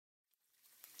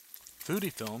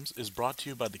Foodie Films is brought to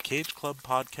you by the Cage Club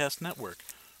Podcast Network.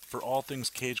 For all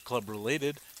things Cage Club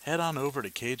related, head on over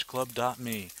to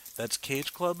cageclub.me. That's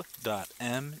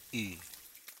cageclub.me.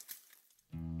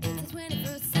 It's the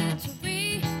 21st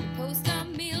century. We post our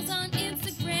meals on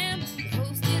Instagram. The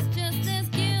host is just as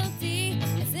guilty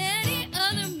as any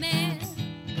other man.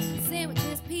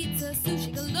 Sandwiches, pizza,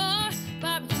 sushi galore,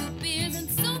 barbecue beers, and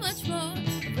so much more.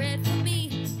 A red for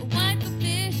me, a white for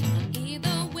fish.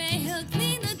 Either way, he'll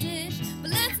clean the dish.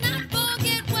 But let's not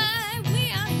forget why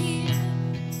we are here.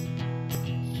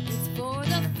 It's for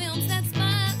the films that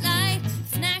spotlight,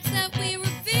 snacks that we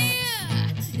revere.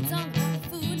 It's all about the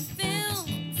food films.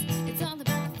 It's all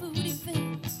about the foodie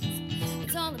films.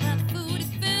 It's all about the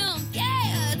foodie films.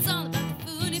 Yeah, it's all about the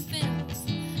foodie films.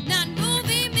 Not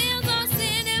movie meals or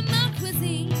cinema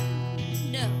cuisine.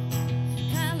 No,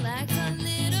 Kyle likes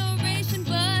alliteration,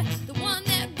 but the one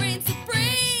that reigns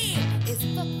supreme is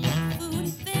fuck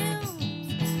foodie films.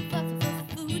 Fuck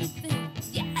foodie films.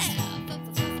 Yeah, fuck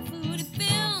foodie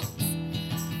films.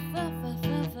 Fuck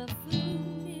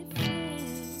foodie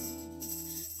films.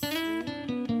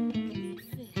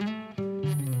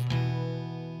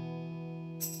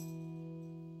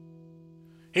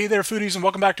 Hey there, foodies, and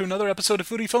welcome back to another episode of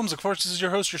Foodie Films. Of course, this is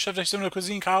your host, your chef de cinema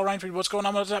cuisine, Kyle Reinfried. What's going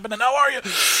on? What's happening? How are you?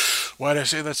 Why did I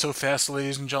say that so fast,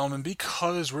 ladies and gentlemen?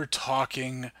 Because we're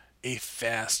talking a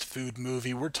fast food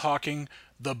movie. We're talking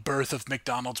the birth of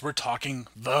McDonald's. We're talking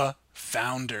The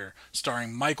Founder,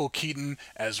 starring Michael Keaton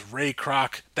as Ray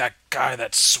Kroc, that guy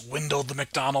that swindled the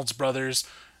McDonald's brothers.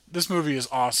 This movie is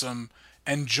awesome.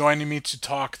 And joining me to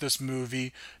talk this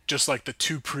movie, just like the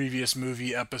two previous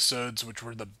movie episodes, which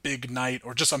were The Big Night,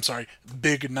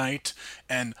 Big Night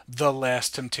and The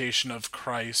Last Temptation of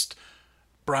Christ,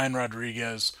 Brian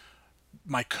Rodriguez,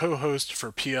 my co-host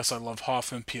for P.S. I Love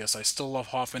Hoffman, P.S. I Still Love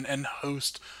Hoffman, and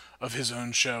host of his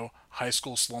own show, High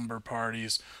School Slumber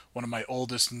Parties, one of my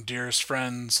oldest and dearest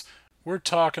friends. We're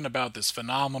talking about this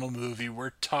phenomenal movie.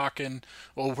 We're dreaming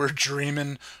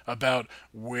about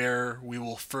where we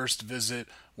will first visit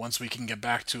once we can get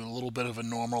back to a little bit of a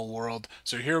normal world.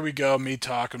 So here we go, me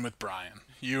talking with Brian.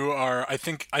 You are, I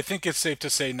think it's safe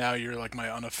to say now you're like my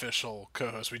unofficial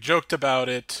co-host. We joked about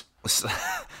it.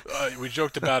 We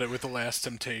joked about it with The Last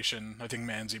Temptation. I think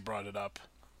Manzi brought it up.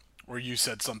 Where you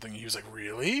said something, he was like,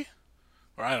 really?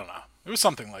 Or I don't know. It was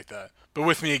something like that. But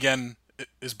with me again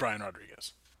is Brian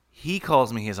Rodriguez. He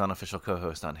calls me his unofficial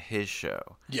co-host on his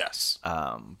show. Yes.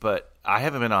 But I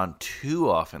haven't been on too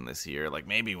often this year, like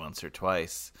maybe once or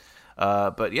twice.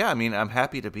 But yeah, I mean, I'm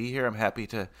happy to be here. I'm happy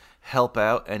to help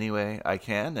out any way I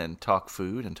can and talk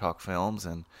food and talk films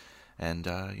and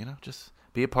just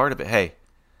be a part of it. Hey,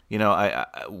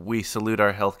 we salute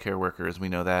our healthcare workers. We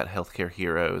know that, healthcare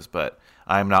heroes, but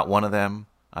I'm not one of them.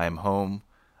 I am home.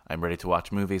 I'm ready to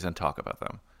watch movies and talk about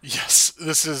them. Yes,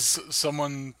 this is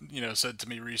someone, said to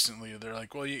me recently, they're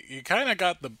like, well, you kind of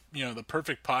got the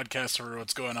perfect podcast for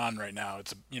what's going on right now.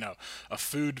 It's a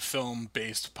food film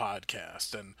based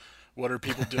podcast. And what are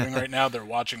people doing right now? They're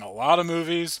watching a lot of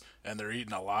movies and they're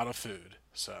eating a lot of food.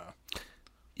 So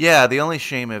yeah, the only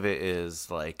shame of it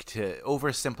is like to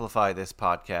oversimplify this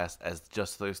podcast as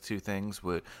just those two things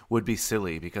would be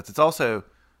silly, because it's also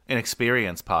an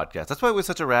experience podcast. That's why it was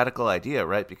such a radical idea,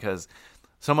 right? Because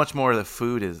so much more of the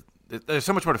food there's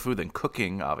so much more to food than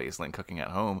cooking, obviously, and cooking at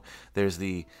home. There's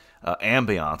the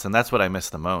ambiance, and that's what I miss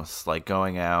the most. Like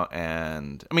going out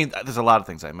and, I mean, there's a lot of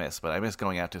things I miss, but I miss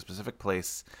going out to a specific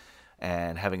place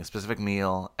and having a specific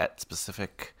meal at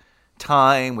specific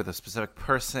time with a specific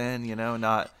person,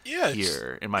 not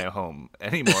here in my home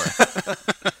anymore.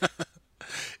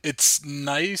 It's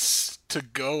nice to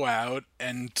go out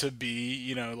and to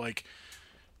be,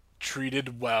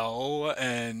 treated well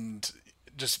and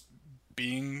just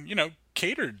being,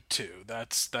 catered to.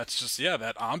 That's just,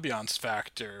 that ambiance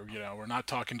factor. We're not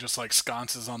talking just like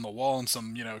sconces on the wall and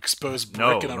some, exposed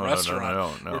brick in a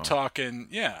restaurant. No. We're talking,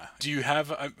 Do you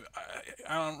have, I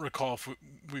don't recall if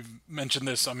we've mentioned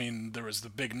this. I mean, there was The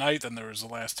Big Night, then there was The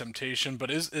Last Temptation,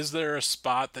 but is there a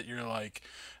spot that you're like,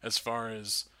 as far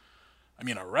as,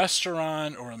 a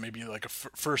restaurant or maybe like a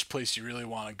first place you really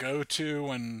want to go to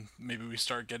when maybe we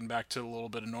start getting back to a little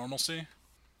bit of normalcy?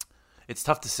 It's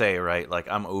tough to say, right?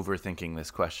 Like, I'm overthinking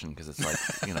this question because it's like,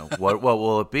 what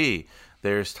will it be?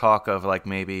 There's talk of like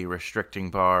maybe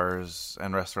restricting bars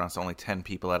and restaurants to only 10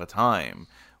 people at a time,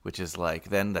 which is like,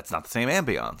 then that's not the same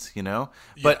ambiance,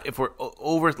 But if we're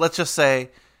over, let's just say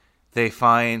they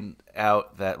find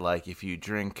out that like if you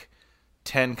drink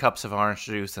 10 cups of orange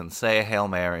juice and say a Hail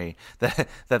Mary, that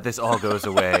this all goes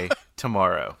away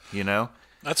tomorrow,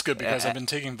 That's good because I've been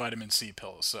taking vitamin C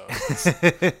pills, so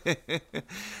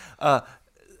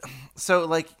So,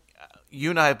 like, you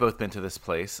and I have both been to this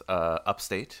place,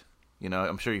 upstate. You know,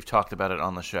 I'm sure you've talked about it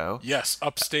on the show. Yes,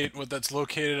 upstate. That's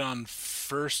located on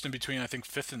First and between I think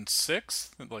Fifth and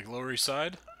Sixth, like Lower East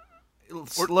Side.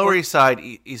 Lower East Side,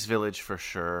 East Village for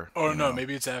sure. Or you no, know.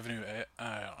 maybe it's Avenue A.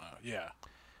 I don't know. Yeah,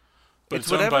 but It's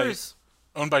it's owned by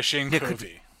whatever's. Shane Yeah, could-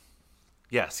 Covey.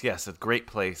 Yes, a great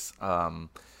place.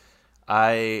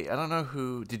 I don't know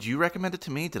who. Did you recommend it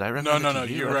to me? Did I recommend it No.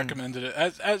 to you? You I didn't- recommended it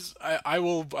as I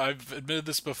will. I've admitted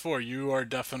this before. You are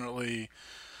definitely.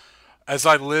 As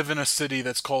I live in a city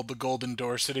that's called the Golden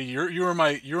Door City, you are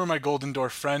my Golden Door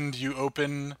friend. You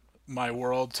open my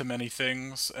world to many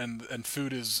things, and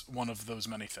food is one of those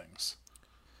many things.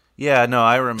 Yeah, no,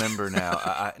 I remember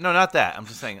now. No, not that. I'm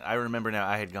just saying I remember now.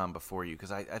 I had gone before you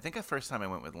because I think the first time I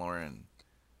went with Lauren,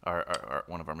 our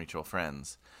one of our mutual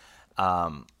friends.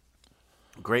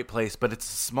 Great place, but it's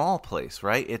a small place,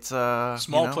 right? It's a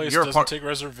Small you know, place your doesn't apart- take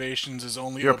reservations. Is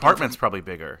only Your open apartment's probably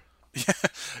bigger.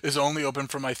 is only open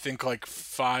from I think like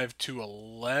 5 to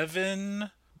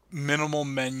 11. Minimal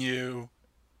menu,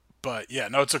 but yeah,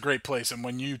 no, it's a great place. And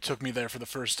when you took me there for the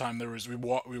first time,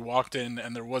 we walked in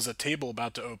and there was a table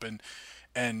about to open,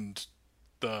 and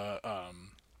the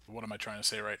what am I trying to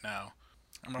say right now?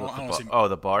 I don't wanna say The bar.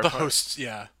 the part? hosts.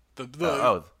 Yeah, the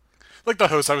Oh, like the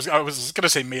host. I was gonna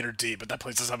say maitre d, but that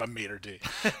place doesn't have a maitre d.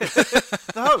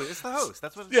 the host. It's the host.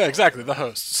 That's what. It's Yeah, called. exactly, the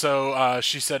host. So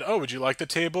she said, "Oh, would you like the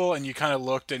table?" And you kind of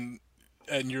looked and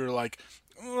you were like,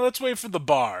 "Well, let's wait for the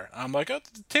bar." I'm like, "Oh,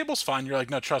 the table's fine." You're like,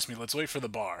 "No, trust me, let's wait for the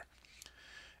bar."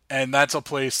 And that's a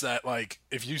place that, like,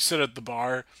 if you sit at the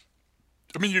bar,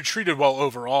 I mean, you're treated well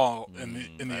overall in the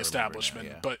remember establishment.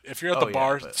 now, yeah. But if you're at Oh, the yeah,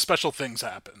 bar, but- special things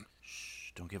happen.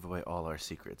 Don't give away all our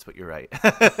secrets, but you're right.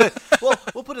 Well,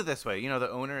 we'll put it this way. You know, the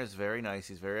owner is very nice.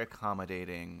 He's very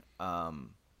accommodating.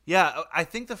 Yeah, I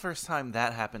think the first time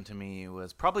that happened to me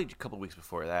was probably a couple weeks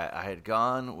before that. I had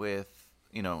gone with,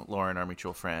 you know, Lauren, our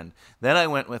mutual friend. Then I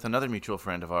went with another mutual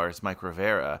friend of ours, Mike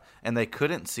Rivera, and they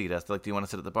couldn't seat us. They're like, "Do you want to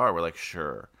sit at the bar?" We're like,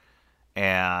 "Sure."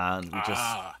 And we just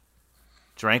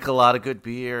drank a lot of good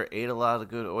beer, ate a lot of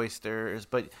good oysters,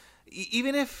 but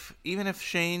even if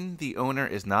Shane, the owner,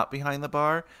 is not behind the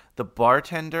bar, the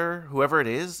bartender, whoever it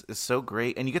is so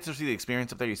great, and you get to see the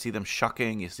experience up there. You see them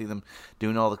shucking, you see them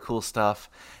doing all the cool stuff,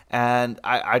 and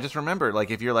I just remember,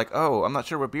 like, if you're like, "Oh, I'm not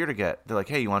sure what beer to get," they're like,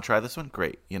 "Hey, you want to try this one?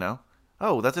 Great, you know."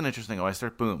 "Oh, that's an interesting oyster."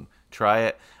 Boom, try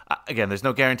it. Again, there's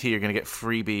no guarantee you're going to get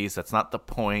freebies. That's not the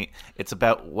point. It's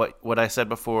about what I said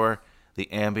before. The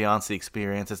ambiance, the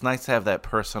experience. It's nice to have that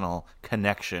personal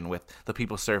connection with the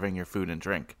people serving your food and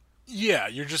drink. Yeah,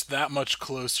 you're just that much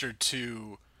closer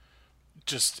to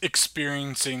just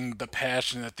experiencing the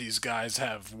passion that these guys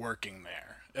have working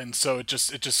there. And so it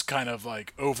just kind of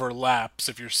like overlaps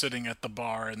if you're sitting at the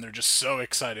bar and they're just so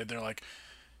excited. They're like,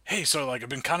 "Hey, so like I've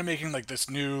been kind of making like this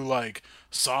new like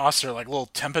sauce or like little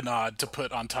tamponade to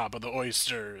put on top of the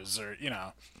oysters," or, you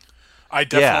know. I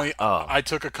definitely Oh. I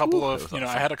took a couple Ooh, of, that you know,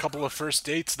 was I had a couple of first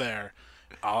dates there.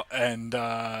 And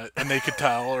they could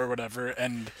tell or whatever,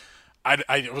 and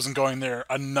I wasn't going there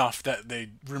enough that they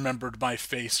remembered my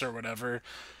face or whatever.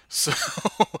 So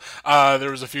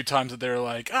there was a few times that they were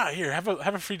like, "Here, have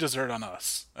a free dessert on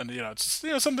us," and, you know, it's just,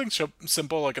 you know, something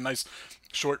simple like a nice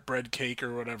shortbread cake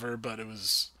or whatever. But it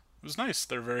was nice.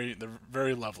 They're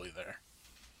very lovely there.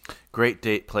 Great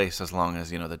date place as long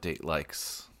as, you know, the date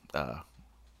likes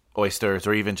oysters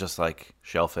or even just like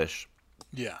shellfish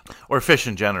Yeah. or fish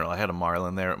in general. I had a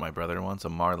marlin there at my brother once, a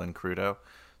marlin crudo.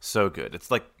 So good.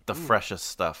 It's like the freshest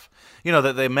stuff. You know,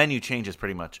 the menu changes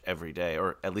pretty much every day,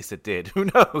 or at least it did. Who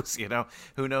knows, you know?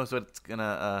 Who knows what it's going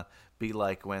to be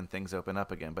like when things open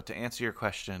up again. But to answer your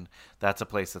question, that's a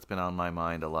place that's been on my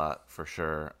mind a lot for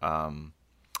sure.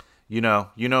 You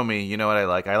know me. You know what I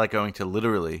like. I like going to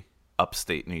literally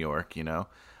upstate New York, you know?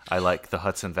 I like the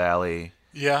Hudson Valley.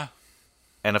 Yeah.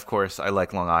 And, of course, I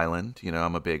like Long Island. You know,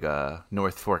 I'm a big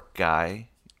North Fork guy,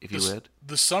 if you would.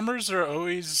 The summers are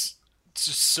always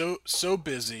just so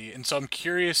busy, and so I'm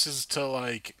curious as to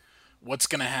like what's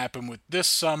gonna happen with this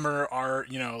summer. Are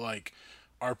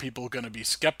people gonna be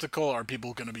skeptical? Are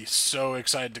people gonna be so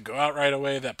excited to go out right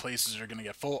away that places are gonna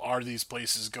get full? Are these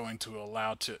places going to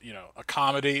allow to, you know,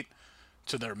 accommodate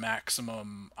to their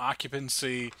maximum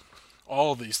occupancy?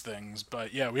 All these things.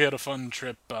 But yeah, we had a fun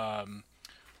trip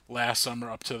last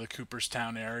summer up to the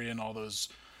Cooperstown area and all those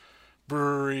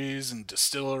breweries and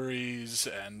distilleries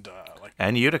and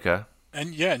And Utica.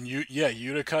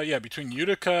 Utica, between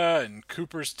Utica and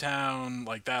Cooperstown,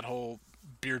 like that whole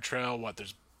beer trail.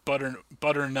 There's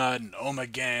Butternut and Oma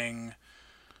Gang.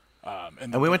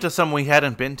 And And we went to some we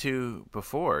hadn't been to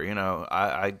before. You know,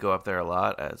 I go up there a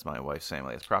lot as my wife's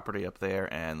family has property up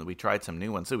there, and we tried some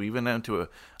new ones. So we even went to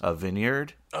a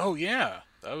vineyard. Oh yeah,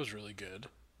 that was really good.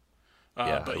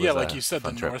 Yeah, But it yeah, was like a you said, the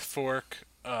fun trip. North Fork.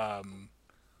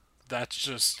 That's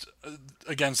just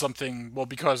again something. Well,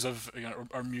 because of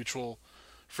our mutual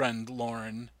friend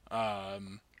Lauren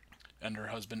and her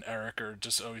husband Eric are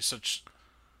just always such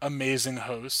amazing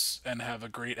hosts and have a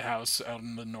great house out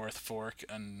in the North Fork.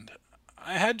 And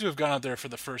I had to have gone out there for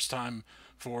the first time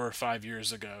 4 or 5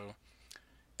 years ago,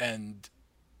 and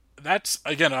that's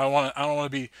again I don't want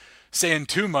to be saying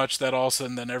too much that all of a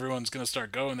sudden then everyone's gonna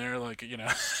start going there like.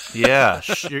 Yeah,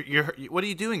 you're what are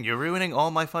you doing? You're ruining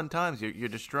all my fun times. You're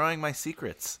destroying my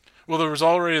secrets. Well, there was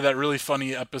already that really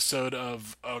funny episode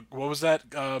of what was that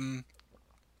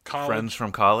college Friends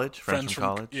from college. Friends from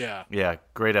college. yeah. Yeah,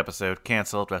 great episode.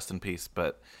 Canceled. Rest in peace.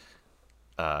 But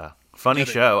funny Yeah,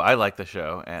 they- show. I like the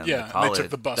show. And Yeah, the and college, they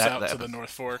took the bus that out to the episode- North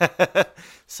Fork.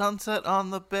 Sunset on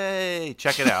the Bay.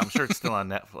 Check it out. I'm sure it's still on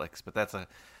Netflix. But that's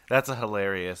a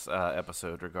hilarious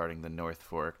episode regarding the North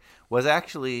Fork. Was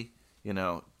actually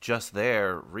just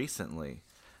there recently.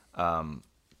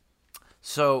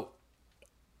 So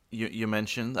you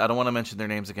mentioned, I don't want to mention their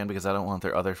names again because I don't want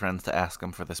their other friends to ask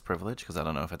them for this privilege because I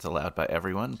don't know if it's allowed by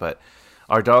everyone. But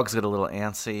our dogs get a little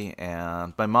antsy,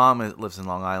 and my mom lives in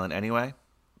Long Island anyway.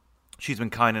 She's been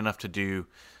kind enough to do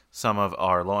some of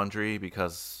our laundry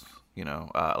because,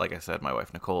 like I said, my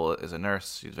wife Nicole is a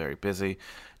nurse. She's very busy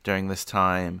during this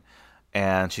time.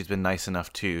 And she's been nice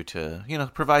enough to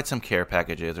provide some care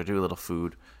packages or do a little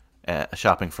food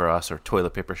shopping for us or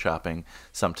toilet paper shopping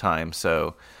sometimes.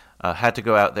 So had to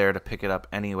go out there to pick it up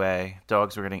anyway.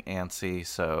 Dogs were getting antsy,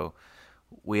 so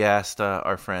we asked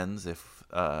our friends if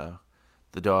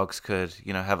the dogs could,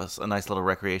 have a nice little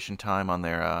recreation time on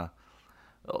their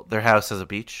house has a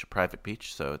beach, a private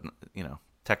beach. So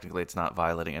technically it's not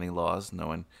violating any laws. No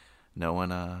one,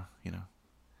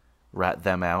 rat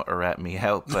them out or rat me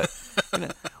out, but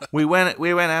we went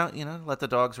out, let the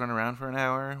dogs run around for an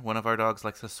hour. One of our dogs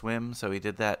likes to swim, so he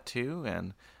did that too,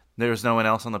 and there was no one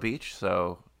else on the beach.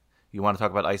 So you want to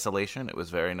talk about isolation? It was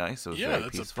very nice. It was Yeah, very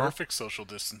that's peaceful. a perfect social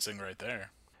distancing right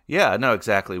there. Yeah, no,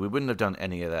 exactly. We wouldn't have done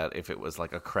any of that if it was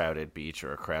like a crowded beach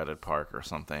or a crowded park or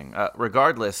something.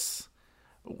 Regardless,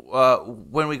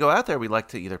 when we go out there, we like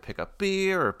to either pick up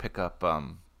beer or pick up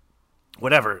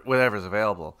whatever's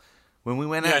available. When we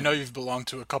went Yeah, out, I know you've belonged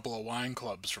to a couple of wine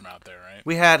clubs from out there, right?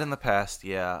 we had in the past,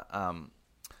 yeah.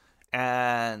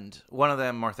 And one of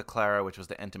them, Martha Clara, which was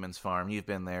the Entenmann's farm. You've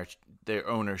been there. Their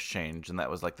owners changed, and that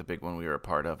was like the big one we were a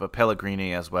part of. But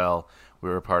Pellegrini as well, we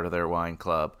were a part of their wine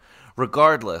club.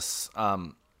 Regardless,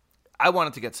 I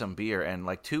wanted to get some beer, and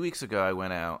like 2 weeks ago, I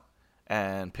went out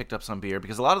and picked up some beer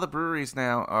because a lot of the breweries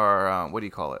now are what do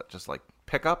you call it? Just like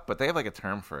pick up, but they have like a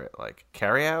term for it, like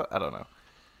carry out. I don't know.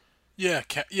 Yeah,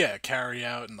 carry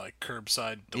out and like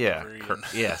curbside Yeah, delivery.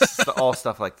 yes, all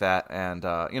stuff like that. And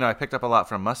I picked up a lot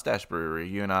from Mustache Brewery.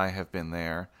 You and I have been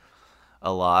there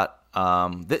a lot.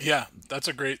 Yeah, that's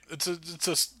a great. It's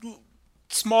a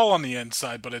small on the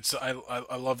inside, but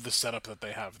I love the setup that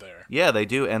they have there. Yeah, they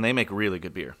do, and they make really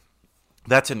good beer.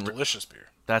 That's in Delicious beer.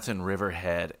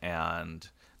 Riverhead, and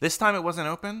this time it wasn't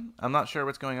open. I'm not sure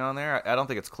what's going on there. I don't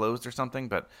think it's closed or something,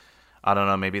 but I don't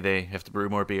know. Maybe they have to brew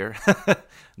more beer.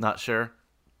 Not sure.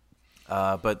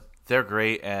 But they're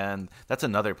great, and that's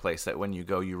another place that when you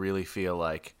go, you really feel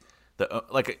like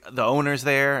the owners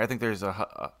there. I think there's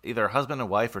either a husband and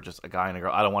wife or just a guy and a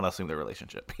girl. I don't want to assume their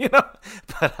relationship,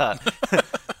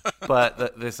 but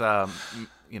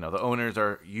the owners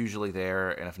are usually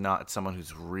there, and if not, it's someone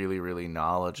who's really, really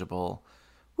knowledgeable.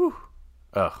 Whew.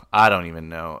 Oh, I don't even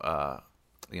know.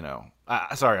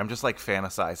 Sorry, I'm just like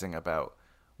fantasizing about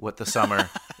what the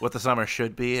summer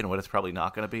should be and what it's probably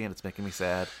not going to be, and it's making me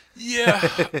sad.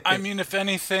 Yeah, I mean, if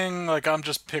anything, like I'm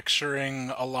just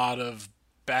picturing a lot of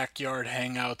backyard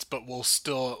hangouts, but we'll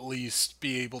still at least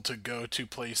be able to go to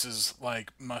places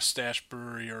like Mustache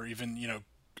Brewery or even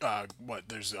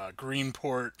there's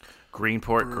Greenport. Greenport,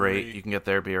 Brewery. great. You can get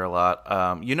their beer a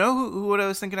lot. You know who what I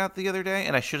was thinking out the other day,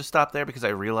 and I should have stopped there because I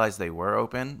realized they were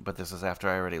open, but this is after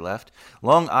I already left.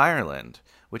 Long Ireland,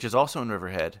 which is also in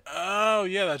Riverhead. Oh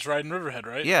yeah, that's right in Riverhead,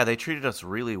 right? Yeah, they treated us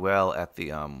really well at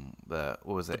the what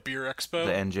was it? Beer Expo,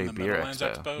 The NJ in the Beer Meadowlands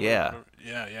Expo. or Yeah. whatever.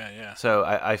 Yeah. So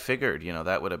I figured,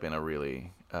 that would have been a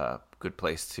really good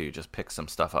place to just pick some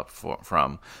stuff up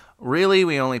from. Really,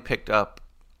 we only picked up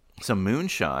some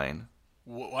moonshine.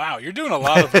 Wow, you're doing a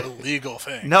lot of illegal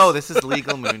things. No, this is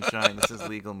legal moonshine. This is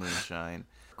legal moonshine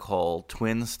called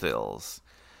Twin Stills.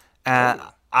 And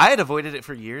I had avoided it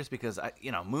for years because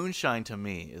moonshine to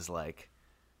me is like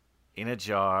in a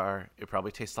jar. It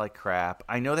probably tastes like crap.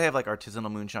 I know they have like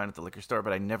artisanal moonshine at the liquor store,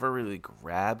 but I never really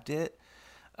grabbed it.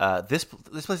 This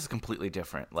place is completely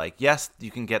different. Like, yes,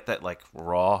 you can get that like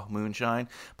raw moonshine,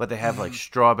 but they have like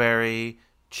strawberry,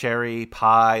 cherry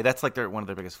pie. That's like one of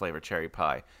their biggest flavor, cherry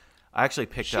pie. I actually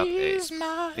picked up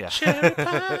cherry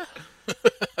pie.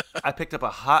 I picked up a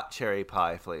hot cherry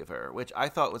pie flavor, which I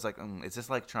thought was like, is this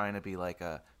like trying to be like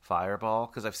a Fireball?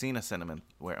 Because I've seen a cinnamon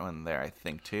one there, I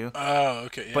think, too. Oh,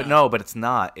 okay. Yeah. But no, but it's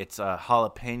not. It's a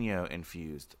jalapeno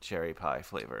infused cherry pie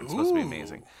flavor. It's supposed to be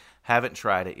amazing. Haven't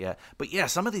tried it yet. But yeah,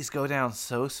 some of these go down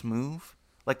so smooth.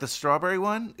 Like the strawberry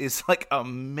one is like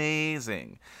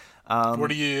amazing.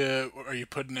 What are you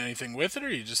putting anything with it, or are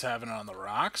you just having it on the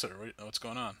rocks, or what's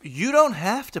going on? You don't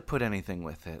have to put anything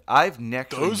with it.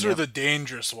 Those are the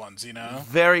dangerous ones, you know?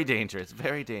 Very dangerous,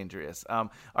 very dangerous.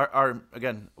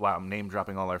 Again, wow, I'm name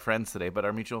dropping all our friends today, but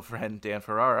our mutual friend Dan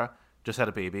Ferrara just had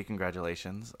a baby.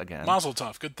 Congratulations again. Mazel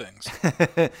tov, good things.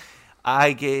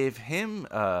 I gave him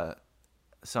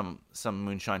some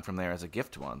moonshine from there as a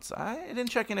gift once. I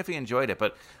didn't check in if he enjoyed it,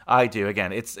 but I do.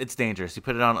 Again, it's dangerous. You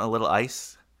put it on a little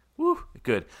ice. Woo,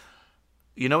 good.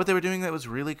 You know what they were doing that was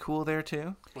really cool there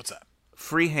too? What's that?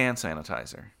 Free hand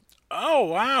sanitizer. Oh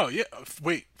wow! Yeah.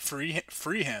 Wait, free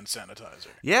hand sanitizer.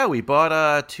 Yeah, we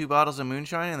bought 2 bottles of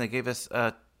moonshine, and they gave us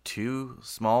 2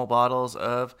 small bottles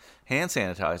of hand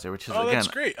sanitizer, which is that's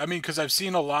great. I mean, because I've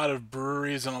seen a lot of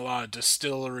breweries and a lot of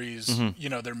distilleries. You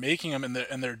know, they're making them and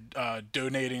they're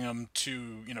donating them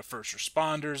to first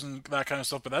responders and that kind of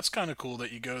stuff. But that's kind of cool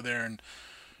that you go there and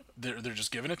they're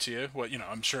just giving it to you. Well,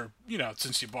 I'm sure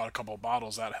since you bought a couple of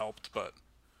bottles that helped, but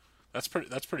that's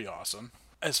pretty awesome.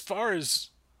 As far as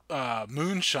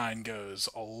moonshine goes,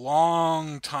 a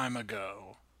long time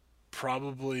ago,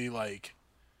 probably at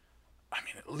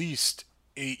least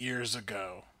 8 years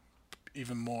ago,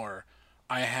 even more,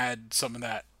 I had some of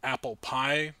that apple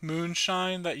pie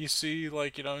moonshine that you see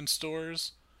in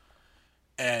stores,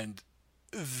 and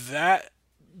that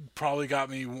probably got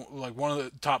me one of the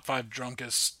top 5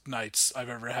 drunkest nights I've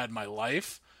ever had in my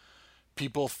life.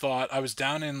 People thought I was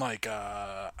down in I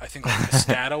think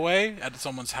Piscataway at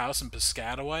someone's house in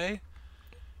Piscataway.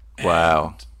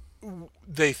 Wow.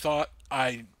 They thought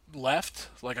I left,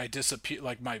 I disappeared,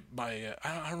 my I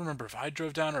don't remember if I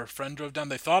drove down or a friend drove down.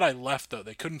 They thought I left though.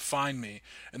 They couldn't find me,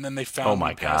 and then they found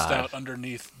me passed out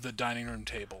underneath the dining room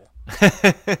table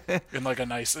in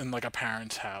a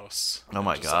parent's house. Oh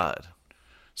my god.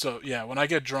 So yeah, when I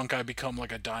get drunk, I become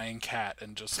like a dying cat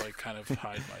and just kind of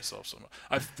hide myself somewhere.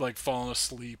 I've fallen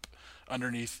asleep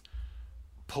underneath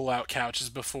pull-out couches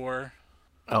before.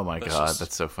 Oh my god,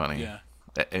 that's so funny. Yeah.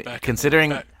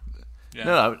 Considering, yeah.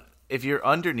 No, if you're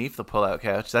underneath the pull-out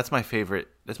couch, that's my favorite.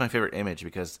 That's my favorite image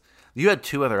because you had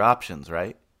 2 other options,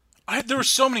 right? There were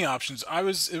so many options.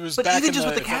 It was but back even in just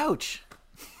with the couch.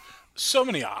 So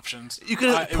many options. You could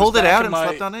have pulled it out and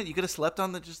slept on it. You could have slept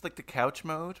on the couch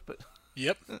mode, but.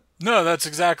 Yep. No, that's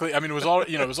exactly. I mean, it was all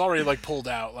it was already pulled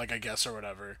out, I guess, or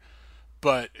whatever.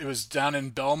 But it was down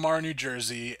in Belmar, New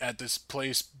Jersey, at this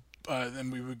place,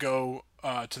 and we would go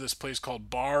to this place called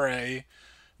Bar A,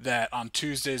 that on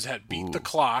Tuesdays had Beat the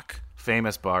Clock.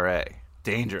 Famous Bar A,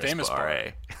 dangerous Bar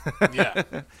A. Yeah.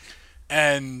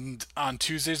 And on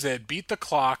Tuesdays they had Beat the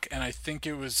Clock, and I think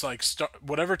it was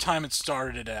whatever time it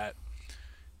started at.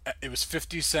 It was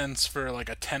 50 cents for a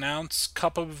 10-ounce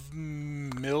cup of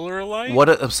Miller Lite.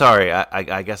 I'm sorry.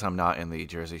 I guess I'm not in the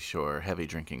Jersey Shore heavy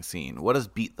drinking scene. What does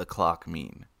beat the clock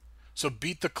mean? So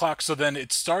beat the clock. So then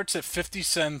it starts at 50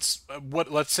 cents.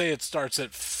 Let's say it starts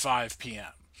at 5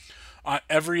 p.m.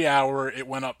 Every hour it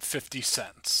went up 50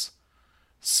 cents.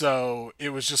 So it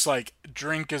was just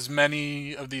drink as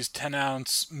many of these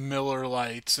 10-ounce Miller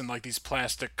Lights in these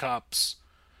plastic cups.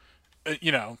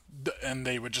 And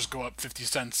they would just go up 50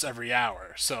 cents every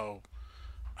hour. So,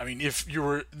 I mean, if you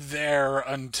were there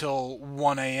until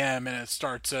 1 a.m. and it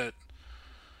starts at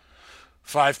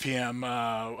 5 p.m.,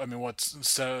 was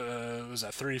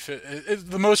that $3?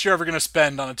 The most you're ever going to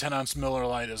spend on a 10-ounce Miller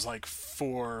Lite is $4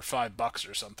 or $5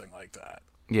 or something like that.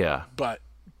 Yeah. But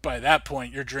by that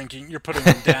point, you're putting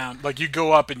them down. You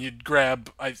go up and you'd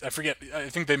grab, I forget, I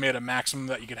think they made a maximum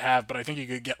that you could have, but I think you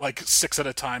could get 6 at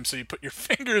a time. So you put your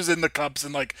fingers in the cups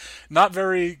and not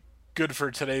very good for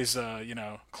today's,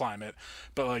 climate,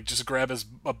 but just grab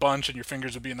a bunch and your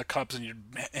fingers would be in the cups and you'd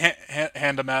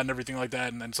hand them out and everything like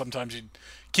that. And then sometimes you'd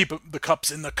keep the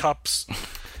cups in the cups.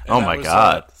 Oh my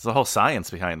God. There's a whole science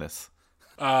behind this.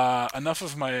 Enough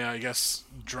of my, I guess,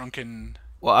 drunken...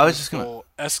 Well, I was just gonna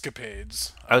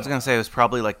escapades. I was gonna say it was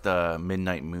probably the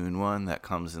Midnight Moon one that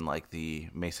comes in the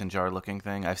mason jar looking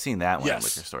thing. I've seen that one in liquor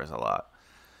stores a lot.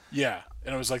 Yeah,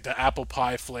 and it was like the apple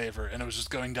pie flavor, and it was just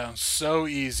going down so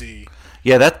easy.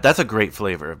 Yeah, that's a great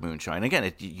flavor of moonshine.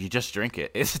 Again, you just drink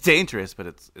it. It's dangerous, but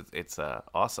it's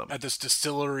awesome. At this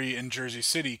distillery in Jersey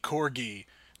City, Corgi,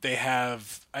 they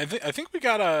have. I think we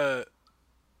got a.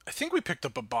 I think we picked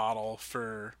up a bottle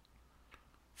for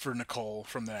Nicole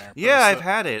from there. But Yeah, I've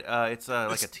had it. It's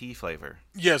like a tea flavor.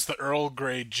 yeah, it's the Earl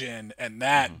Grey gin, and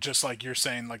that just like you're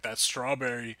saying, like that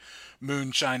strawberry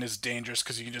moonshine is dangerous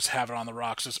because you can just have it on the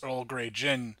rocks. This Earl Grey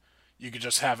gin, you could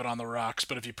just have it on the rocks.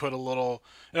 But if you put a little,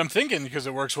 and I'm thinking because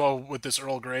it works well with this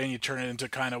Earl Grey, and you turn it into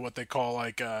kind of what they call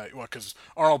like because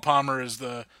Arnold Palmer is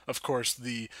of course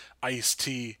the iced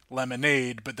tea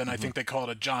lemonade, but then I think they call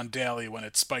it a John Daly when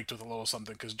it's spiked with a little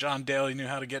something because John Daly knew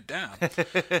how to get down.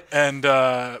 And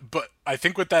but I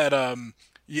think with that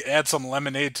you add some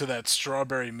lemonade to that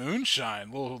strawberry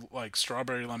moonshine, little like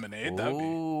strawberry lemonade.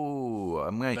 Ooh,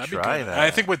 I'm gonna That'd be try good. that. And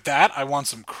I think with that, I want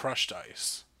some crushed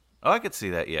ice. Oh, I could see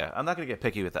that. Yeah, I'm not gonna get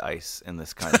picky with the ice in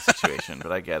this kind of situation,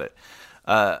 but I get it.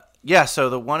 Yeah. So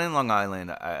the one in Long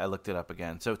Island, I looked it up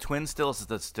again. So Twin Stills is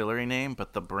the distillery name,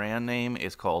 but the brand name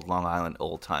is called Long Island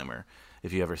Old Timer.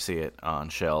 If you ever see it on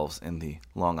shelves in the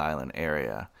Long Island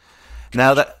area.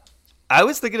 Now that I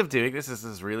was thinking of doing this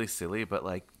is really silly, but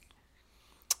like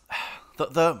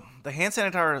the hand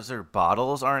sanitizer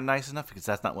bottles aren't nice enough because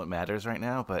that's not what matters right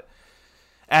now. But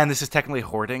and this is technically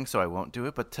hoarding, so I won't do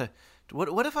it. But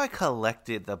what if I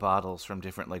collected the bottles from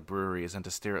different like breweries and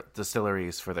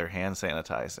distilleries for their hand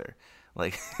sanitizer?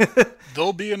 Like,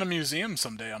 They'll be in a museum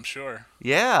someday, I'm sure.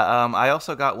 yeah. I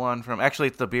also got one from actually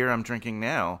it's the beer I'm drinking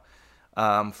now,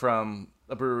 from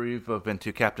a brewery we've been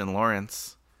to, Captain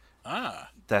Lawrence. Ah,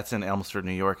 That's in Elmsford,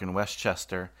 New York, in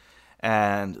Westchester.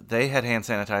 And they had hand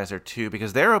sanitizer too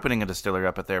because they're opening a distillery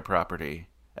up at their property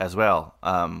as well.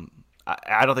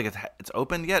 I don't think it's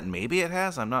opened yet. Maybe it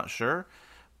has. I'm not sure,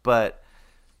 but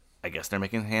I guess they're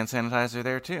making hand sanitizer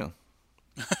there too.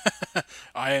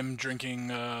 I am drinking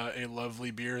a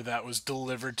lovely beer that was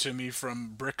delivered to me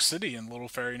from Brick City in Little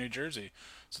Ferry, New Jersey.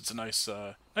 So it's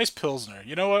a nice pilsner.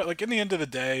 You know what? Like in the end of the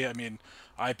day, I mean,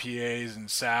 IPAs and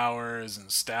sours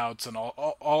and stouts and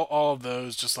all of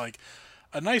those, just like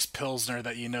a nice pilsner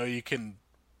that you can,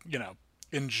 you know,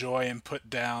 enjoy and put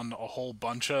down a whole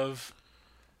bunch of.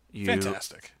 You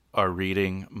Fantastic. are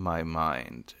reading my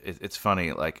mind. It's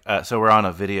funny. Like, so we're on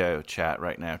a video chat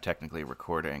right now, technically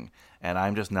recording, and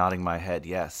I'm just nodding my head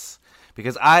yes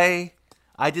because I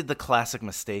did the classic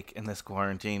mistake in this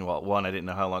quarantine. Well, one, I didn't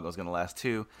know how long it was going to last.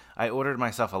 Two, I ordered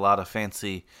myself a lot of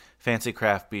fancy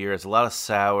craft beers, a lot of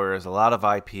sours, a lot of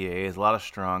IPAs, a lot of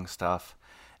strong stuff.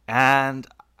 And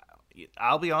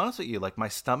I'll be honest with you, like my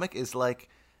stomach is like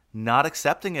not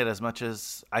accepting it as much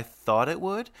as I thought it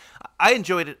would. I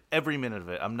enjoyed it every minute of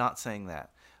it. I'm not saying that.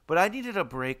 But I needed a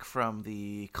break from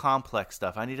the complex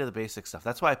stuff. I needed the basic stuff.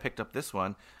 That's why I picked up this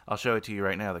one. I'll show it to you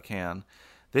right now, the can.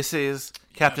 This is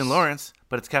Captain Lawrence,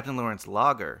 but it's Captain Lawrence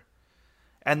Lager.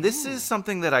 And this is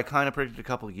something that I kind of predicted a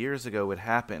couple years ago would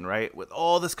happen, right? With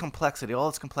all this complexity.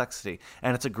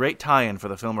 And it's a great tie-in for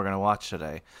the film we're going to watch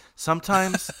today.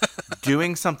 Sometimes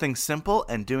doing something simple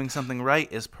and doing something right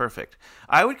is perfect.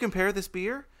 I would compare this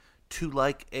beer to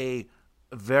like a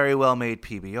very well-made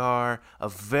PBR, a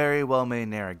very well-made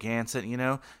Narragansett,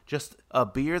 just a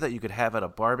beer that you could have at a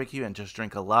barbecue and just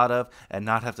drink a lot of and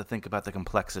not have to think about the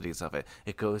complexities of it.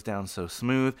 It goes down so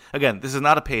smooth. Again, this is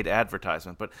not a paid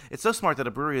advertisement, but it's so smart that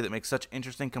a brewery that makes such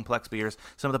interesting, complex beers,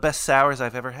 some of the best sours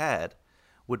I've ever had,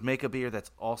 would make a beer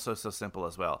that's also so simple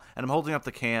as well. And I'm holding up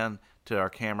the can to our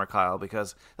camera, Kyle,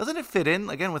 because doesn't it fit in,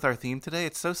 again, with our theme today?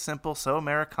 It's so simple, so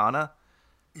Americana.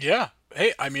 Yeah.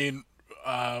 Hey, I mean,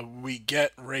 we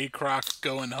get Ray Kroc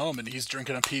going home, and he's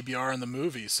drinking a PBR in the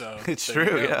movie. So It's there you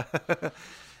true, go. yeah.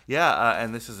 Yeah,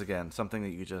 and this is, again, something that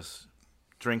you just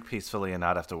drink peacefully and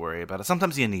not have to worry about it.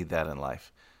 Sometimes you need that in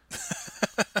life.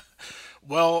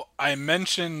 Well, I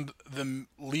mentioned the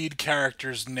lead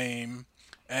character's name,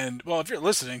 and well, if you're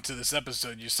listening to this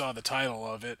episode, you saw the title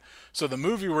of it. So the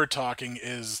movie we're talking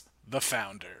is The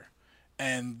Founder,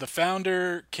 and The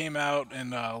Founder came out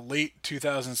in late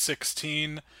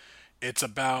 2016. It's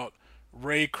about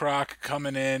Ray Kroc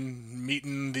coming in,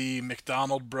 meeting the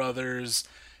McDonald brothers,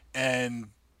 and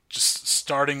just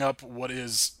starting up what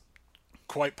is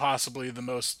quite possibly the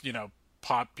most,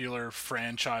 popular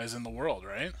franchise in the world,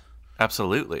 right?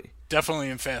 Absolutely. Definitely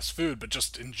in fast food, but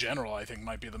just in general, I think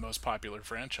might be the most popular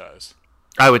franchise.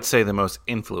 I would say the most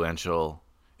influential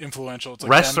Influential. It's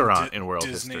like restaurant them, in world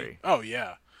Disney. history. Oh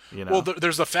yeah. You know? Well,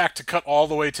 there's the fact to cut all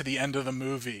the way to the end of the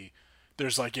movie.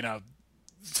 There's like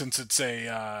since it's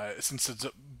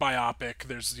a biopic,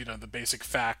 there's the basic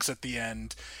facts at the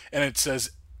end, and it says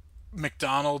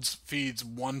McDonald's feeds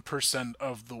 1%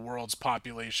 of the world's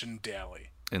population daily.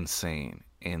 Insane.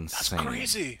 That's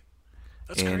crazy.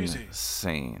 That's crazy.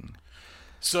 Insane.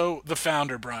 So, The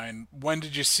Founder, Brian, when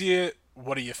did you see it?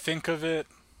 What do you think of it?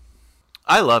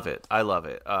 I love it. I love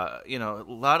it. A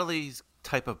lot of these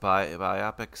type of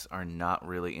biopics are not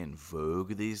really in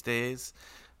vogue these days.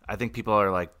 I think people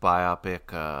are like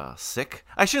biopic sick.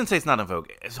 I shouldn't say it's not in vogue.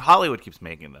 Hollywood keeps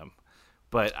making them,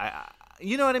 but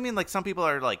you know what I mean. Like some people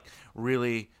are like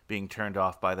really being turned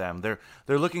off by them. They're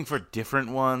looking for different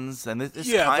ones, and this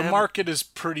Yeah, the market is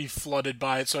pretty flooded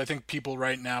by it. So I think people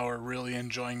right now are really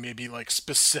enjoying maybe like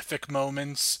specific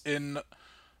moments in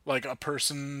like a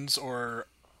person's or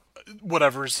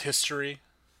whatever's history.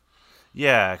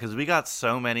 Yeah, because we got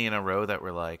so many in a row that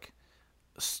were like,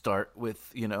 start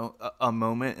with, a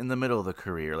moment in the middle of the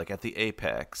career, like at the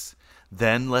apex.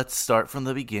 Then let's start from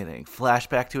the beginning.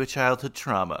 Flashback to a childhood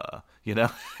trauma, Yeah,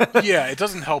 it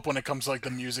doesn't help when it comes to like the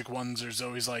music ones. There's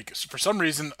always like, for some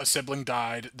reason, a sibling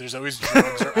died. There's always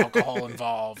drugs or alcohol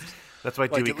involved. That's why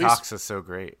Like, Dewey at least- Cox is so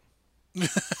great. You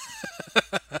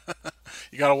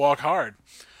gotta walk hard.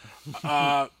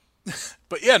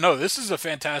 But yeah, no, this is a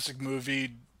fantastic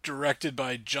movie directed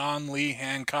by John Lee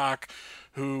Hancock,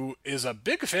 who is a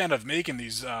big fan of making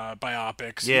these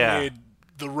biopics. Yeah. He made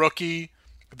The Rookie,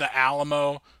 The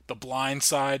Alamo, The Blind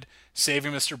Side,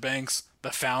 Saving Mr. Banks,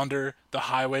 The Founder, The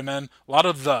Highwaymen. A lot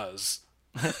of those.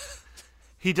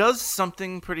 He does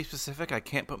something pretty specific. I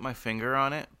can't put my finger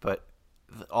on it, but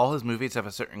all his movies have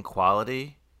a certain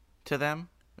quality to them,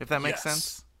 if that makes Yes.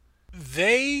 sense.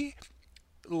 They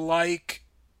like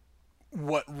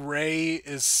what Ray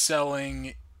is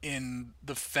selling in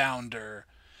The Founder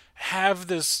have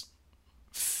this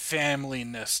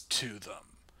familyness to them.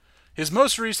 His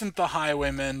most recent, The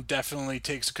Highwaymen, definitely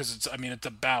takes, because it's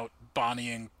about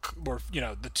Bonnie and, or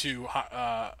the two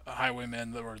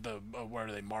highwaymen, or what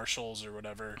are they, marshals or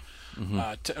whatever,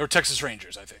 or Texas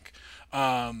Rangers, I think,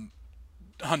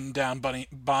 hunting down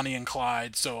Bonnie and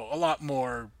Clyde. So a lot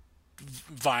more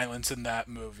violence in that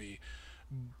movie.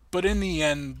 But in the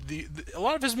end, a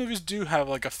lot of his movies do have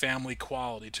like a family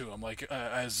quality to them, like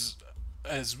as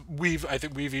I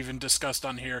think we've even discussed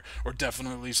on here, or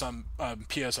definitely some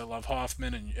P.S. I Love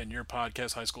Hoffman and your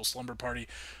podcast, High School Slumber Party.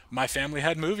 My family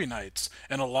had movie nights,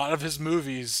 and a lot of his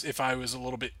movies, if I was a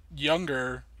little bit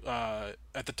younger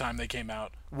at the time they came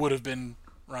out, would have been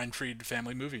Ryan Fried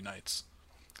family movie nights.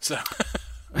 So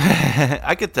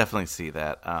I could definitely see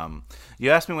that.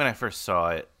 You asked me when I first saw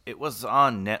it. It was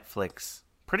on Netflix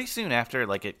pretty soon after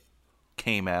like it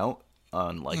came out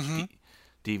on like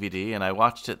DVD, and I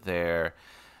watched it there.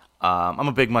 I'm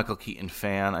a big Michael Keaton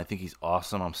fan. I think he's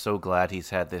awesome. I'm so glad he's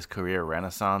had this career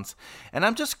renaissance, and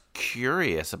I'm just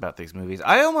curious about these movies.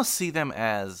 I almost see them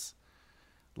as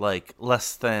like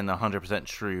less than 100%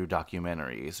 true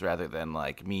documentaries rather than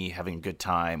like me having a good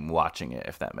time watching it,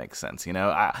 if that makes sense.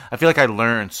 I feel like I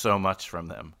learned so much from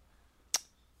them.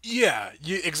 yeah,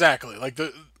 exactly. Like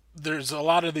there's a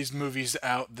lot of these movies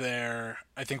out there.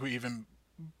 I think we even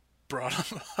brought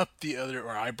them up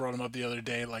I brought them up the other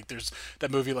day. Like there's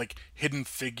that movie like Hidden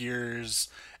Figures,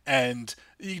 and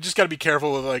you just got to be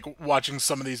careful with like watching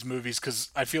some of these movies, because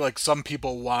I feel like some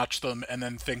people watch them and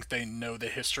then think they know the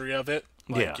history of it,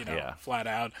 like Yeah. flat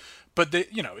out. But they,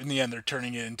 in the end, they're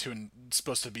turning it into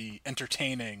supposed to be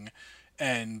entertaining,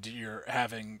 and you're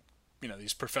having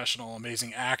these professional,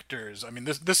 amazing actors. I mean,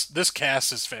 this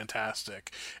cast is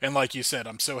fantastic, and like you said,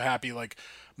 I'm so happy. Like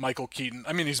Michael Keaton.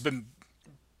 I mean, he's been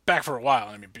back for a while.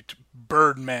 I mean,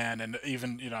 Birdman, and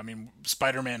even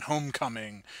Spider-Man: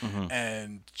 Homecoming,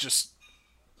 and just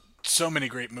so many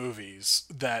great movies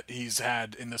that he's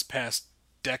had in this past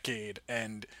decade,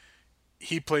 and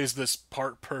he plays this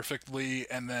part perfectly.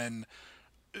 And then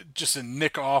just in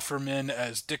Nick Offerman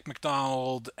as Dick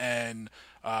McDonald, and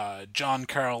John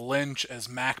Carroll Lynch as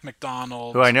Mac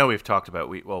McDonald, Who I know we've talked about.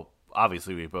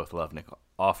 Obviously we both love Nick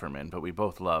Offerman, but we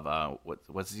both love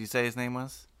what did you say his name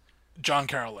was? John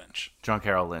Carroll Lynch. John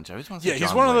Carroll Lynch. I always want to say Yeah, he's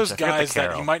John one of Lynch. those I forget the guys that he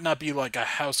Carroll. might not be like a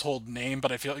household name,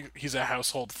 but I feel like he's a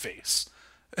household face.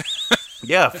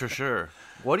 Yeah, for sure.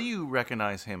 What do you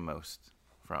recognize him most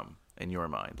from in your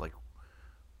mind? Like,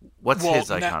 what's his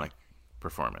iconic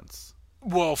performance?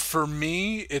 Well, for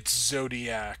me, it's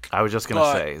Zodiac. I was just gonna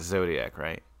But- say Zodiac,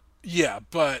 right? Yeah,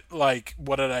 but like,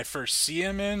 what did I first see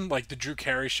him in? Like the Drew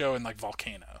Carey Show and like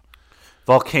Volcano.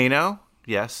 Volcano,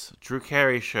 yes. Drew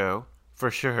Carey Show for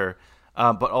sure,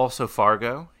 but also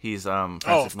Fargo. He's Francis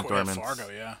Of course, McDormand's Fargo.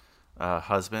 Yeah.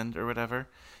 husband or whatever.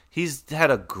 He's had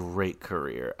a great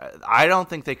career. I don't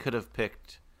think they could have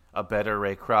picked a better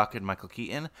Ray Kroc and Michael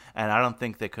Keaton, and I don't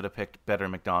think they could have picked better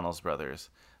McDonald's brothers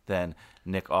than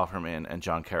Nick Offerman and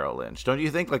John Carroll Lynch. Don't you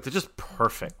think? Like, they're just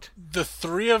perfect. The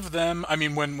three of them, I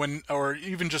mean, or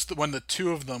even just when the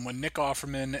two of them, when Nick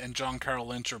Offerman and John Carroll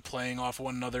Lynch are playing off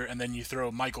one another, and then you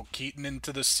throw Michael Keaton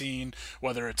into the scene,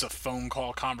 whether it's a phone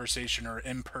call conversation or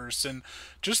in person,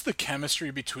 just the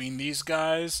chemistry between these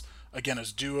guys, again,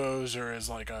 as duos or as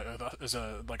like a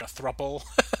throuple,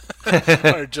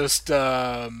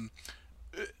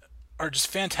 are just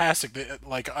fantastic.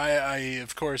 Like I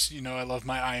of course, I love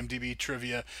my IMDb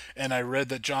trivia, and I read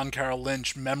that John Carroll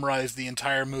Lynch memorized the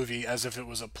entire movie as if it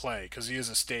was a play because he is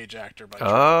a stage actor by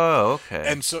training. Oh, okay.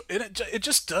 And so it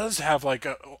just does have like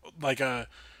a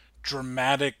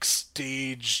dramatic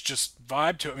stage just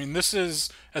vibe to it. I mean, this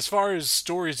is, as far as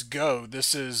stories go,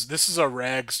 this is a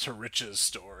rags to riches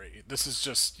story. This is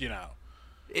just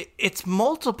It's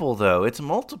multiple, though. It's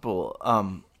multiple.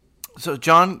 So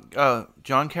John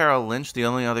Carroll Lynch. The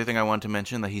only other thing I want to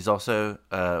mention, that he's also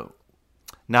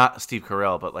not Steve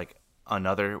Carell, but like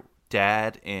another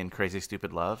dad in Crazy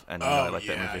Stupid Love, and I like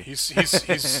that movie.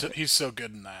 He's so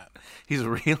good in that. He's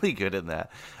really good in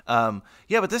that.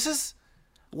 But this is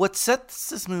what sets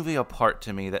this movie apart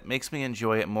to me, that makes me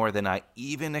enjoy it more than I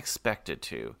even expected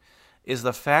to, is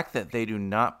the fact that they do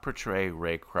not portray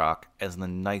Ray Kroc as the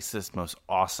nicest, most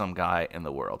awesome guy in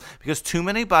the world. Because too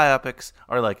many biopics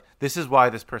are like, this is why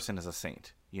this person is a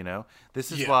saint,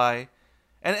 This is why...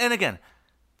 And again,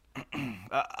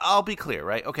 I'll be clear,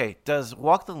 right? Okay, does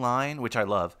Walk the Line, which I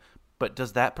love, but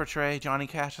does that portray Johnny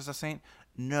Cash as a saint?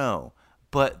 No.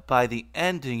 But by the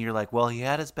ending, you're like, well, he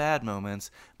had his bad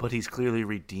moments, but he's clearly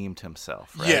redeemed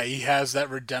himself, right? Yeah, he has that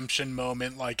redemption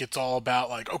moment. Like, it's all about,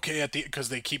 like, okay, because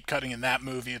they keep cutting in that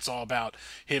movie, it's all about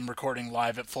him recording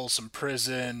live at Folsom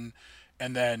Prison,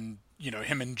 and then,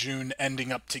 him and June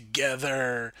ending up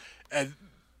together. And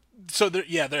so,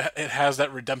 it has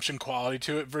that redemption quality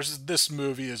to it, versus this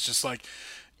movie is just like,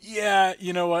 yeah,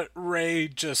 you know what, Ray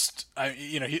just,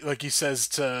 he says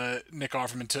to Nick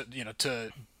Offerman,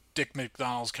 to Dick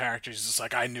McDonald's character, he's just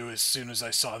like, I knew as soon as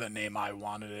I saw that name I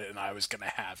wanted it and I was going to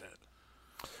have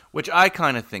it. Which I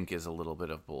kind of think is a little bit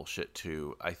of bullshit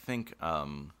too. I think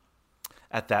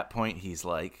at that point he's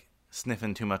like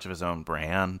sniffing too much of his own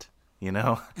brand,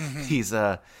 Mm-hmm.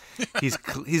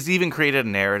 He's even created a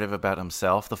narrative about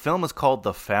himself. The film is called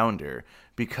The Founder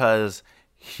because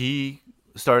he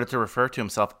started to refer to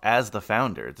himself as the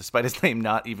founder, despite his name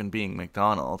not even being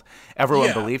McDonald.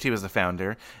 Everyone believed he was the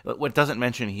founder. What doesn't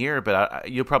mention here,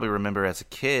 but you'll probably remember as a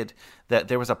kid, that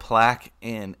there was a plaque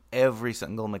in every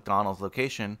single McDonald's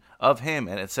location of him,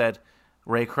 and it said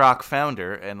Ray Kroc,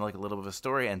 founder, and like a little bit of a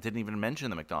story, and didn't even mention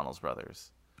the McDonald's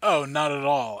brothers. Oh, not at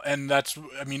all. And that's,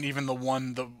 even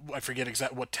I forget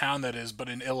exactly what town that is, but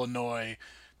in Illinois,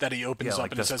 that he opens up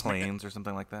like and it says Plains or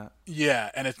something like that.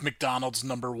 Yeah, and it's McDonald's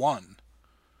 #1.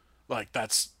 Like,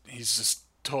 he's just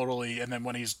totally, and then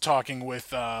when he's talking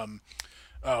with, Patrick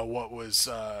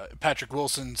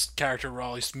Wilson's character,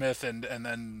 Raleigh Smith, and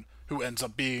then who ends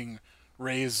up being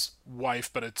Ray's wife,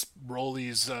 but it's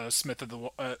Rowley Smith's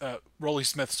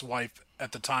wife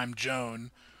at the time,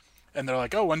 Joan, and they're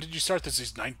like, oh, when did you start this?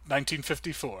 He's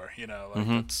 1954,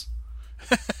 that's...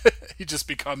 He just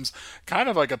becomes kind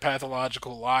of like a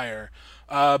pathological liar.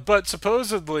 But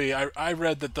supposedly, I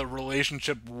read that the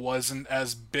relationship wasn't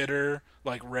as bitter,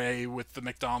 like Ray with the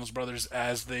McDonald's brothers,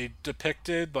 as they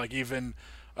depicted. Like, even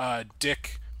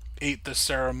Dick ate the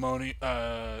ceremonial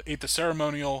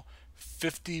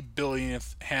 50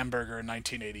 billionth hamburger in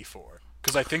 1984.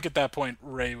 Because I think at that point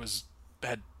Ray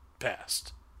had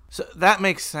passed. So that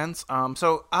makes sense.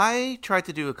 So I tried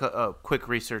to do a quick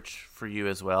research for you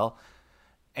as well.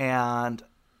 And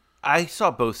I saw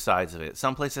both sides of it.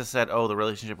 Some places said, oh, the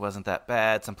relationship wasn't that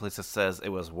bad. Some places says it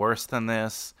was worse than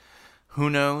this. Who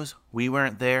knows? We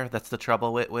weren't there. That's the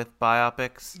trouble with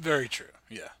biopics. Very true,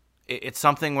 yeah. It's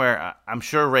something where I'm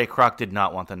sure Ray Kroc did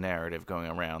not want the narrative going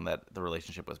around that the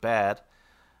relationship was bad.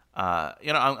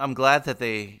 I'm glad that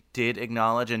they did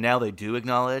acknowledge, and now they do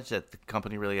acknowledge, that the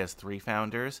company really has 3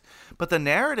 founders. But the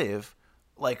narrative,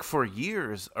 like, for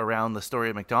years around the story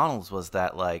of McDonald's was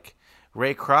that, like,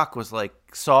 Ray Kroc was like,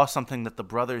 saw something that the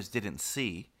brothers didn't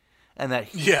see, and that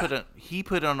he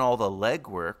put on all the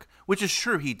legwork, which is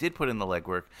true, he did put in the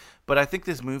legwork. But I think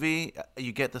this movie,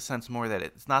 you get the sense more that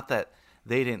it's not that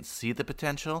they didn't see the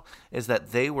potential, is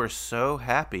that they were so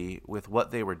happy with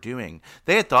what they were doing.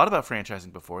 They had thought about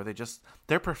franchising before.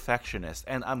 They're perfectionists,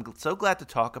 and I'm so glad to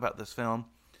talk about this film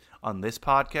on this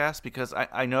podcast, because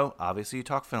I know obviously you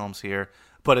talk films here,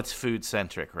 but it's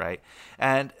food-centric, right?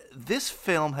 And this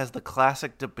film has the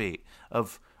classic debate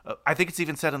of, I think it's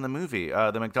even said in the movie,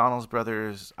 the McDonald's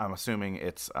brothers, I'm assuming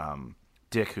it's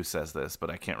Dick who says this, but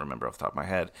I can't remember off the top of my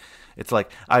head. It's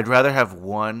like, I'd rather have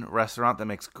one restaurant that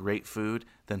makes great food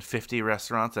than 50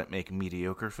 restaurants that make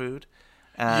mediocre food.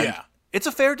 And Yeah. it's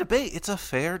a fair debate. It's a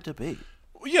fair debate.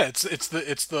 Well, yeah, it's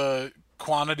the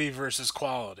quantity versus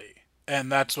quality,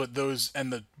 and that's what those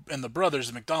and the brothers,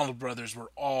 the McDonald brothers,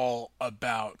 were all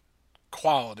about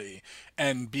quality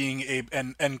and being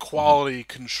and quality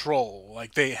control.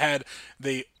 Like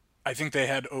I think they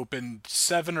had opened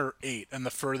 7 or 8, and the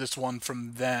furthest one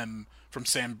from them, from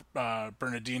San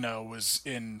Bernardino, was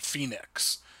in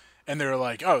Phoenix. And they were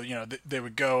like, oh, they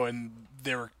would go and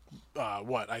they were,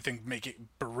 I think making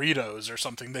burritos or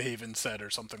something. They even said or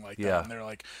something like that. Yeah. And they're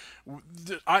like,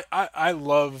 I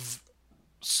love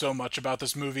so much about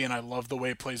this movie, and I love the way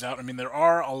it plays out. I mean, there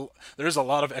is a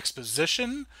lot of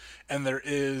exposition, and there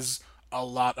is a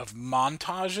lot of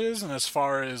montages, and as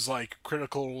far as like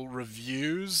critical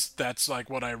reviews, that's like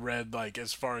what I read, like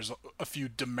as far as a few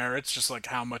demerits, just like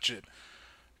how much it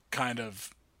kind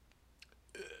of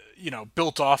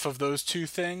built off of those two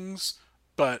things,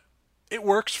 but it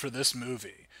works for this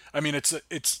movie. I mean, it's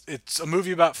a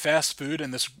movie about fast food,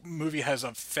 and this movie has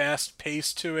a fast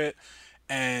pace to it,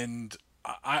 and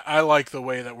I like the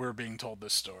way that we're being told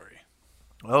this story.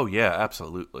 Oh yeah,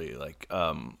 absolutely. Like,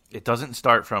 it doesn't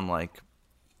start from like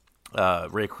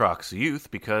Ray Kroc's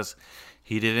youth, because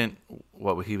he didn't.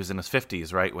 He was in his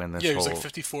 50s, right? When this He was like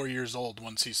 54 years old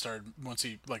once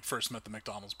he like first met the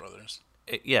McDonald's brothers.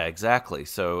 Yeah, exactly.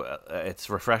 So it's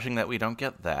refreshing that we don't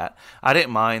get that. I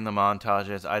didn't mind the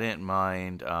montages. I didn't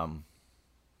mind.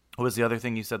 What was the other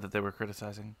thing you said that they were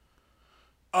criticizing?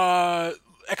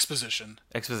 Exposition.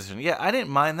 Exposition. Yeah, I didn't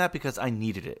mind that because I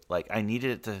needed it. Like, I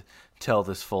needed it to tell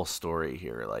this full story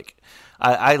here. Like,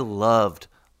 I loved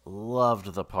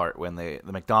the part when the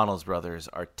McDonald's brothers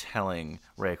are telling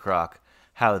Ray Kroc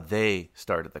how they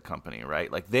started the company,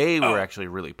 right? Like, they were actually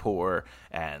really poor,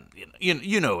 and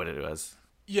you know what it was.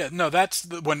 Yeah, no, that's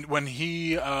when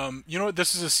he what,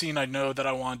 this is a scene I know that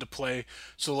I wanted to play.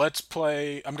 So I'm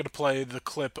going to play the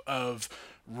clip of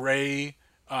Ray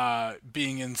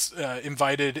being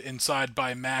invited inside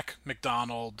by Mac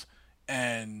McDonald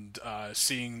and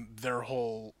seeing their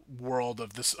whole world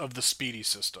of the Speedy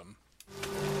system.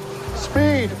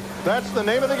 Speed, that's the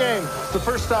name of the game. The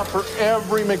first stop for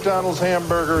every McDonald's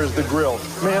hamburger is the grill,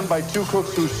 manned by 2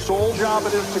 cooks whose sole job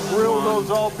it is to grill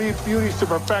those all-beef beauties to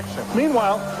perfection.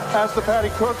 Meanwhile, as the patty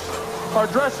cooks, our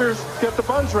dressers get the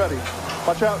buns ready.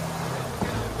 Watch out.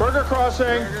 Burger crossing.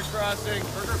 Burger crossing.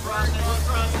 Burger crossing. Burger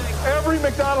crossing. Every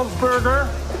McDonald's burger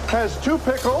has 2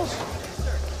 pickles,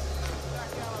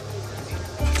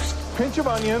 pinch of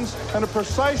onions, and a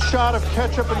precise shot of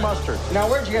ketchup and mustard. Now,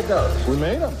 where'd you get those? We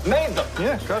made them. Made them.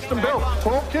 Yeah, custom built.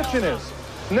 Whole kitchen is.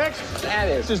 Next That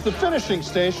is. the finishing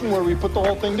station where we put the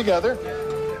whole thing together.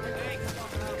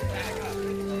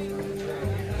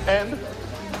 And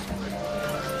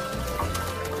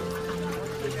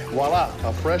voila,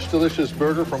 a fresh, delicious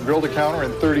burger from grill to counter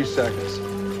in 30 seconds.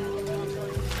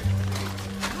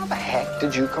 How the heck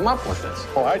did you come up with this?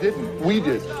 Oh, I didn't. We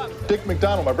did. Dick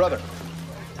McDonald, my brother.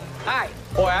 Hi.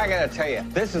 Boy, I gotta tell you,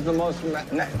 this is the most... Well,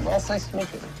 it's nice to meet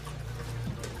you.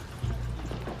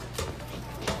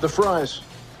 The fries.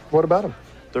 What about them?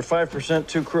 They're 5%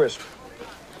 too crisp.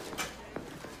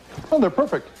 Oh, they're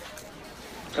perfect.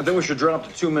 I think we should drop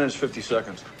to 2 minutes, 50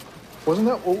 seconds. Wasn't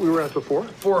that what we were at before?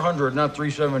 400, not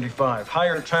 375.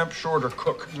 Higher temp, shorter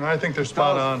cook. I think they're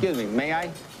spot on. Excuse me, may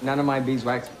I? None of my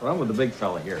beeswax. Well, I'm with the big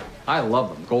fella here. I love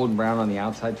them. Golden brown on the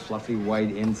outside, fluffy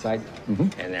white inside.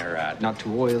 And they're not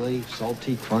too oily,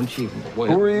 salty, crunchy. Boy,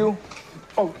 Who are you?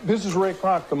 Oh, this is Ray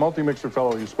Kroc, the multi-mixer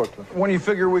fellow you spoke to. When do you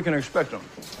figure we can expect them?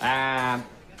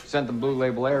 Sent the Blue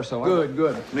Label Air, so... Good,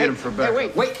 good. Need them for back.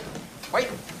 Hey, wait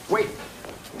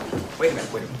a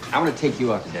minute. I'm gonna take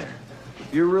you out to dinner.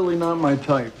 You're really not my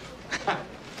type.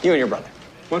 You and your brother.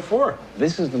 What for?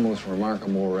 This is the most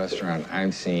remarkable restaurant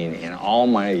I've seen in all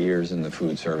my years in the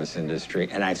food service industry,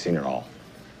 and I've seen it all.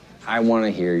 I want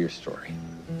to hear your story.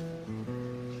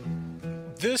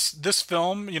 This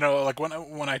film, like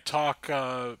when I talk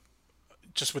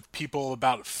just with people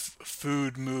about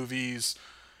food movies,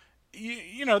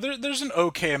 there's an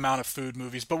okay amount of food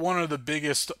movies, but one of the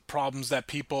biggest problems that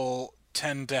people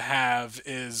tend to have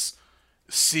is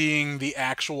seeing the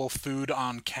actual food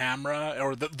on camera,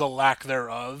 or the lack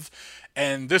thereof.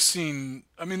 And this scene,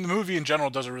 I mean, the movie in general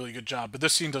does a really good job, but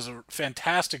this scene does a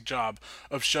fantastic job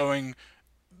of showing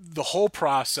the whole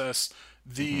process,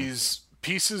 these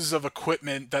pieces of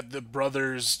equipment that the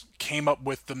brothers came up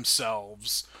with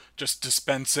themselves, just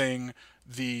dispensing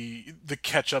the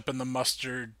ketchup and the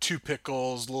mustard, 2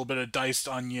 pickles, a little bit of diced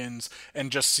onions, and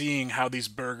just seeing how these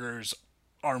burgers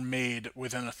are made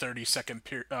within a 30-second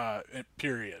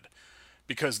period,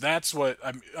 because that's what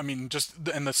I mean. Just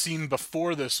in the scene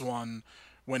before this one,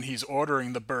 when he's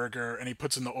ordering the burger and he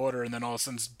puts in the order, and then all of a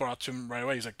sudden it's brought to him right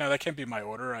away. He's like, "No, that can't be my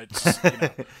order. I just,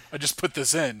 I just put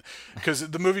this in,"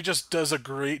 because the movie just does a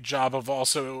great job of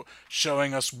also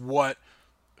showing us what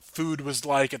food was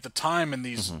like at the time in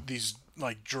these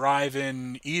like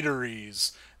drive-in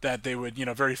eateries that they would,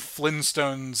 very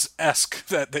Flintstones-esque,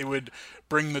 that they would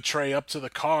bring the tray up to the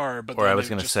car. But or I was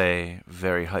going to say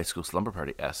very High School Slumber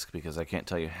Party-esque, because I can't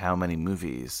tell you how many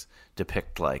movies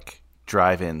depict like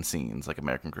drive-in scenes, like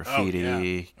American Graffiti,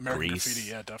 American Grease, Graffiti,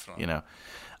 yeah, definitely.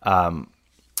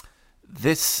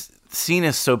 This scene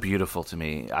is so beautiful to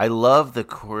me. I love the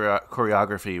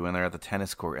choreography when they're at the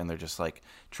tennis court and they're just like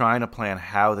trying to plan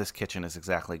how this kitchen is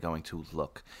exactly going to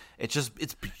look. It's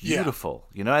beautiful,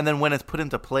 And then when it's put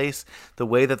into place, the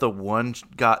way that the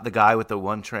guy with the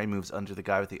one tray moves under the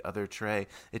guy with the other tray,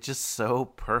 it's just so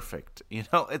perfect.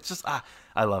 It's just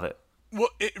I love it. Well,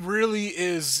 it really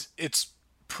is. It's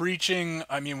preaching.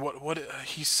 I mean, what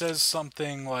he says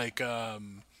something like a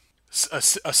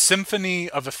symphony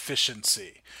of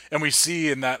efficiency, and we see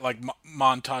in that like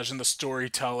montage in the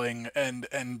storytelling,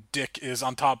 and Dick is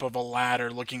on top of a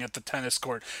ladder looking at the tennis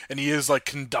court, and he is like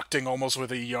conducting almost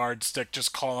with a yardstick,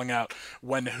 just calling out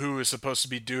when who is supposed to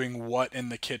be doing what in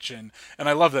the kitchen. And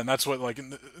I love that. And that's what, like,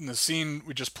 in the scene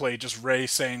we just played, just Ray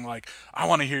saying like, "I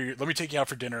want to hear let me take you out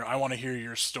for dinner. I want to hear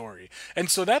your story." And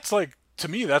so that's like, to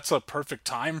me, that's a perfect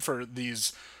time for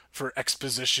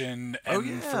exposition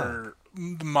and for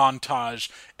the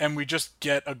montage, and we just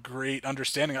get a great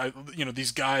understanding.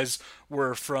 These guys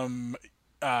were from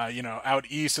out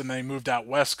east, and they moved out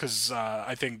west because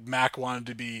I think Mac wanted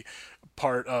to be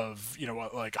part of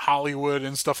like Hollywood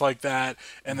and stuff like that,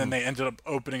 and then they ended up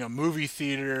opening a movie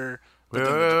theater, but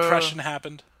then the Depression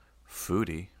happened.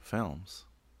 Foodie films,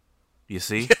 you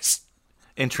see. Yes.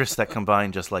 Interests that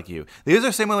combine just like you. These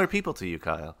are similar people to you,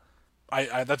 Kyle.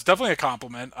 I that's definitely a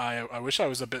compliment. I wish I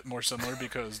was a bit more similar,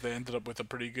 because they ended up with a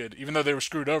pretty good, even though they were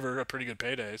screwed over, a pretty good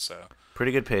payday. So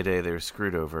pretty good payday. They were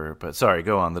screwed over, but sorry,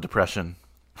 go on. The Depression.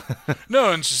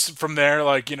 No, and just from there,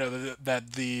 like,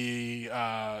 that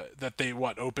they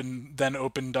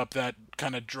opened up that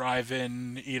kind of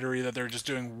drive-in eatery, that they're just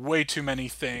doing way too many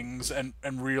things, and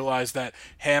realized that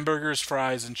hamburgers,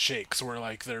 fries, and shakes were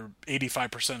like their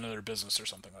 85% of their business or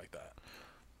something like that.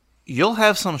 You'll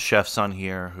have some chefs on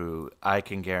here who I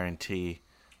can guarantee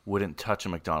wouldn't touch a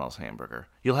McDonald's hamburger.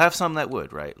 You'll have some that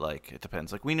would, right? Like, it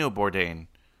depends. Like, we know Bourdain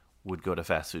would go to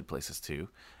fast food places too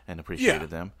and appreciated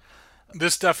them.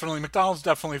 McDonald's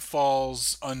definitely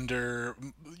falls under,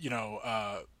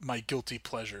 my guilty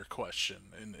pleasure question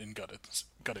in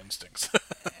gut instincts.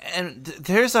 And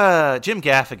there's Jim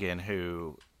Gaffigan,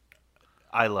 who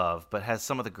I love, but has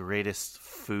some of the greatest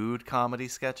food comedy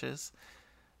sketches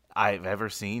I've ever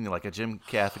seen. Like a Jim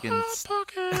Gaffigan. Hot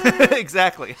Pockets.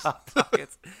 Exactly, Hot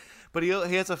Pockets. But he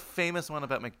has a famous one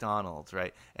about McDonald's,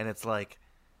 right? And it's like,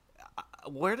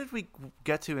 where did we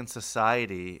get to in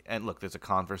society? And look, there's a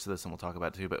converse to this, and we'll talk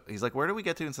about it too. But he's like, where did we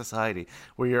get to in society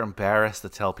where you're embarrassed to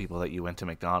tell people that you went to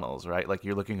McDonald's, right? Like,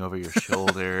 you're looking over your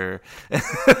shoulder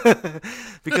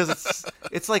because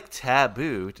it's like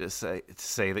taboo to say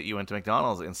that you went to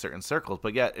McDonald's in certain circles,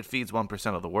 but yet it feeds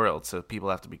 1% of the world, so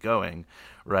people have to be going,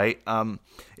 right?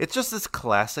 It's just this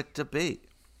classic debate.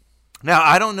 Now,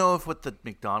 I don't know if what the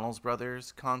McDonald's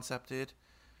brothers concepted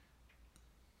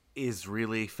is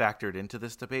really factored into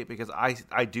this debate, because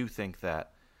I do think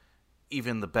that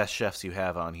even the best chefs you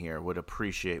have on here would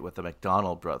appreciate what the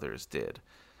McDonald brothers did,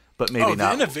 but maybe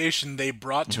not. The innovation they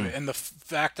brought to it, and the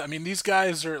fact, I mean, these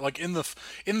guys are like in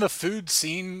the food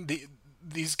scene.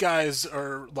 These guys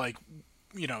are like,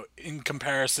 in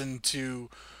comparison to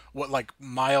what like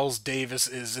Miles Davis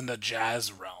is in the jazz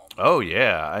realm. Oh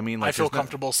yeah, I mean, like, I feel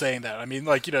comfortable saying that. I mean,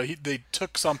 like, they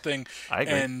took something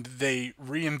and they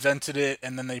reinvented it,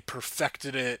 and then they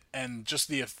perfected it, and just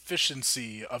the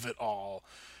efficiency of it all,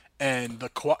 and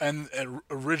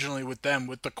originally with them,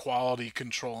 with the quality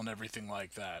control and everything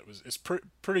like that, is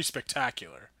pretty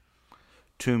spectacular.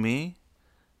 To me,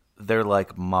 they're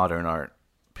like modern art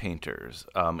painters,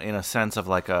 in a sense of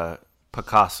like a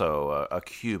Picasso, a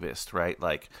cubist, right?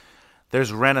 Like,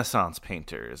 there's Renaissance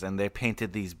painters, and they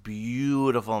painted these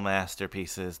beautiful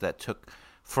masterpieces that took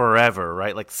forever,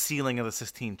 right? Like Ceiling of the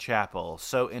Sistine Chapel,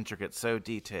 so intricate, so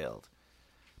detailed.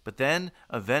 But then,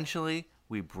 eventually,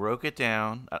 we broke it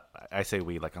down. I say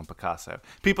we, like I'm Picasso.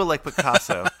 People like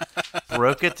Picasso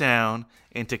broke it down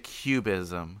into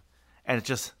cubism, and it's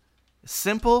just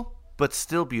simple, but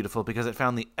still beautiful, because it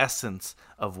found the essence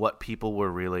of what people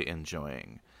were really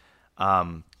enjoying.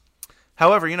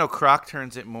 However, Kroc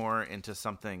turns it more into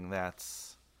something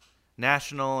that's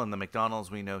national, and the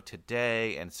McDonald's we know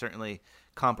today, and certainly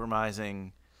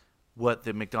compromising what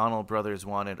the McDonald brothers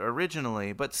wanted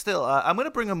originally. But still, I'm going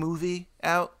to bring a movie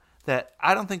out that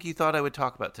I don't think you thought I would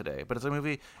talk about today, but it's a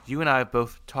movie you and I have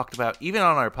both talked about, even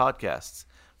on our podcasts,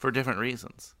 for different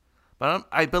reasons. But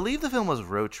I believe the film was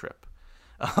Road Trip.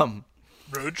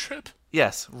 Road Trip?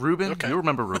 Yes, Ruben. Okay. You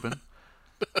remember Ruben.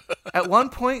 At one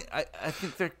point, I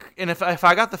think they're... And if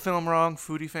I got the film wrong,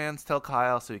 foodie fans, tell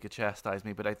Kyle so he could chastise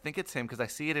me, but I think it's him because I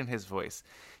see it in his voice.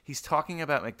 He's talking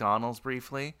about McDonald's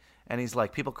briefly, and he's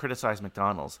like, people criticize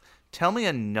McDonald's. Tell me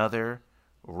another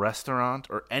restaurant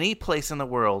or any place in the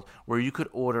world where you could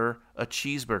order a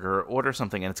cheeseburger or order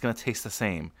something and it's going to taste the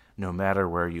same no matter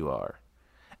where you are.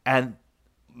 And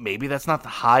maybe that's not the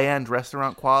high-end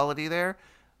restaurant quality there,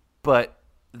 but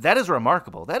that is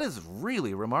remarkable. That is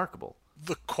really remarkable.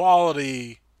 The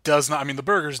quality does not. I mean, the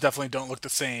burgers definitely don't look the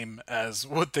same as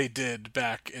what they did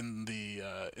back in the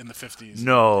 50s.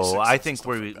 No, I and think stuff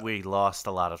where like that. we lost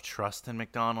a lot of trust in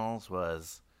McDonald's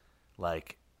was,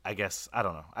 like, I guess, I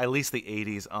don't know, at least the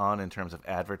 80s on in terms of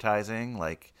advertising.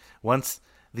 Like, once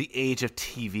the age of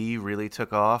TV really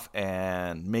took off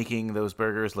and making those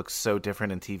burgers look so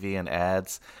different in TV and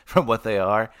ads from what they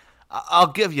are,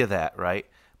 I'll give you that, right?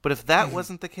 But if that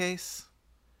wasn't the case...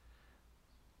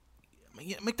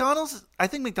 McDonald's, I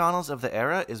think McDonald's of the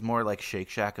era is more like Shake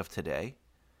Shack of today.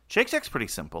 Shake Shack's pretty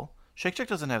simple. Shake Shack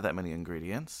doesn't have that many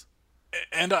ingredients.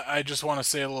 And I just want to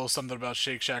say a little something about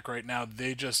Shake Shack right now.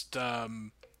 They just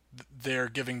they're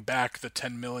giving back the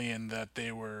 $10 million that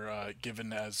they were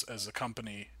given as a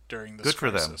company during this Good for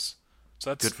them. crisis.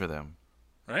 So that's Good for them.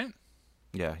 right.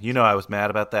 Yeah, I was mad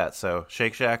about that. So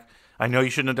Shake Shack, I know you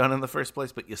shouldn't have done it in the first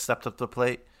place, but you stepped up to the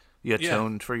plate. You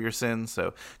atoned for your sins,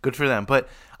 so good for them. But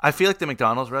I feel like the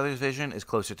McDonald's brothers vision is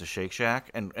closer to Shake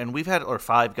Shack, and we've had, or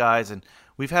Five Guys, and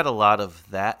we've had a lot of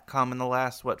that come in the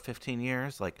last, 15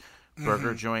 years, like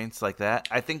burger joints like that.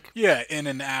 I think... Yeah, In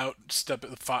and Out, step at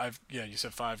the five. Yeah, you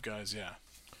said Five Guys, yeah.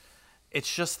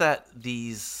 It's just that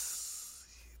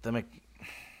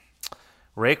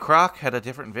Ray Kroc had a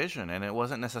different vision, and it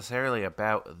wasn't necessarily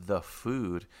about the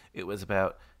food. It was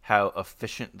about how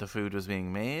efficient the food was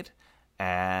being made.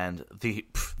 And the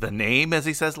name, as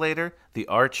he says later, the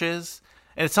arches.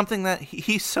 And it's something that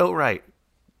he's so right.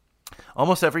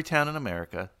 Almost every town in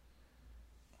America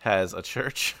has a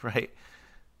church, right?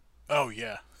 Oh,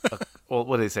 yeah. Well,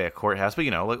 what do they say? A courthouse?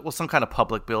 But, some kind of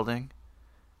public building.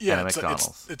 Yeah, and a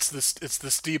McDonald's. it's the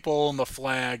steeple and the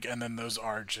flag and then those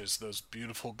arches, those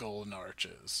beautiful golden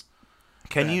arches.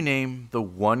 Can you name the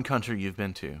one country you've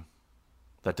been to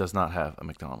that does not have a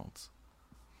McDonald's?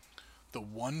 The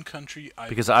one country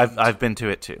Because I've been to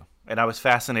it too. And I was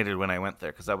fascinated when I went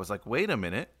there because I was like, wait a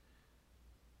minute.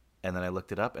 And then I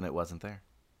looked it up and it wasn't there.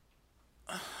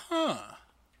 Off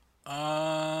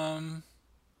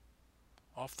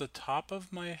the top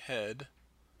of my head,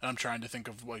 and I'm trying to think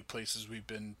of places we've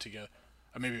been together.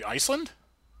 Maybe Iceland?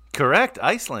 Correct.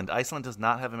 Iceland. Iceland does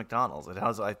not have a McDonald's. It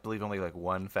has, I believe, only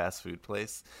one fast food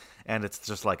place. And it's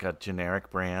just like a generic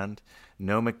brand.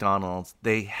 No McDonald's.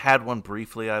 They had one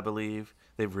briefly, I believe.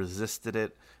 They've resisted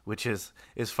it, which is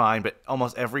fine. But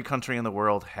almost every country in the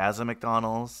world has a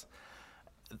McDonald's.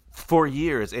 For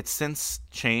years, it's since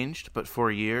changed, but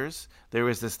for years, there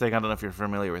was this thing, I don't know if you're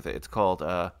familiar with it. It's called,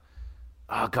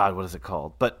 what is it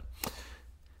called? But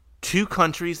two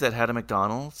countries that had a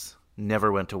McDonald's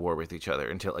never went to war with each other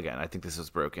until, again, I think this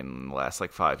was broken in the last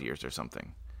 5 years or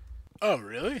something. Oh,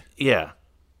 really? Yeah.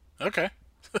 Okay.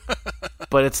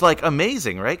 But it's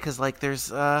amazing, right? Because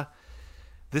there's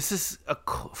this is a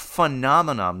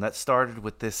phenomenon that started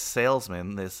with this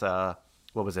salesman, this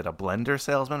what was it, a blender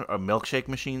salesman or a milkshake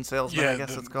machine salesman? Yeah, I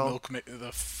guess it's called.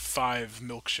 The 5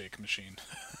 milkshake machine.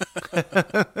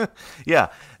 Yeah,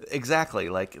 exactly.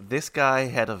 This guy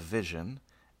had a vision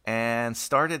and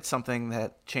started something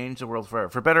that changed the world forever,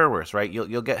 for better or worse, right?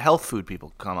 You'll get health food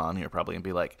people come on here probably and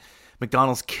be like,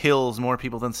 McDonald's kills more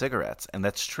people than cigarettes, and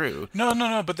that's true.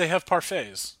 No, but they have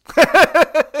parfaits.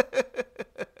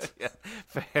 Yeah,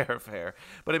 fair.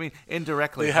 But I mean,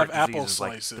 indirectly, They have heart disease apple is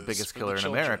slices the biggest for the killer in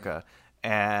children. America,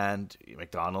 and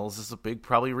McDonald's is a big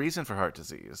probably reason for heart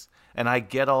disease. And I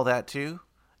get all that too.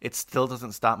 It still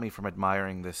doesn't stop me from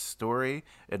admiring this story,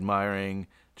 admiring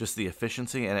just the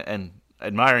efficiency, and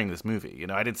admiring this movie.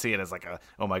 I didn't see it as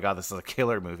oh my god, this is a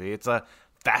killer movie. It's a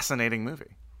fascinating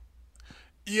movie.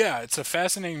 Yeah, it's a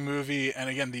fascinating movie, and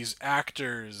again, these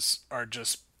actors are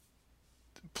just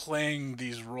playing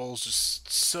these roles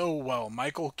just so well.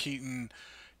 Michael Keaton,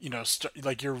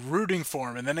 you're rooting for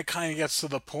him, and then it kind of gets to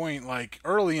the point,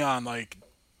 early on,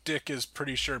 Dick is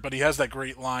pretty sure, but he has that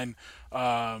great line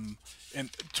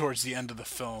towards the end of the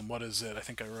film. What is it? I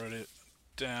think I wrote it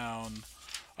down.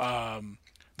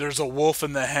 There's a wolf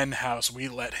in the hen house. We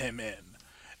let him in.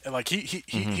 And like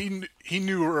he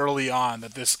knew early on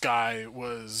that this guy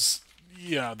was,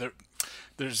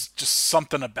 there's just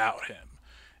something about him.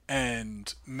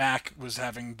 And Mac was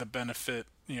having the benefit,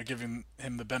 giving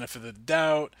him the benefit of the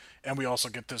doubt. And we also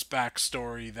get this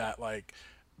backstory that like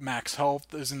Mac's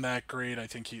health isn't that great. I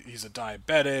think he's a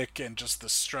diabetic, and just the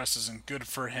stress isn't good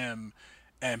for him.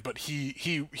 But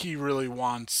he really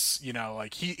wants,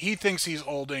 he thinks he's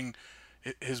holding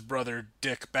his brother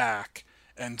Dick back,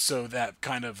 and so that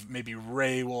kind of maybe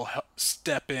Ray will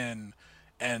step in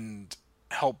and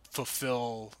help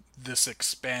fulfill this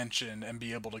expansion and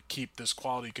be able to keep this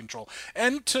quality control.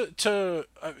 And to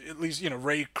at least,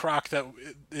 Ray Kroc, that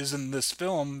is in this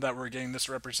film, that we're getting this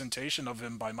representation of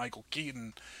him by Michael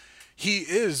Keaton, he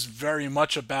is very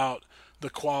much about the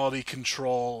quality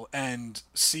control, and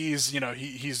sees,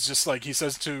 he's just like, he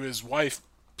says to his wife,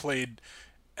 played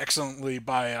excellently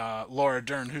by Laura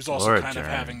Dern, who's also of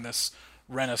having this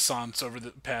renaissance over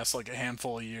the past like a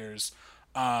handful of years.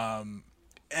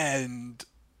 And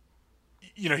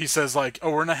he says like,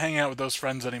 oh, we're not hanging out with those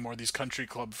friends anymore, these country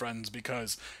club friends,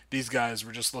 because these guys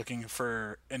were just looking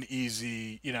for an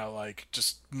easy, like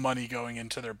just money going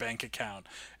into their bank account.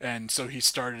 And so he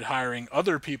started hiring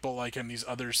other people like him, these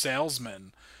other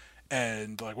salesmen.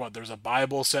 And like, there's a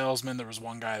Bible salesman. There was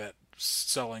one guy that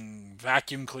selling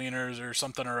vacuum cleaners or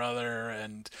something or other.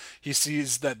 And he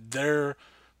sees that they're,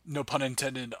 no pun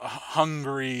intended,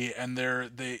 hungry, and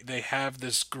they have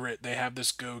this grit, they have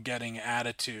this go-getting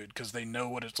attitude, because they know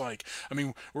what it's like. I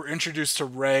mean, we're introduced to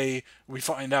Ray. We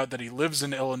find out that he lives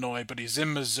in Illinois, but he's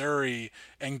in Missouri,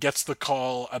 and gets the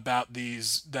call about the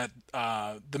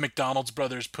McDonald's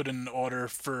brothers put in an order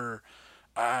for,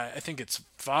 I think it's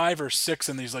 5 or 6,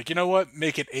 and he's like, you know what,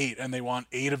 make it 8, and they want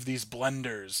 8 of these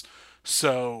blenders.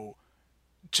 So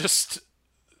just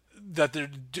that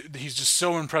he's just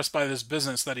so impressed by this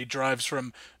business that he drives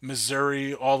from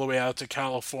Missouri all the way out to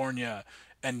California,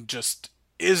 and just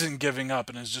isn't giving up,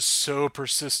 and is just so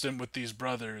persistent with these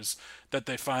brothers that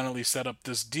they finally set up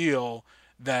this deal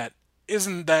that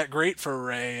isn't that great for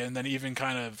Ray. And then even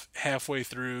kind of halfway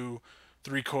through,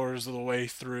 3/4 of the way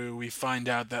through, we find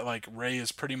out that like Ray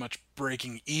is pretty much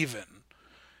breaking even.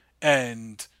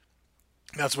 And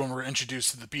that's when we're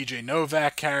introduced to the BJ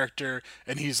Novak character,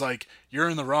 and he's like, you're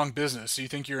in the wrong business. You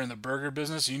think you're in the burger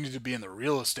business? You need to be in the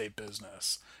real estate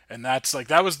business. And that's like,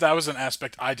 that was an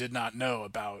aspect I did not know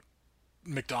about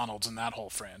McDonald's and that whole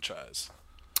franchise.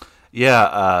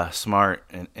 Yeah, smart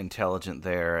and intelligent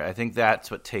there. I think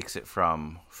that's what takes it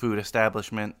from food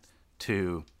establishment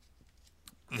to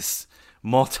this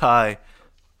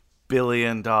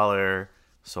multi-billion-dollar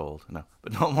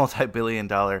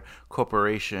multi-billion-dollar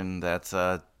corporation that's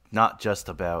not just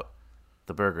about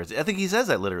the burgers. I think he says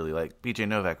that literally, like BJ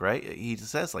Novak, right? He just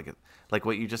says like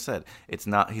what you just said. It's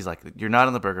not. He's like, you're not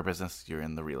in the burger business. You're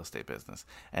in the real estate business,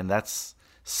 and that's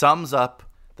sums up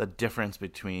the difference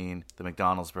between the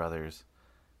McDonald's brothers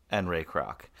and Ray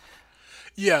Kroc.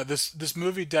 Yeah, this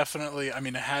movie definitely, I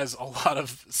mean, it has a lot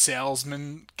of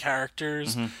salesman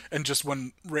characters, and just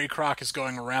when Ray Kroc is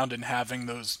going around and having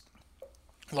those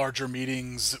larger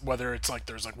meetings, whether it's like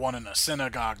there's like one in a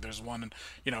synagogue, there's one in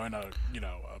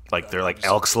like they're like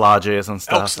Elks Lodges and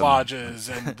stuff. Elks Lodges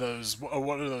and those,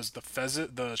 what are those,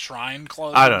 the Shrine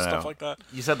Clubs and stuff like that.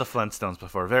 You said the Flintstones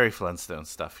before, very Flintstone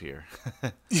stuff here.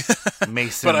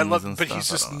 Masons, but I love, and but stuff, he's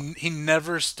just, he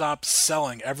never stops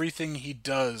selling. Everything he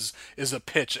does is a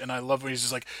pitch, and I love when he's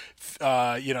just like,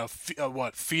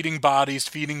 feeding bodies,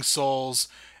 feeding souls,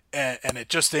 and it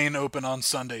just ain't open on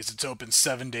Sundays. It's open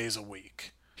 7 days a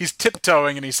week. He's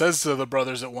tiptoeing, and he says to the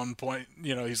brothers at one point,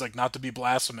 he's like, not to be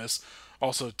blasphemous,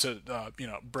 also to,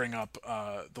 bring up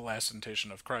the Last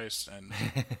Temptation of Christ and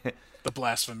the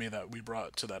blasphemy that we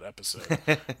brought to that episode.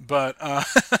 But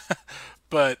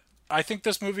I think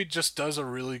this movie just does a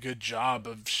really good job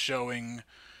of showing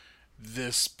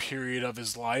this period of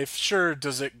his life. Sure,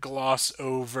 does it gloss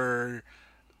over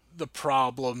the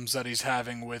problems that he's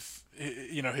having with,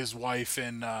 his wife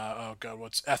and,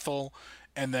 Ethel,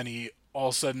 and then he all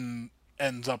of a sudden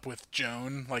ends up with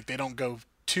Joan. Like, they don't go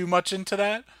too much into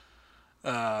that.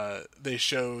 They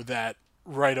show that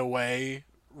right away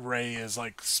Ray is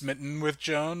like smitten with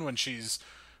Joan when she's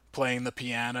playing the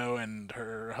piano, and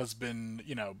her husband,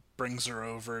 brings her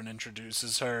over and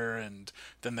introduces her, and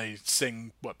then they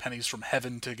sing Pennies from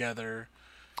Heaven together.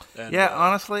 And,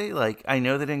 honestly, like, I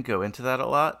know they didn't go into that a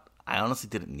lot. I honestly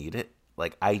didn't need it.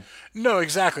 No,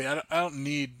 exactly. I don't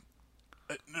need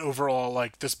overall,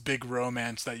 like, this big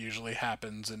romance that usually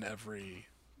happens in every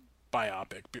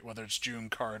biopic, whether it's June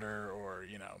Carter or,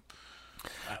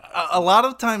 A lot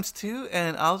of times too,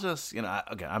 and I'll just, again,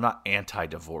 I'm not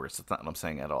anti-divorce. That's not what I'm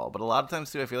saying at all. But a lot of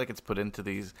times too, I feel like it's put into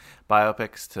these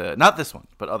biopics to, not this one,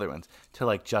 but other ones, to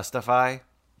like justify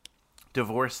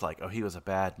divorce. Like, oh, he was a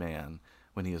bad man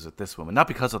when he was with this woman, not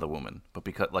because of the woman, but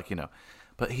because, like,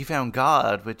 but he found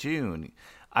God with June.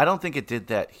 I don't think it did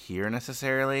that here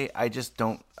necessarily. I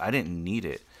didn't need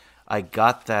it. I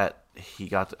got that he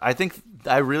got.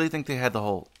 I really think they had the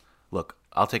whole look.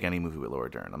 I'll take any movie with Laura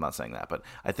Dern. I'm not saying that, but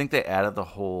I think they added the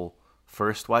whole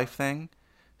first wife thing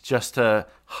just to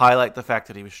highlight the fact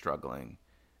that he was struggling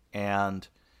and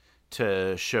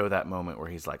to show that moment where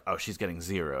he's like, oh, she's getting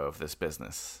zero of this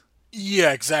business.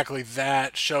 Yeah, exactly.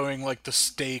 That showing like the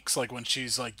stakes, like when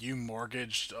she's like, you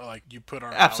mortgaged, like you put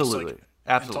our absolutely, house, like,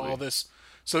 absolutely into all this.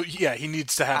 So yeah, he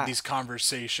needs to have these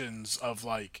conversations of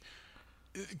like,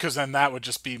 because then that would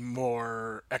just be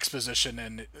more exposition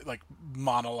and like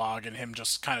monologue and him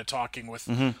just kind of talking with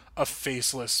a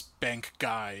faceless bank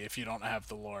guy if you don't have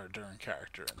the Laura Dern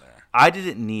character in there. I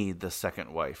didn't need the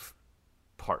second wife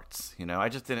parts, I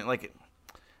just didn't like it.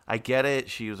 I get it,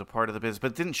 she was a part of the business,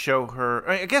 but it didn't show her.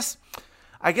 I guess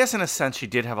in a sense she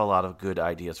did have a lot of good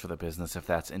ideas for the business, if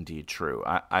that's indeed true.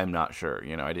 I'm not sure.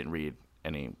 I didn't read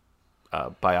any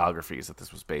biographies that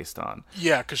this was based on.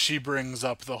 Yeah, because she brings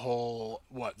up the whole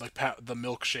the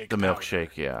milkshake. The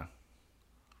milkshake, yeah,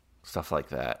 stuff like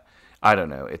that. I don't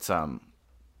know. It's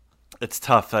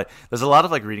tough. There's a lot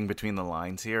of like reading between the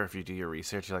lines here. If you do your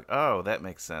research, you're like, oh, that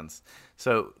makes sense.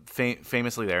 So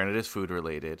famously there, and it is food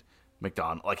related.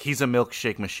 McDonald, like he's a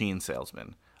milkshake machine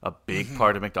salesman. A big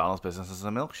part of McDonald's business is the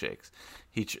milkshakes.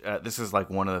 This is like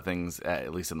one of the things,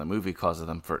 at least in the movie, causes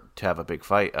them to have a big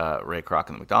fight. Ray Kroc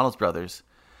and the McDonald's brothers,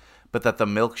 but that the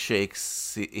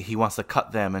milkshakes he wants to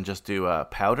cut them and just do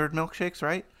powdered milkshakes,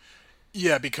 right?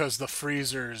 Yeah, because the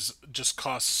freezers just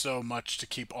cost so much to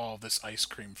keep all this ice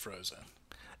cream frozen.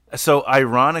 So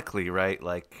ironically, right,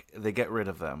 like they get rid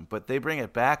of them, but they bring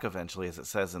it back eventually, as it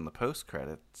says in the post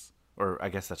credits, or I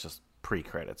guess that's just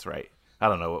pre-credits, right? I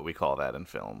don't know what we call that in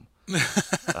film.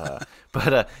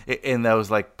 But in those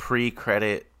like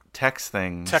pre-credit text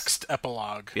things. Text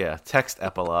epilogue. Yeah, text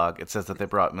epilogue. It says that they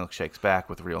brought milkshakes back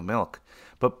with real milk.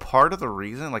 But part of the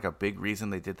reason, like a big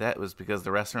reason they did that, was because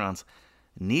the restaurants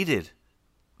needed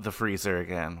the freezer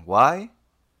again. Why?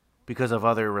 Because of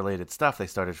other related stuff, they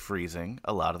started freezing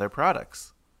a lot of their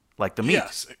products. Like the meat.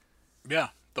 Yes. Yeah,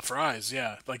 the fries,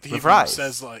 yeah. Like he fries.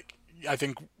 says like, I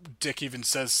think Dick even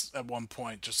says at one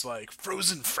point, just like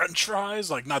frozen French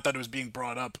fries. Like, not that it was being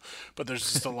brought up, but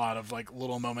there's just a lot of like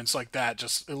little moments like that,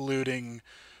 just alluding,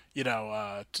 to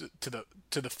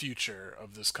the future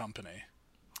of this company.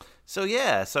 So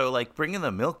yeah, so like bringing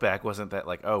the milk back wasn't that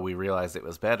like, oh, we realized it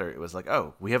was better. It was like,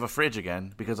 oh, we have a fridge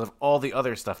again because of all the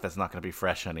other stuff that's not going to be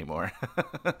fresh anymore.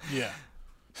 Yeah.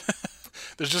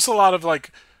 There's just a lot of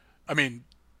like, I mean,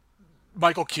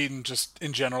 Michael Keaton just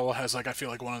in general has like, I feel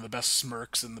like one of the best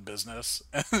smirks in the business.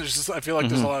 And I feel like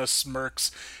there's a lot of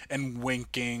smirks and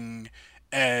winking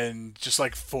and just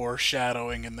like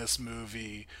foreshadowing in this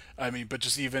movie. I mean, but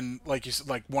just even like you said,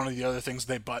 like one of the other things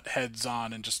they butt heads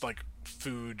on and just like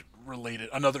food related,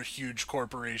 another huge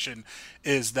corporation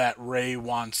is that Ray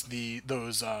wants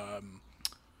those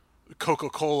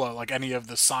Coca-Cola, like any of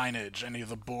the signage, any of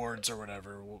the boards or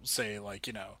whatever will say like,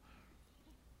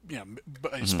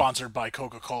 sponsored by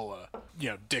Coca-Cola.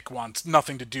 Dick wants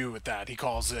nothing to do with that. He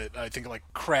calls it, I think, like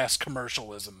crass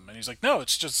commercialism, and he's like, no,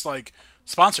 it's just like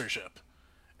sponsorship.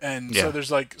 And so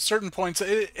there's like certain points.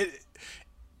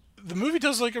 The movie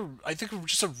does like I think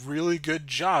just a really good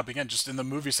job. Again, just in the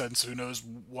movie sense, who knows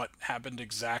what happened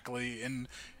exactly in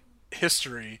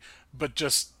history, but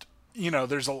just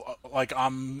there's like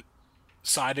I'm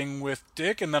siding with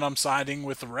Dick, and then I'm siding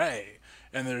with Ray.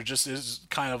 And there just is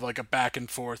kind of like a back and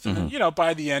forth. And then,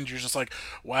 by the end, you're just like,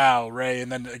 wow, Ray. And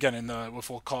then again, in what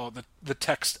we'll call the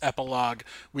text epilogue,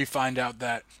 we find out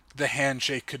that the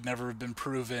handshake could never have been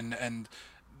proven. And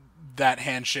that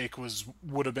handshake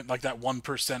would have been like that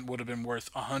 1% would have been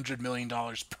worth $100 million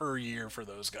per year for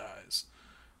those guys.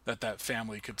 That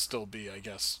family could still be, I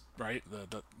guess, right?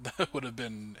 That would have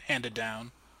been handed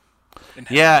down.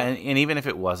 Yeah, and even if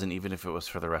it wasn't, even if it was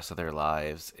for the rest of their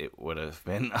lives, it would have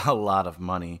been a lot of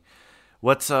money.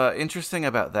 What's interesting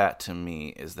about that to me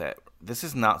is that this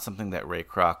is not something that Ray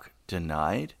Kroc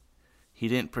denied. He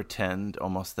didn't pretend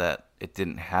almost that it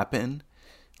didn't happen.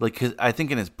 Like, 'cause I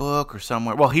think in his book or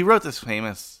somewhere, well, he wrote his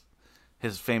famous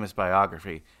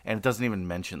biography, and it doesn't even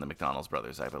mention the McDonald's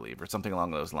brothers, I believe, or something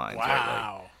along those lines.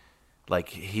 Wow. Right? Like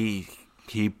he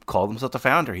he called himself the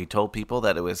founder. He told people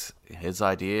that it was his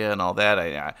idea and all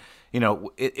that.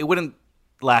 It wouldn't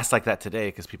last like that today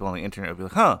because people on the internet would be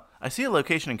like, huh, I see a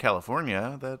location in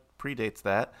California that predates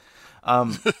that.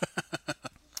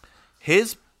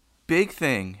 His big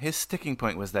thing, his sticking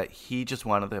point was that he just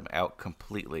wanted them out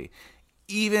completely.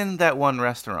 Even that one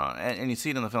restaurant, and you see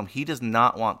it in the film, he does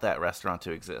not want that restaurant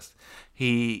to exist.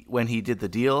 When he did the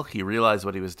deal, he realized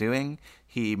what he was doing.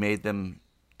 He made them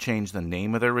change the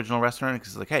name of their original restaurant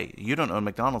because he's like, hey, you don't own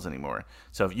McDonald's anymore.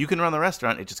 So if you can run the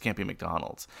restaurant, it just can't be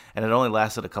McDonald's. And it only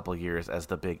lasted a couple of years as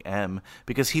the Big M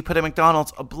because he put a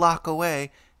McDonald's a block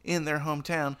away in their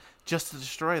hometown just to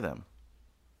destroy them.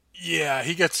 Yeah,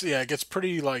 it gets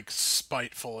pretty like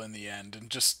spiteful in the end, and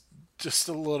just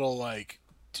a little like,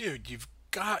 dude, you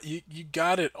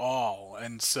got it all.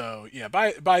 And so yeah,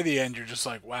 by the end you're just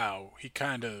like, wow, he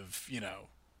kind of,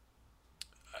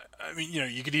 I mean,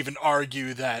 you could even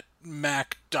argue that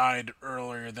Mac died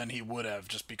earlier than he would have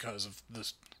just because of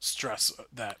the stress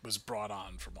that was brought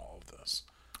on from all of this.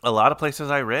 A lot of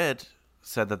places I read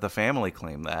said that the family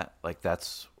claimed that, like,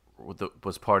 that's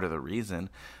was part of the reason.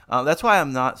 That's why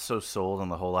I'm not so sold on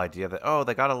the whole idea that, oh,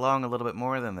 they got along a little bit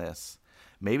more than this.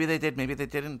 Maybe they did, maybe they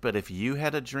didn't. But if you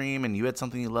had a dream and you had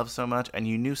something you loved so much and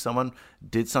you knew someone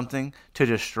did something to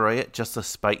destroy it just to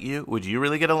spite you, would you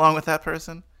really get along with that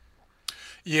person?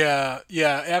 Yeah.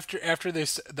 After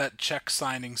that check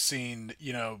signing scene,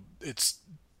 it's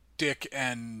Dick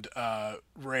and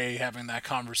Ray having that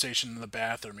conversation in the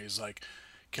bathroom. He's like,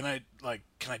 can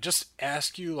I just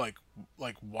ask you like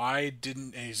why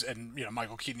didn't and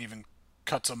Michael Keaton even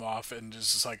cuts him off and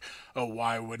just like, oh,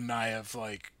 why wouldn't I have,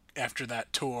 like, after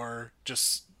that tour,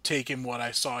 just taken what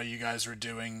I saw you guys were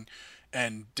doing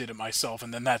and did it myself.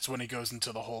 And then that's when he goes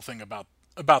into the whole thing about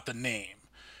the name,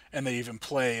 and they even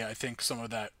play, I think, some of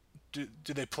that. Do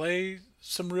they play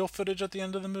some real footage at the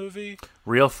end of the movie?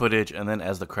 Real footage, and then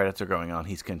as the credits are going on,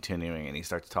 he's continuing and he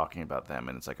starts talking about them,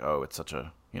 and it's like, oh, it's such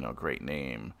a great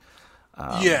name.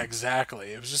 Yeah,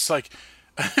 exactly. It was just like,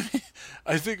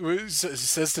 I think he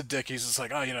says to Dick, he's just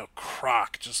like, oh,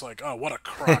 Croc, just like, oh, what a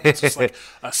Croc. It's just like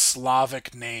a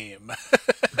Slavic name.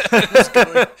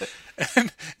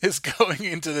 and is going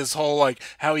into this whole, like,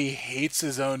 how he hates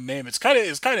his own name. It's kind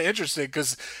of interesting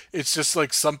because it's just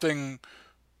like something,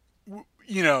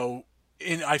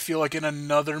 I feel like in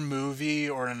another movie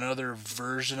or another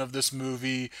version of this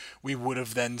movie, we would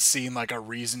have then seen like a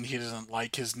reason he doesn't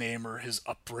like his name or his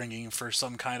upbringing for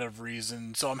some kind of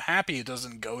reason. So I'm happy it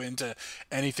doesn't go into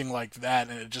anything like that,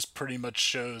 and it just pretty much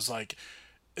shows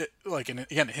again,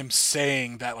 him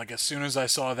saying that, like, as soon as I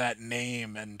saw that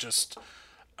name, and just,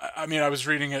 I mean, I was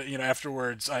reading it,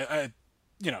 afterwards. I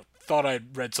thought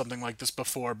I'd read something like this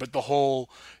before, but the whole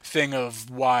thing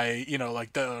of why,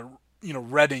 like the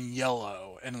red and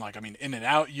yellow, and like, I mean,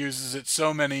 In-N-Out uses it,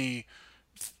 so many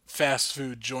fast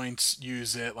food joints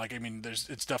use it, like, I mean,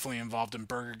 it's definitely involved in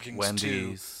Burger King's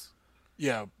Wendy's too.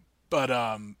 Yeah, but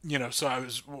so I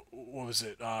was, what was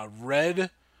it,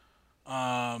 red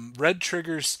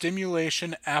triggers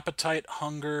stimulation, appetite,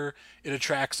 hunger. It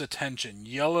attracts attention.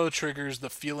 Yellow triggers the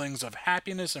feelings of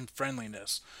happiness and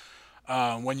friendliness.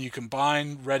 When you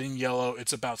combine red and yellow,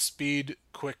 it's about speed,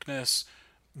 quickness,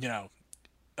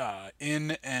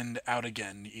 in and out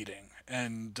again eating.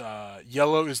 And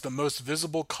yellow is the most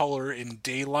visible color in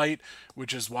daylight,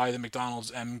 which is why the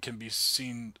McDonald's M can be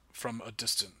seen from a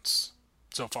distance,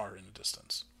 so far in a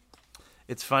distance.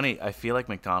 It's funny. I feel like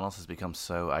McDonald's has become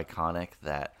so iconic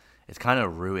that it's kind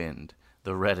of ruined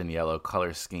the red and yellow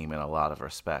color scheme in a lot of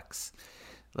respects.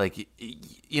 Like,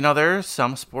 there are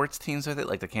some sports teams with it,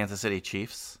 like the Kansas City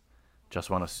Chiefs just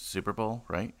won a Super Bowl,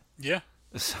 right? Yeah.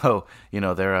 So,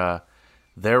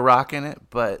 they're rocking it,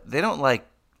 but they don't like,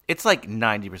 it's like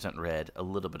 90% red, a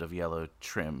little bit of yellow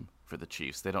trim for the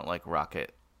Chiefs. They don't like rock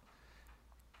it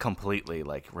completely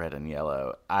like red and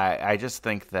yellow. I just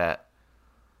think that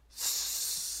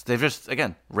they've just,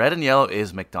 again, red and yellow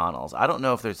is McDonald's. I don't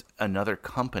know if there's another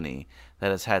company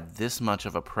that has had this much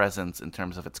of a presence in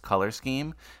terms of its color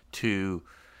scheme to,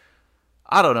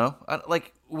 I don't know.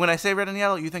 Like, when I say red and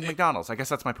yellow, you think McDonald's. I guess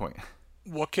that's my point.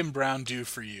 What can brown do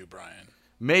for you, Brian?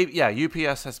 Maybe, yeah,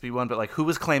 UPS has to be one, but, like, who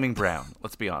was claiming brown?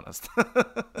 Let's be honest.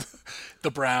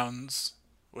 The Browns,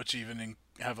 which even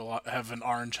have an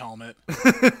orange helmet.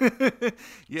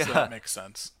 Yeah. So that makes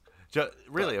sense.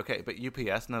 Really? Okay, but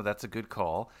UPS, no, that's a good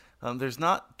call. There's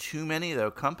not too many,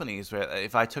 though, companies where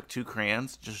if I took two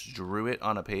crayons, just drew it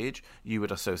on a page, you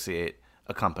would associate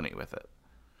a company with it.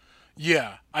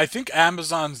 Yeah, I think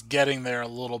Amazon's getting there a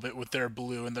little bit with their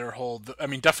blue and their whole. I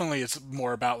mean, definitely it's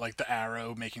more about like the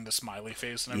arrow making the smiley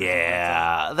face and everything like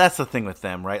that. Yeah, that's the thing with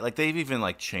them, right? Like they've even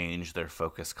like changed their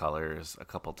focus colors a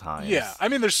couple times. Yeah, I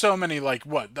mean, there's so many like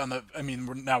what on the. I mean,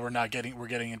 we're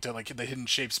getting into like the hidden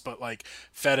shapes, but like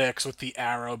FedEx with the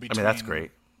arrow I between. mean, that's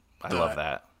great. I the- love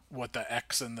that. What the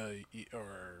X and the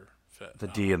or The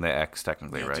D and the X,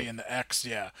 technically, the right? D and the X,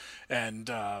 yeah, and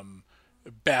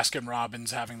Baskin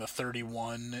Robbins having the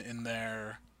 31 in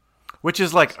there. Which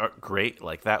is like great.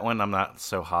 Like that one, I'm not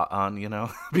so hot on,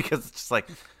 because it's just like,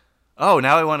 oh,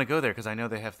 now I want to go there because I know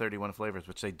they have 31 flavors,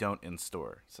 which they don't in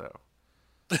store. So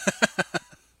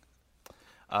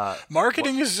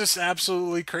Marketing is just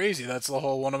absolutely crazy. That's the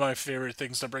whole one of my favorite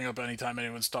things to bring up anytime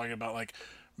anyone's talking about like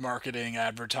marketing,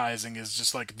 advertising is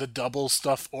just like the double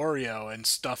stuff Oreo, and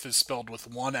stuff is spelled with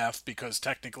one F because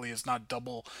technically it's not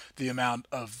double the amount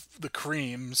of the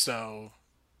cream, so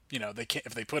they can't,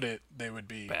 if they put it, they would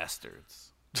be bastards.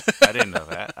 I didn't know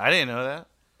that. I didn't know that.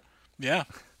 yeah.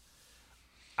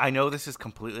 I know this is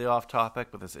completely off topic,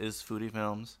 but this is Foodie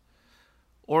Films.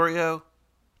 Oreo,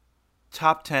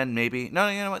 top 10 maybe. No,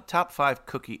 you know what? Top 5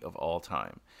 cookie of all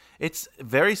time. It's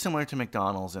very similar to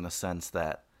McDonald's in a sense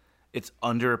that it's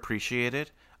underappreciated.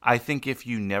 I think if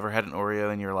you never had an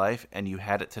Oreo in your life and you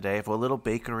had it today, if a little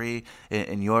bakery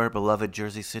in your beloved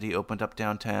Jersey City opened up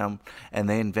downtown and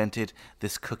they invented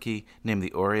this cookie named the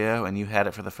Oreo and you had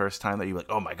it for the first time, that you're like,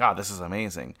 oh my God, this is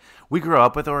amazing. We grew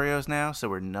up with Oreos now, so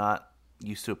we're not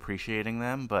used to appreciating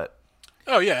them, but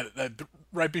Oh yeah,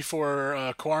 right before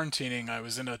quarantining, I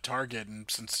was in a Target, and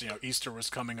since Easter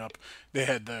was coming up, they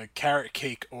had the carrot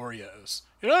cake Oreos.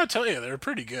 I'll tell you, they're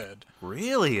pretty good.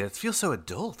 really, it feels so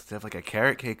adult to have like a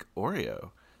carrot cake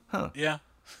Oreo. Yeah,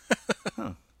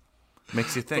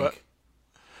 Makes you think.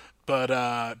 but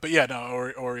yeah,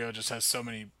 no, Oreo just has so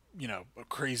many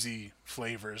crazy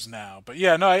flavors now. But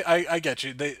yeah, no, I get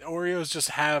you. Oreos just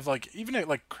have like, even at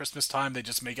like Christmas time, they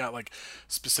just make out like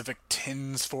specific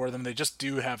tins for them. They just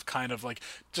do have kind of like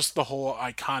just the whole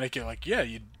iconic, like, yeah,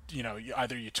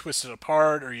 either you twist it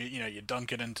apart or you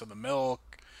dunk it into the milk.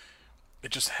 It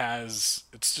just has,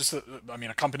 it's just I mean,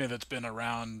 a company that's been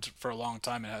around for a long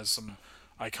time. It has some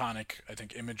iconic, I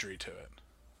think, imagery to it.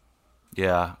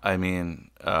 Yeah, I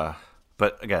mean,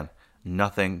 but again,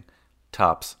 nothing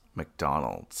tops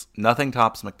McDonald's. Nothing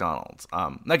tops McDonald's.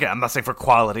 Again, I'm not saying for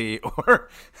quality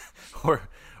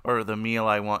or the meal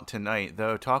I want tonight,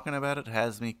 though. Talking about it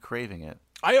has me craving it.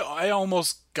 I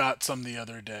almost got some the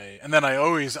other day, and then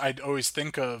I'd always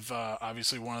think of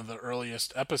obviously one of the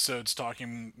earliest episodes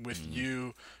talking with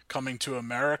you coming to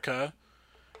America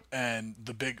and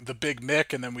the Big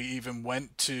Mick, and then we even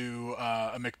went to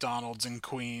a McDonald's in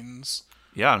Queens.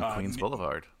 Yeah, on Queens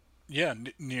Boulevard. Yeah,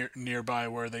 nearby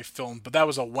where they filmed, but that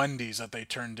was a Wendy's that they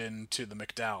turned into the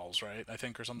McDowell's, right? I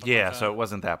think, or something. Yeah, like that. so it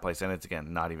wasn't that place, and it's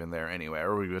again not even there anyway.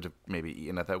 Or we would have maybe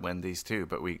eaten at that Wendy's too.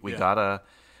 But we Yeah. got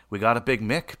a Big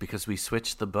Mick because we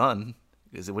switched the bun.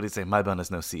 What do you say? My bun has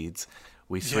no seeds.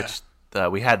 We switched.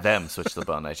 We had them switch the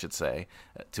bun, I should say,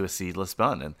 to a seedless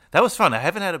bun, and that was fun. I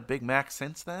haven't had a Big Mac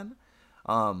since then.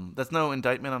 That's no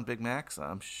indictment on Big Macs.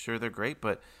 I'm sure they're great,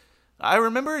 but I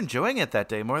remember enjoying it that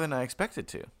day more than I expected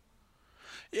to.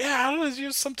 Yeah, I don't know.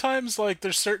 Sometimes like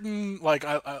there's certain like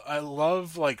I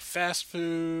love like fast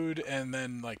food, and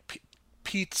then like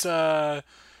pizza,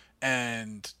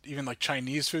 and even like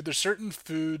Chinese food. There's certain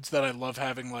foods that I love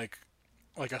having like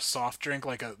a soft drink,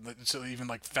 so even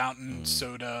like fountain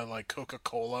soda, like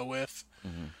Coca-Cola with,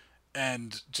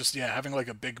 and just having like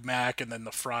a Big Mac, and then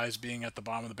the fries being at the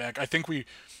bottom of the bag. I think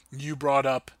you brought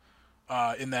up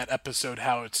in that episode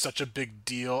how it's such a big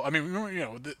deal. I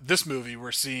mean, this movie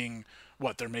we're seeing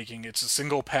what they're making. It's a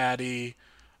single patty.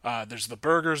 There's the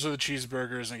burgers or the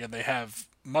cheeseburgers, and again they have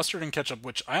mustard and ketchup,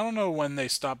 which I don't know when they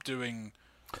stopped doing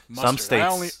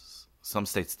mustard. Some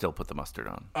states still put the mustard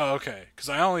on. Oh, okay. Because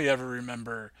I only ever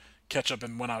remember ketchup,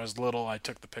 and when I was little, I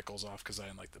took the pickles off because I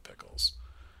didn't like the pickles.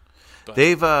 But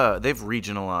They've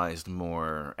regionalized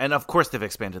more, and of course they've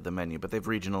expanded the menu, but they've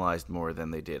regionalized more than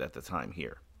they did at the time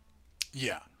here.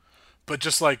 yeah, but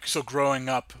just like so, growing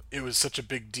up, it was such a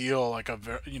big deal. Like a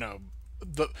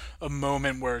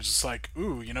moment where it's just like,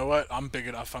 ooh, you know what? I'm big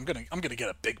enough. I'm gonna get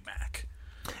a Big Mac.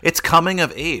 It's coming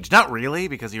of age. Not really,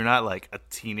 because you're not like a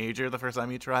teenager the first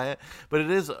time you try it, but it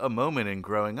is a moment in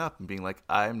growing up and being like,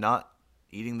 I'm not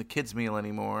eating the kids' meal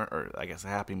anymore, or I guess a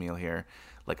Happy Meal here.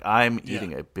 Like, I'm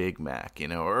eating a Big Mac,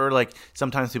 or like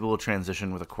sometimes people will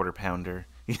transition with a Quarter Pounder,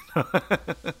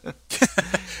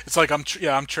 It's like I'm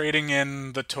trading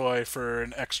in the toy for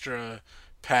an extra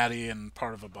patty and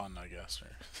part of a bun, I guess.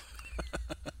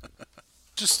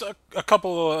 just a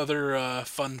couple of other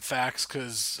fun facts,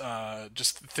 because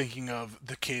just thinking of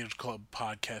the Cage Club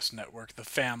Podcast Network, the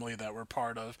family that we're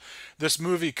part of, this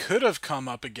movie could have come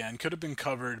up again, could have been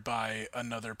covered by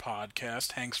another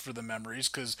podcast, Hanks for the Memories,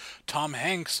 because Tom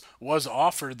Hanks was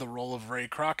offered the role of Ray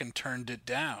Kroc and turned it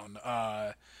down.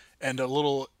 And a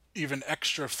little even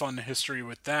extra fun history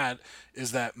with that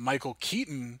is that Michael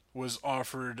Keaton was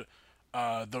offered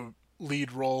the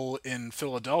lead role in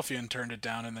Philadelphia and turned it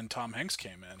down, and then Tom Hanks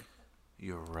came in.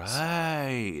 You're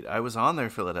right. I was on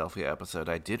their Philadelphia episode.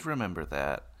 I did remember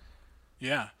that.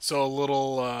 Yeah, so a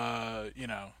little,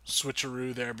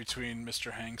 switcheroo there between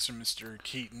Mr. Hanks and Mr.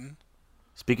 Keaton.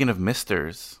 Speaking of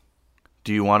misters,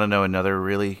 do you want to know another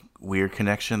really weird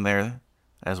connection there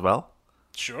as well?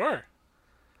 Sure.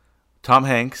 Tom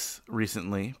Hanks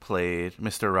recently played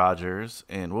Mr. Rogers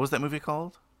in, what was that movie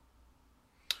called?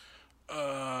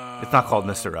 It's not called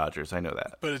Mr. Rogers, I know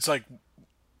that. But it's like,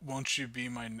 Won't You Be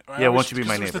My... Yeah, Won't You Be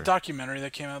My Neighbor. It was the Neighbor. documentary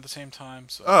that came out at the same time.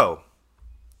 So. Oh.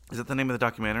 Is that the name of the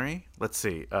documentary? Let's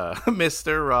see.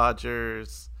 Mr.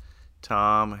 Rogers,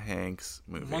 Tom Hanks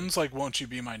movie. One's like Won't You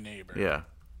Be My Neighbor. Yeah.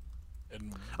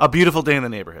 And, A Beautiful Day in the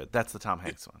Neighborhood. That's the Tom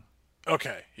Hanks one.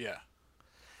 okay, yeah.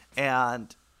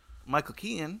 And Michael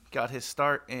Keaton got his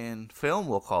start in film,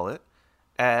 we'll call it,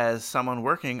 as someone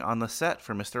working on the set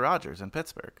for Mr. Rogers in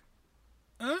Pittsburgh.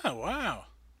 Oh, wow.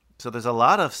 So there's a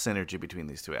lot of synergy between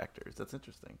these two actors. That's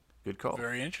interesting. Good call.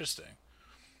 Very interesting.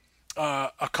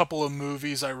 A couple of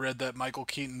movies I read that Michael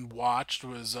Keaton watched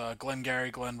was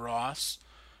Glengarry Glen Ross,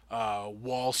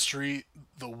 Wall Street,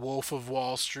 The Wolf of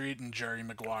Wall Street, and Jerry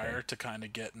Maguire to kind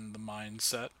of get in the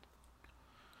mindset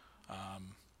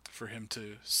for him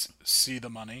to see the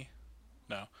money.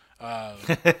 No.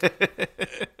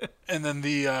 And then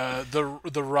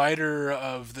the writer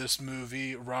of this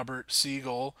movie, Robert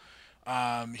Siegel,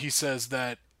 he says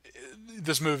that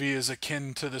this movie is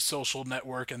akin to The Social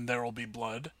Network and There Will Be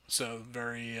Blood. So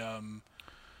very,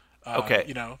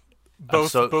 Okay.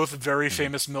 both very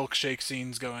famous milkshake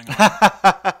scenes going on.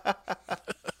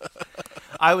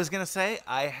 I was going to say,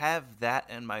 I have that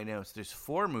in my notes. There's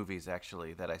 4 movies,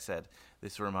 actually, that I said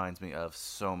this reminds me of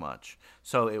so much.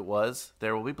 So it was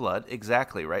There Will Be Blood.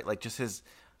 Exactly, right? Like just his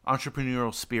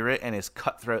entrepreneurial spirit and his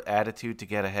cutthroat attitude to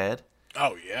get ahead.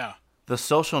 Oh, yeah. The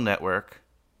Social Network.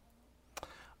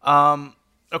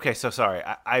 Okay, so sorry.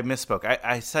 I misspoke.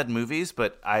 I said movies,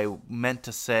 but I meant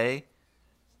to say...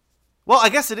 Well, I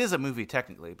guess it is a movie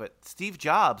technically, but Steve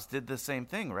Jobs did the same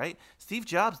thing, right? Steve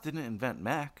Jobs didn't invent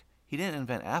Mac. He didn't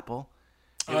invent Apple.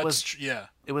 It was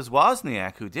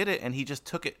Wozniak who did it, and he just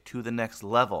took it to the next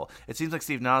level. It seems like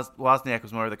Steve Wozniak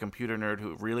was more of the computer nerd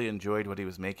who really enjoyed what he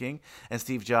was making, and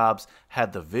Steve Jobs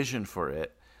had the vision for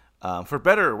it. For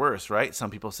better or worse, right?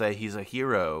 Some people say he's a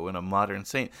hero and a modern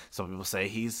saint. Some people say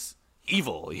he's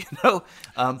evil, you know?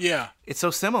 Yeah. It's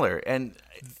so similar. And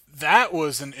that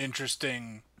was an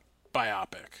interesting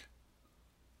biopic.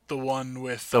 The one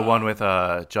with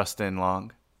Justin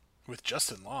Long. With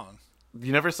Justin Long.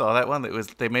 You never saw that one?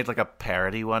 They made like a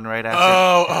parody one right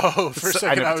after. For a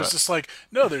second I was just like,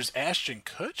 no, there's Ashton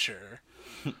Kutcher.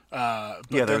 But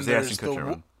yeah, there's the Ashton Kutcher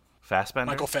one.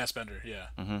 Fassbender? Michael Fassbender, yeah.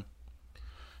 Mm-hmm.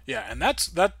 Yeah, and that's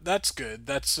good.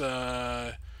 That's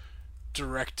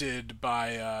directed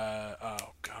by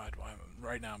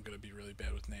right now I'm going to be really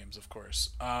bad with names, of course.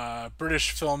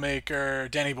 British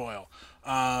filmmaker Danny Boyle.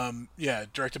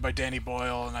 Directed by Danny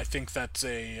Boyle, and I think that's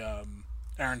a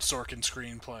Aaron Sorkin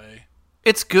screenplay.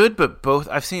 It's good, but both...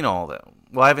 I've seen all of them.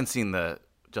 Well, I haven't seen the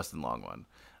Justin Long one.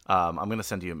 I'm going to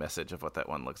send you a message of what that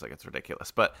one looks like. It's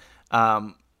ridiculous. But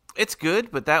it's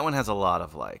good, but that one has a lot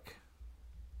of, like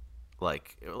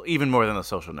even more than The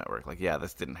Social Network. Like, yeah,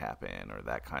 this didn't happen, or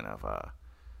that kind of...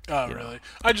 Oh, really?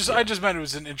 I just meant it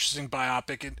was an interesting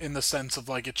biopic in the sense of,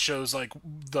 like, it shows, like,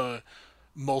 the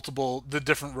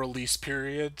different release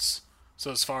periods.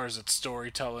 So as far as its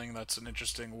storytelling, that's an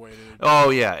interesting way to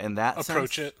in that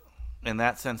approach sense, it. In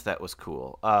that sense, that was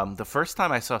cool. The first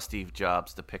time I saw Steve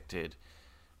Jobs depicted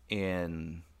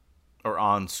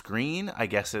on screen, I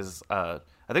guess is I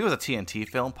think it was a TNT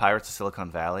film, Pirates of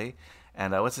Silicon Valley,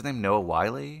 and what's his name? Noah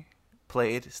Wyle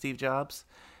played Steve Jobs.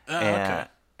 Okay.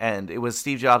 And it was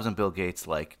Steve Jobs and Bill Gates,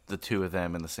 like the two of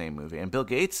them in the same movie. And Bill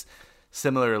Gates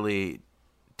similarly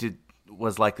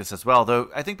was like this as well, though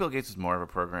I think Bill Gates was more of a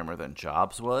programmer than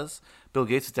Jobs was. Bill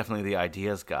Gates is definitely the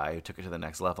ideas guy who took it to the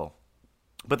next level.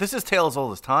 But this is tale as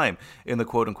old as time in the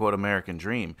quote-unquote American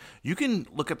dream. You can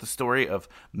look at the story of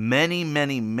many,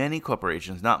 many, many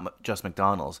corporations, not just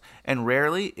McDonald's, and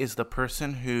rarely is the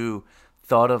person who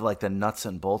thought of like the nuts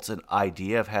and bolts and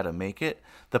idea of how to make it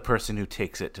the person who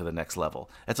takes it to the next level.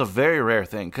 That's a very rare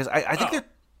thing, because I think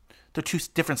they're two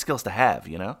different skills to have,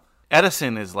 you know?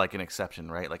 Edison is like an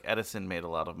exception, right? Like Edison made a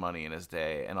lot of money in his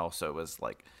day and also was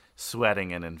like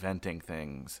sweating and inventing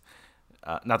things.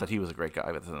 Not that he was a great guy,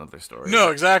 but that's another story. No,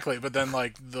 exactly. But then,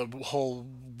 like, the whole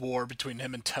war between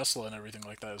him and Tesla and everything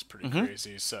like that is pretty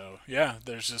crazy. So, yeah,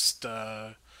 there's just...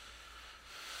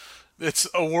 it's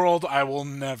a world I will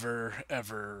never,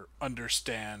 ever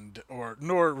understand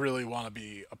nor really want to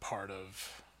be a part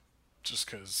of, just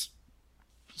because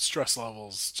stress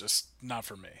levels just not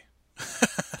for me.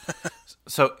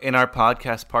 So in our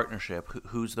podcast partnership,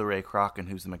 who's the Ray Kroc and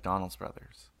who's the McDonald's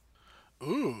brothers?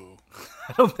 Ooh.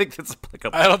 I don't think that's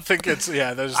applicable. I don't think it's...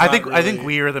 Yeah, there's I not think really...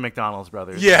 we are the McDonald's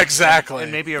brothers. Yeah, exactly.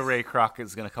 And maybe a Ray Kroc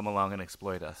is going to come along and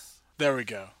exploit us. There we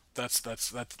go. That's a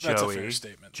fair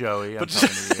statement. Joey, I'm But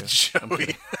talking to you.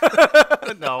 Joey,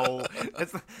 No.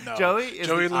 no. Joey is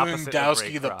Joey the opposite of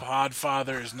Ray Lewandowski, the Kroc.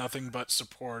 Podfather, is nothing but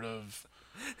supportive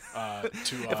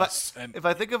to us. If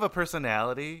I think of a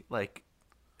personality, like,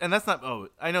 and that's not,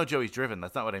 I know Joey's driven.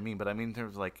 That's not what I mean. But I mean in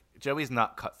terms of, like, Joey's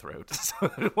not cutthroat.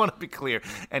 So I want to be clear.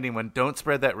 Anyone, don't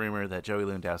spread that rumor that Joey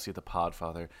Lewandowski, the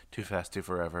Podfather, Too Fast, Too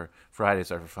Forever,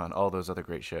 Fridays Are for Fun, all those other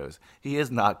great shows. He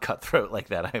is not cutthroat like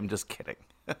that. I am just kidding.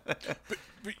 But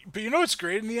you know what's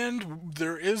great in the end?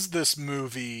 There is this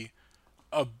movie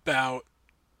about...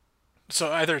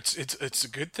 So either it's a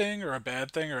good thing or a bad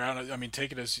thing, or I mean,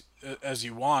 take it as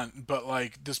you want. But,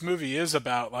 like, this movie is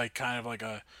about, like, kind of like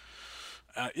a...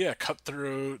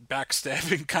 cutthroat,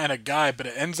 backstabbing kind of guy, but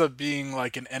it ends up being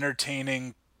like an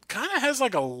entertaining, kind of has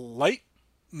like a light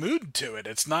mood to it.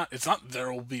 It's not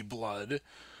There Will Be Blood.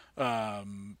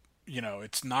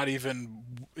 It's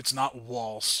not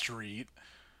Wall Street.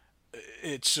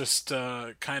 It's just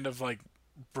kind of like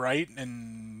bright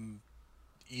and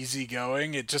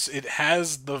easygoing. It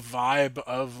has the vibe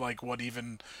of like what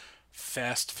even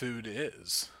fast food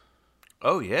is.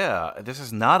 Oh, yeah. This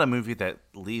is not a movie that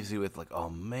leaves you with, like, oh,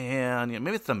 man.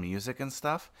 Maybe it's the music and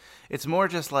stuff. It's more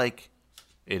just, like,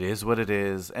 it is what it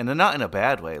is. And not in a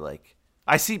bad way. Like,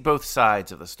 I see both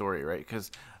sides of the story, right? Because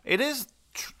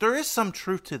there is some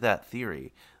truth to that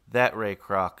theory that Ray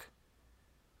Kroc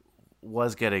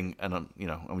was getting, I'm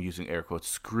using air quotes,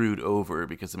 screwed over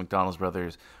because the McDonald's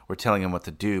brothers were telling him what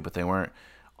to do, but they weren't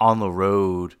on the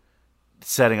road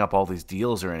setting up all these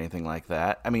deals or anything like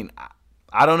that. I mean,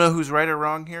 I don't know who's right or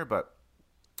wrong here, but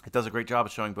it does a great job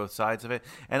of showing both sides of it.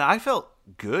 And I felt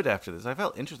good after this. I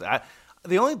felt interested.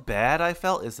 The only bad I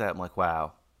felt is that I'm like,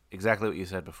 wow, exactly what you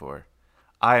said before.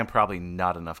 I am probably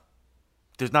not enough.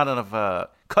 There's not enough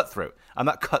cutthroat. I'm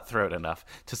not cutthroat enough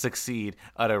to succeed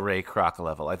at a Ray Kroc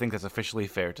level. I think that's officially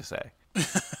fair to say.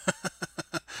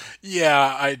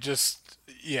 Yeah,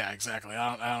 exactly.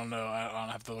 I don't know. I don't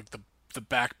have the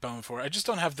backbone for it. I just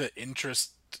don't have the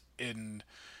interest in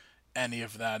any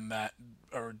of that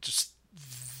or just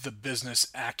the business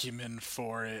acumen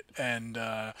for it. And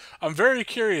I'm very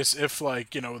curious if,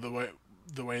 like,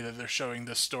 the way that they're showing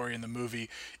this story in the movie,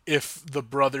 if the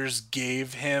brothers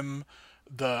gave him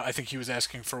I think he was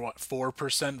asking for what,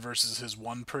 4% versus his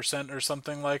 1% or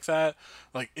something like that.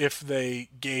 Like, if they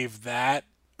gave that,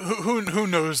 who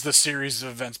knows the series of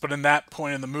events, but in that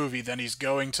point in the movie, then he's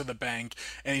going to the bank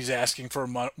and he's asking for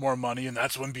more money, and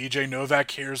that's when BJ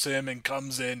Novak hears him and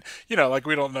comes in. Like,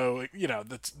 we don't know,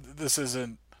 this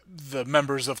isn't the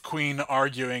members of Queen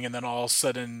arguing and then all of a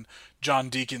sudden John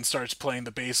Deacon starts playing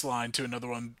the bass line to Another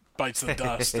One Bites the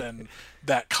Dust and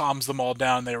that calms them all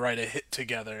down. They write a hit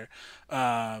together.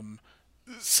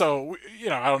 So,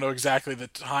 I don't know exactly the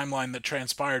timeline that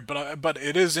transpired, but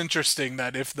it is interesting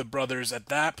that if the brothers at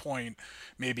that point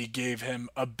maybe gave him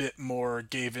a bit more,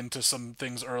 gave into some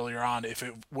things earlier on, if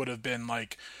it would have been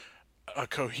like a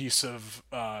cohesive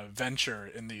venture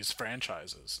in these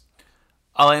franchises.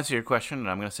 I'll answer your question, and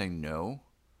I'm going to say no.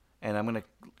 And I'm going to,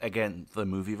 again, the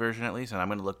movie version at least, and I'm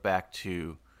going to look back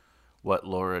to what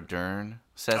Laura Dern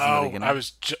says in the beginning.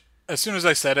 As soon as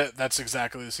I said it, that's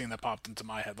exactly the scene that popped into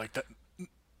my head. Like, that,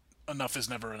 enough is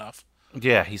never enough.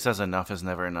 Yeah, he says enough is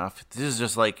never enough. This is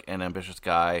just like an ambitious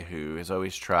guy who has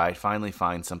always tried, finally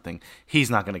finds something. He's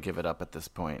not going to give it up at this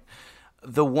point.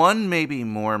 The one maybe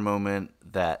more moment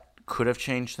that could have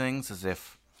changed things is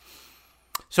if...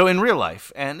 So in real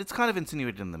life, and it's kind of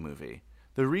insinuated in the movie,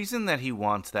 the reason that he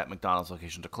wants that McDonald's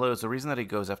location to close, the reason that he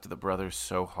goes after the brothers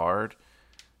so hard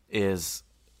is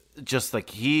just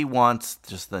like he wants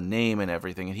just the name and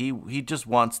everything. And he just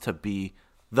wants to be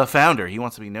the founder. He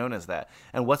wants to be known as that.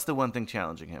 And what's the one thing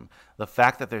challenging him? The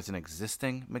fact that there's an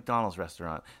existing McDonald's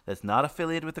restaurant that's not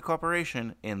affiliated with the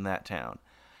corporation in that town.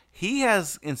 He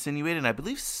has insinuated, and I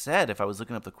believe said, if I was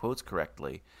looking up the quotes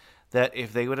correctly, that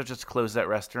if they would have just closed that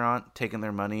restaurant, taken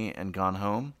their money, and gone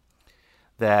home,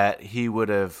 that he would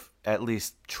have at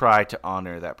least try to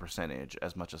honor that percentage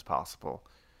as much as possible.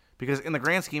 Because in the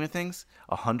grand scheme of things,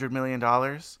 $100 million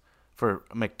for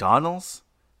McDonald's,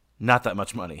 not that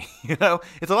much money. You know,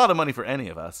 it's a lot of money for any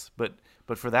of us, but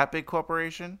for that big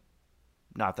corporation,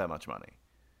 not that much money.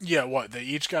 Yeah, what they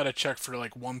each got a check for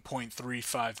like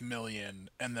 1.35 million,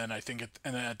 and then and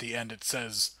then at the end it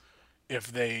says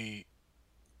if they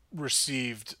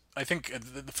received, I think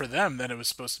for them then it was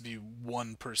supposed to be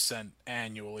 1%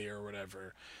 annually or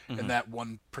whatever, and that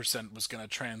 1% was going to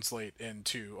translate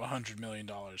into $100 million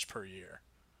per year,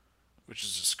 which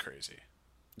is just crazy.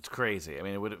 It's crazy. I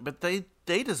mean, it would, but they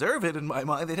deserve it in my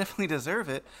mind. They definitely deserve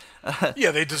it.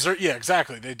 Yeah, they deserve. Yeah,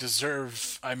 exactly. They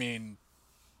deserve. I mean,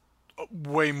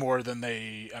 way more than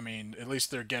they. I mean, at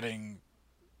least they're getting,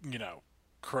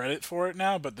 credit for it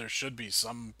now. But there should be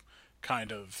some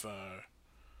kind of,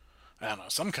 I don't know,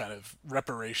 some kind of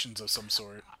reparations of some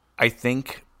sort. I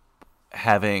think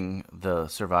having the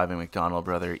surviving McDonald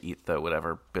brother eat the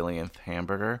whatever billionth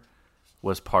hamburger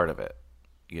was part of it.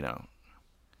 You know.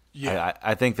 Yeah.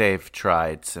 I think they've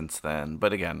tried since then,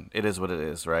 but again, it is what it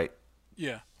is, right?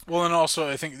 Yeah. Well, and also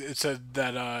I think it said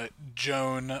that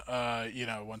Joan,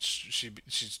 once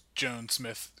she's Joan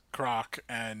Smith Kroc,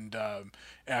 and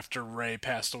after Ray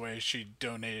passed away, she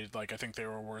donated, like, I think they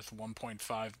were worth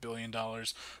 $1.5 billion.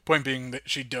 Point being that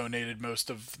she donated most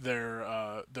of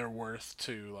their worth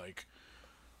to, like,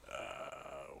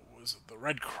 was it the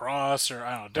Red Cross, or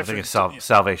I don't know. I think it's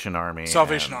Salvation Army.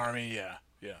 Salvation Army, yeah.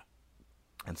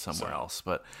 And somewhere else.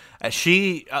 But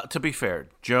she, to be fair,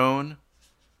 Joan,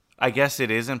 I guess it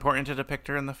is important to depict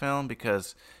her in the film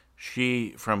because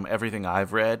she, from everything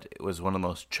I've read, was one of the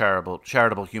most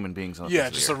charitable human beings on the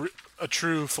face of the earth. Just a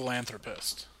true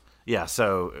philanthropist. Yeah,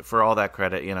 so for all that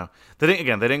credit, they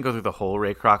didn't go through the whole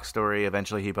Ray Kroc story.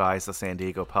 Eventually he buys the San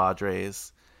Diego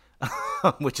Padres,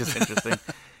 which is interesting.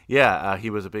 Yeah,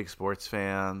 he was a big sports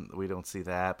fan. We don't see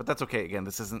that, but that's okay. Again,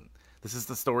 this is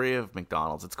the story of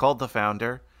McDonald's. It's called The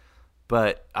Founder,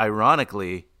 but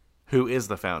ironically, who is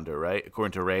the founder, right?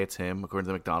 According to Ray, it's him. According to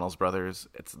the McDonald's brothers,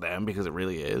 it's them because it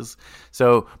really is.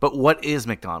 So, but what is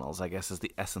McDonald's, I guess, is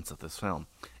the essence of this film.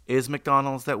 Is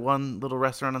McDonald's that one little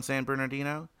restaurant on San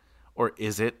Bernardino? Or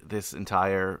is it this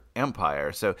entire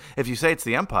empire? So if you say it's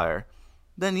the empire,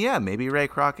 then yeah, maybe Ray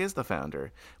Kroc is the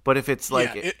founder. But if it's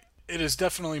like... Yeah, it is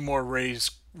definitely more Ray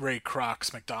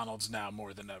Kroc's McDonald's now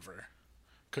more than ever.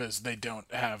 Because they don't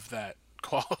have that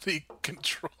quality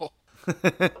control.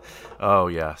 Oh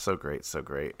yeah, so great.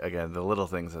 Again, the little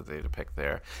things that they depict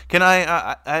there. Can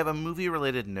I have a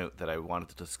movie-related note that I wanted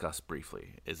to discuss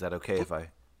briefly. Is that okay if I...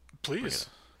 Please.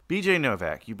 BJ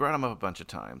Novak, you brought him up a bunch of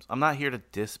times. I'm not here to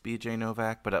diss BJ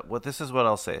Novak, but this is what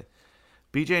I'll say.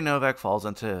 BJ Novak falls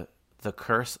into the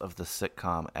curse of the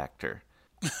sitcom actor.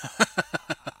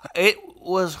 It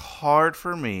was hard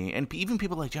for me, and even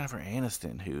people like Jennifer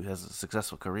Aniston, who has a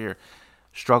successful career,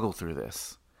 struggle through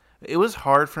this. It was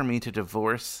hard for me to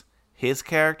divorce his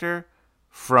character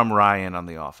from Ryan on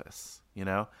The Office.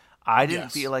 I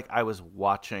didn't feel like I was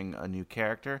watching a new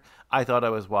character. I thought I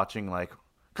was watching, like,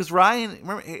 because Ryan,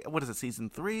 remember, what is it, season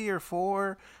 3 or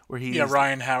 4, where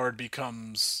Ryan Howard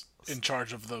becomes in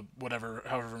charge of the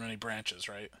however many branches,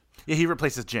 right? Yeah, he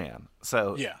replaces Jan.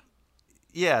 So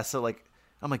yeah, so like,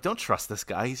 I'm like, don't trust this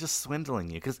guy. He's just swindling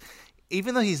you. Because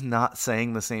even though he's not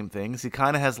saying the same things, he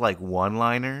kind of has like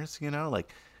one-liners, like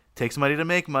takes money to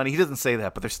make money. He doesn't say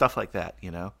that, but there's stuff like that,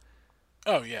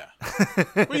 Oh, yeah.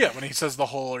 Well, yeah, when he says the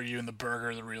whole, are you in the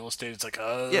burger, the real estate, it's like,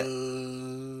 yeah.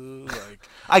 Like,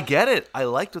 I get it. I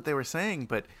liked what they were saying,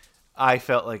 but I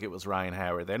felt like it was Ryan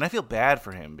Howard there. And I feel bad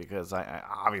for him because I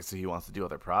obviously he wants to do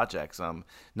other projects.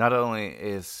 Not only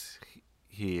is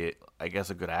he, I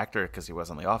guess, a good actor because he was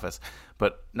on The Office,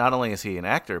 but not only is he an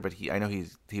actor, but I know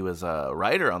he was a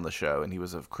writer on the show and he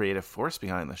was a creative force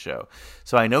behind the show.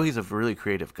 So I know he's a really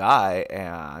creative guy,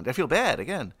 and I feel bad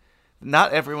again.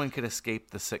 Not everyone could escape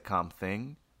the sitcom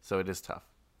thing, so it is tough.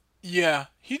 Yeah,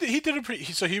 he did a pretty.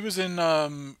 So he was in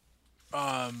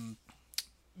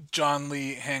John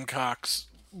Lee Hancock's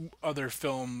other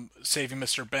film, Saving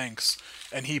Mr. Banks,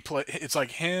 and it's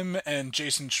like him and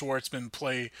Jason Schwartzman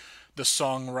play the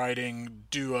songwriting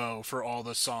duo for all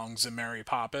the songs in Mary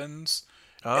Poppins.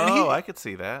 Oh, I could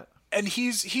see that. And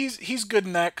he's good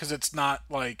in that because it's not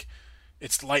like.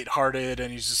 It's lighthearted,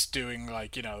 and he's just doing,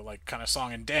 like, like kind of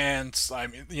song and dance. I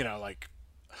mean, like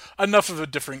enough of a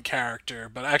different character.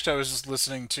 But actually, I was just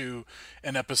listening to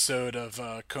an episode of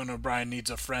Conan O'Brien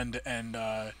Needs a Friend, and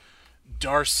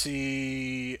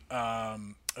Darcy,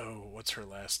 what's her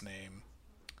last name?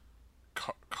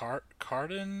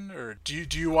 Carden? Or do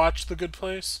you watch The Good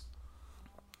Place?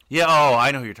 Yeah, oh,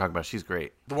 I know who you're talking about. She's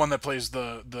great. The one that plays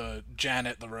the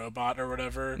Janet, the robot or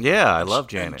whatever. Yeah, I love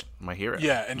Janet, my hero.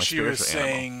 Yeah, and my she was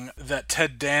spiritual animal. saying that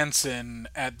Ted Danson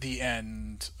at the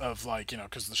end of, like,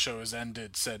 because the show has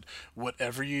ended, said,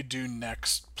 whatever you do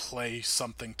next, play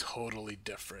something totally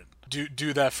different.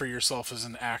 Do that for yourself as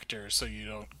an actor so you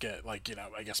don't get, like,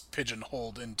 I guess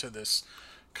pigeonholed into this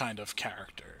kind of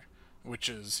character. Which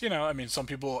is, some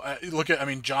people look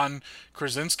at. John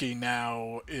Krasinski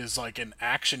now is like an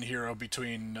action hero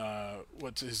between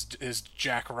what's his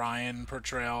Jack Ryan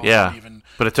portrayal. Yeah, and even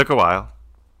but it took a while.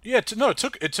 yeah,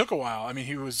 it took a while. I mean,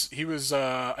 he was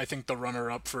I think the runner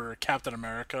up for Captain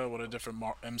America. What a different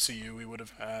MCU we would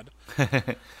have had.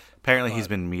 Apparently, he's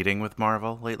been meeting with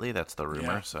Marvel lately. That's the rumor,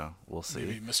 Yeah. so we'll see.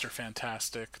 Maybe Mr.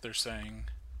 Fantastic. They're saying.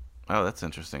 Oh, that's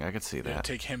interesting. I could see Yeah, that.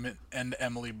 take him and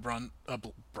Emily Blunt,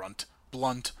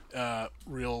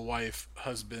 real wife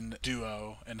husband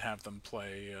duo, and have them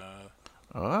play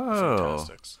Oh,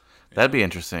 Fantastics. that'd be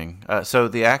interesting. So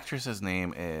the actress's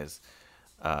name is.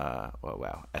 Oh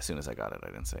wow! As soon as I got it, I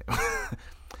didn't say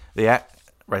it.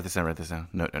 Write this down.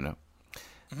 No.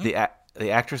 Mm-hmm.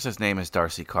 The actress's name is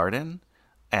Darcy Carden,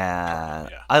 and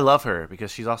Yeah. I love her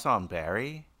because she's also on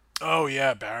Barry. Oh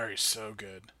yeah, Barry's so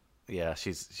good. Yeah,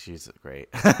 she's great.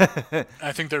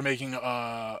 I think they're making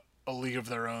a League of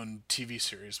Their Own TV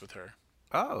series with her.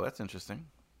 Oh, that's interesting.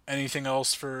 Anything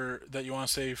else that you want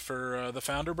to say for the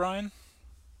founder, Brian?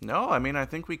 No, I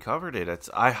think we covered it.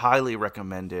 I highly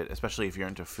recommend it, especially if you're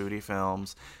into foodie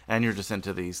films and you're just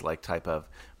into these like type of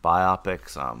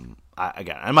biopics.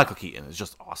 And Michael Keaton is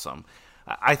just awesome.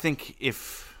 I think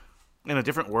if in a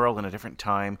different world, in a different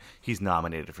time, he's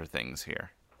nominated for things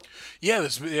here.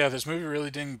 This movie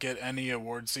really didn't get any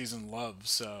award season love.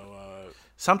 So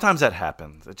Sometimes that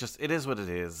happens. It is what it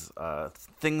is.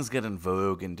 Things get in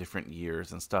vogue in different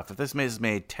years and stuff. If this is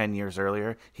made 10 years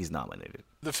earlier, he's nominated.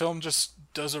 the film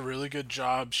just does a really good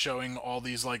job showing all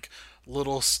these like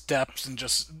little steps and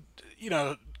just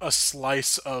a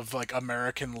slice of like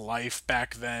American life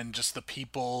back then, just the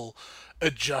people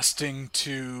adjusting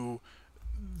to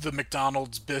the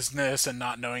McDonald's business and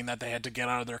not knowing that they had to get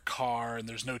out of their car and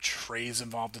there's no trays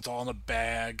involved. It's all in a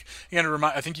bag.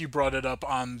 I think you brought it up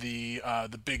on the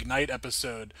Big Night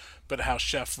episode, but how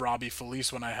Chef Robbie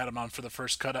Felice, when I had him on for the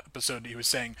first cut episode, he was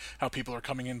saying how people are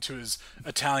coming into his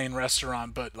Italian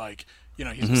restaurant, but like,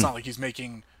 it's not like he's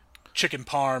making chicken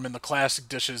parm and the classic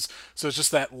dishes. So it's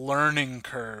just that learning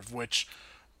curve, which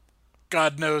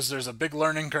God knows there's a big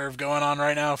learning curve going on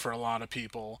right now for a lot of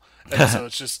people. And so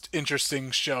it's just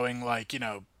interesting showing like,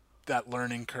 that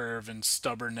learning curve and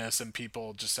stubbornness and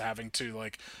people just having to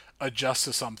like adjust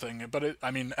to something. But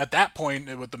at that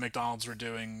point, what the McDonald's were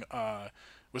doing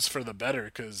was for the better,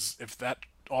 because if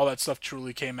all that stuff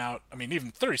truly came out,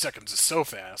 even 30 seconds is so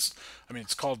fast.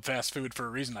 It's called fast food for a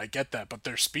reason. I get that, but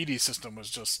their speedy system was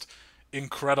just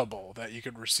incredible that you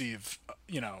could receive,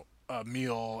 a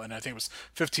meal, and I think it was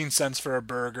 15 cents for a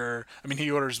burger. He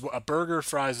orders a burger,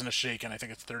 fries, and a shake, and I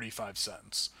think it's 35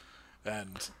 cents.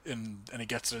 And he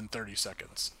gets it in 30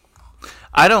 seconds.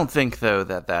 I don't think, though,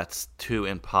 that that's too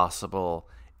impossible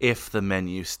if the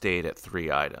menu stayed at 3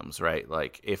 items, right?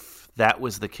 Like, if that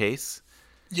was the case...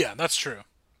 Yeah, that's true.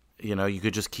 You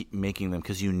could just keep making them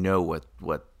because you know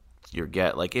what you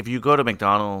get. Like, if you go to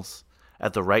McDonald's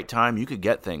at the right time, you could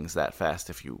get things that fast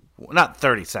if you... Not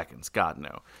 30 seconds, God,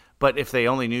 no. But if they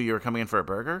only knew you were coming in for a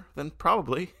burger, then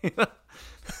probably. It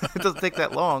doesn't take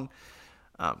that long.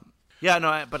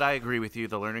 But I agree with you.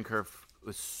 The learning curve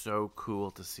was so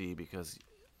cool to see because,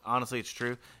 honestly, it's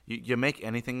true. You make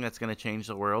anything that's going to change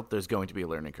the world, there's going to be a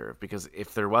learning curve. Because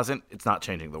if there wasn't, it's not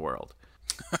changing the world.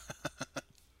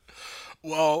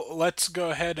 Well, let's go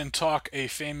ahead and talk a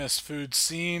famous food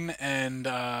scene. And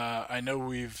I know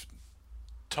we've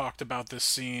talked about this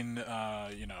scene,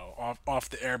 off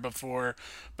the air before,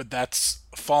 but that's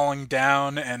falling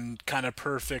down, and kind of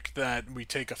perfect that we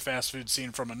take a fast food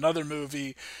scene from another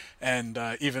movie, and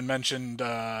even mentioned,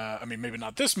 maybe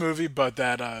not this movie, but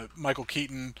that Michael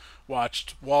Keaton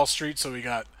watched Wall Street, so we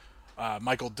got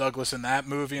Michael Douglas in that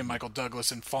movie and Michael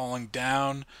Douglas in Falling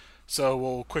Down. So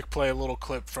we'll quick play a little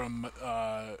clip from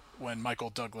when Michael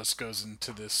Douglas goes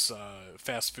into this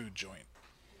fast food joint.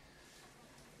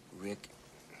 Rick,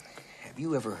 have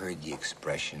you ever heard the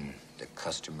expression, the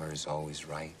customer is always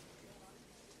right?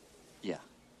 Yeah.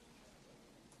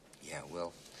 Yeah,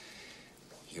 well,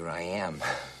 here I am,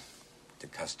 the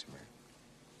customer.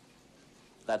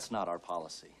 That's not our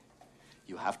policy.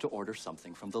 You have to order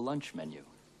something from the lunch menu.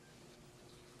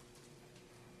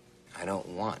 I don't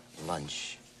want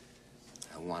lunch.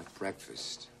 I want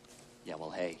breakfast. Yeah,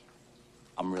 well, hey,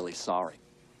 I'm really sorry.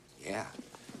 Yeah,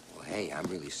 Well, hey, I'm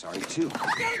really sorry, too. Get a gun!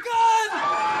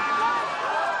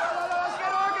 Let's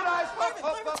get organized.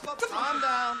 Calm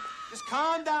down. Just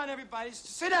calm down, everybody.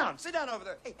 Just sit down. Sit down over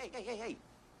there. Hey.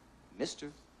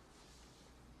 Mister.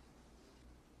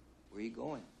 Where are you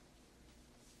going?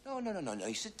 No.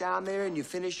 You sit down there and you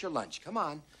finish your lunch. Come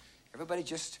on. Everybody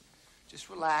just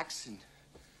relax and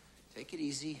take it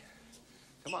easy.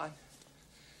 Come on.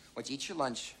 Why don't you eat your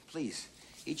lunch, please?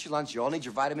 Eat your lunch. You all need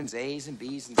your vitamins A's and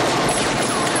B's and... No,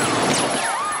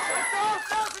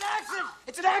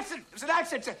 it's an accident. It's an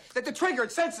accident. The trigger,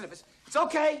 it's sensitive. It's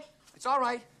okay. It's all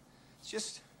right.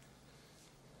 It's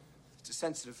a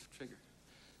sensitive trigger.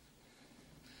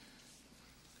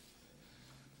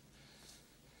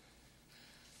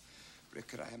 Rick,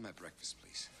 could I have my breakfast,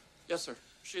 please? Yes, sir.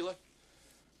 Sheila?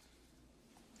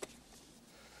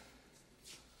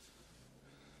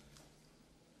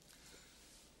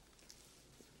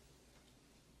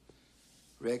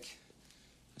 Rick,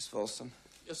 Miss Folsom.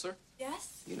 Yes, sir.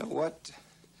 Yes? You know what?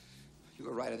 You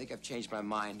were right. I think I've changed my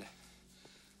mind.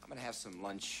 I'm gonna have some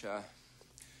lunch.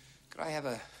 Could I have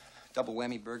a double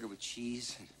whammy burger with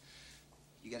cheese?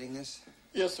 You getting this?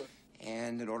 Yes, sir.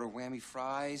 And an order of whammy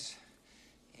fries.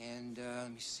 And,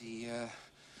 let me see, a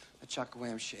chocolate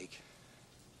wham shake.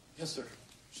 Yes, sir.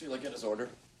 Sheila, get his order.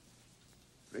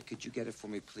 Rick, could you get it for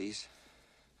me, please?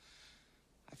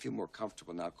 I feel more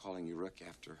comfortable now calling you Rick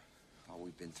after all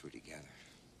we've been through together.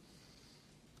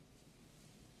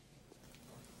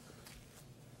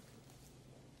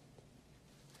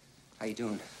 How you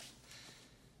doing?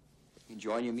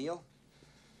 Enjoying your meal?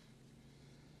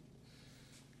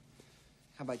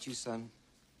 How about you, son?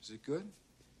 Is it good?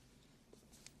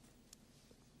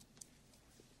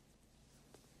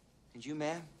 And you,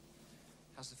 ma'am?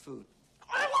 How's the food?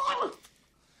 I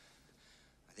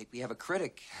think we have a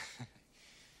critic.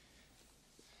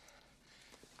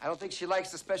 I don't think she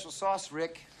likes the special sauce,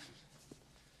 Rick.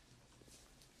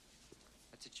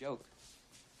 That's a joke.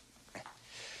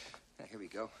 Here we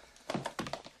go.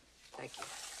 Thank you.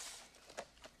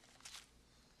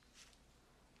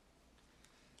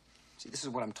 See, this is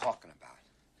what I'm talking about.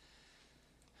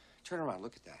 Turn around,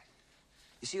 look at that.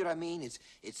 You see what I mean?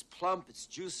 It's plump, it's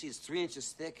juicy, it's 3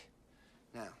 inches thick.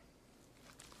 Now,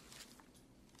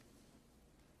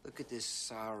 look at this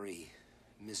sorry,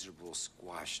 miserable,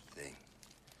 squashed thing.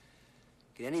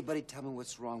 Can anybody tell me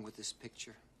what's wrong with this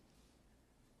picture?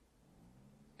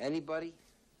 Anybody?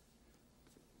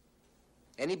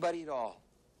 Anybody at all?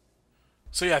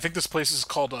 So yeah, I think this place is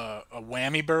called a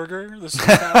Whammy Burger, this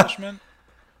establishment,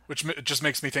 which just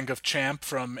makes me think of Champ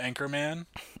from Anchorman.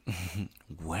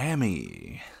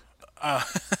 Whammy.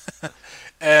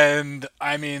 And,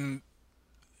 I mean,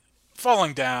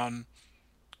 Falling Down,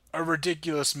 a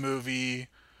ridiculous movie,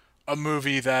 a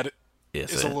movie that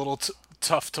is a little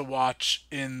tough to watch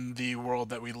in the world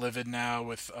that we live in now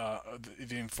with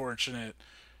the unfortunate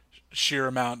sheer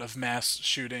amount of mass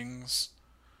shootings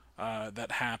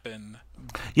that happen.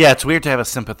 Yeah, it's weird to have a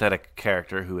sympathetic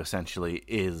character who essentially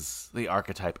is the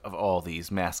archetype of all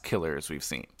these mass killers we've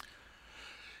seen.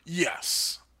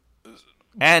 Yes.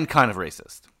 And kind of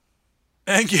racist.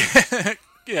 And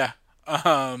yeah.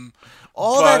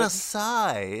 All that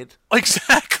aside.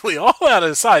 Exactly. All that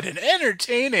aside. And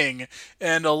entertaining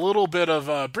and a little bit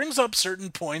of brings up certain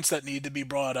points that need to be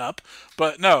brought up.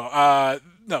 But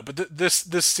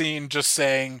this scene just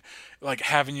saying, like,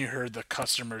 haven't you heard the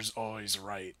customer's always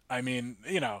right? I mean,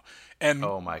 and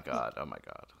Oh my god.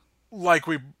 Like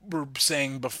we were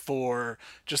saying before,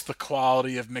 just the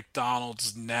quality of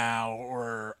McDonald's now,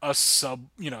 or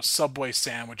Subway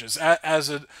sandwiches. As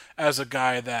a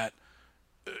guy that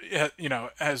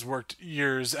has worked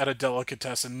years at a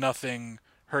delicatessen, nothing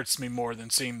hurts me more than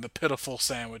seeing the pitiful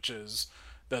sandwiches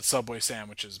that Subway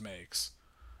sandwiches makes.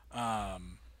 So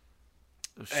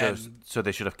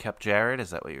they should have kept Jared?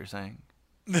 Is that what you're saying?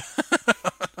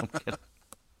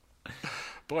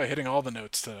 Boy, hitting all the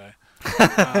notes today.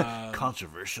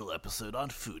 Controversial episode on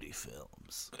foodie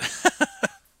films.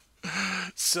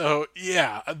 So,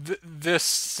 yeah, this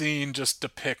scene just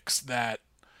depicts that,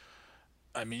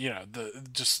 I mean,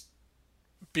 just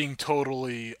being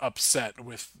totally upset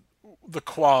with the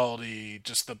quality,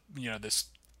 just this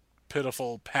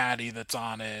pitiful patty that's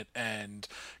on it, and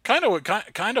kind of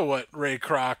what Ray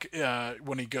Kroc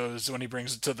when he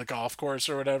brings it to the golf course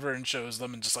or whatever and shows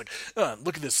them, and just like,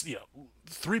 look at this,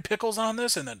 3 pickles on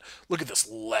this, and then look at this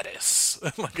lettuce.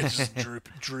 Like, it's just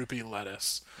droopy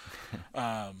lettuce.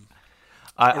 A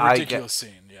ridiculous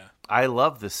scene. Yeah, I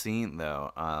love the scene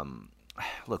though.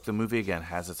 Look, the movie again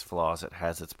has its flaws, it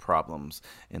has its problems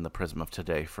in the prism of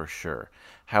today for sure.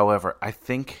 However, I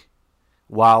think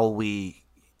while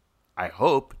I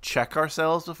hope, check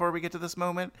ourselves before we get to this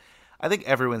moment. I think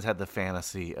everyone's had the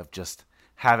fantasy of just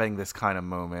having this kind of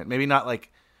moment. Maybe not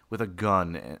like with a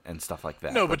gun and stuff like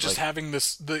that. No, but just like, having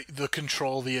this the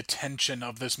control, the attention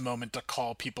of this moment to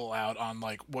call people out on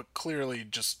like what clearly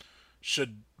just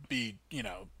should be,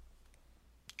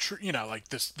 like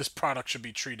this product should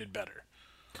be treated better.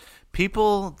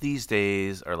 people these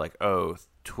days are like, oh,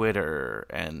 Twitter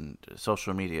and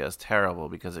social media is terrible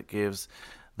because it gives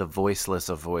the voiceless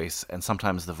a voice, and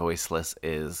sometimes the voiceless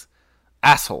is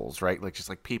assholes, right? Like just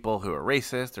like people who are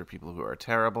racist or people who are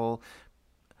terrible.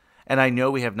 And I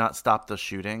know we have not stopped the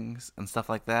shootings and stuff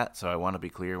like that, so I want to be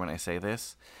clear when I say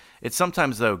this. It's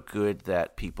sometimes, though, good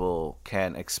that people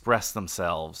can express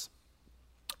themselves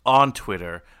on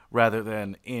Twitter rather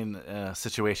than in a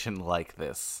situation like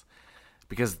this,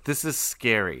 because this is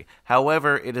scary.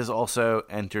 However, it is also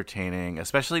entertaining,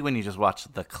 especially when you just watch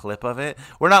the clip of it.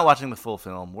 We're not watching the full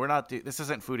film. This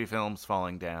isn't Foodie Films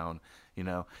falling down.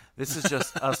 This is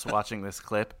just us watching this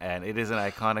clip, and it is an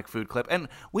iconic food clip. And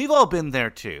we've all been there,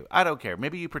 too. I don't care.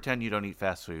 Maybe you pretend you don't eat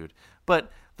fast food.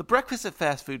 But the breakfast at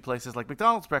fast food places like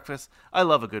McDonald's breakfast, I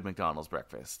love a good McDonald's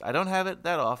breakfast. I don't have it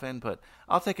that often, but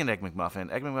I'll take an Egg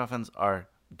McMuffin. Egg McMuffins are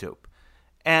dope.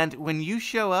 And when you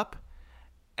show up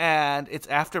and it's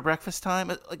after breakfast time,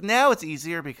 like now it's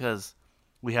easier because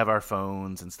we have our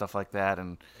phones and stuff like that,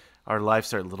 and our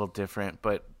lives are a little different.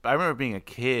 But I remember being a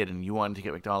kid and you wanted to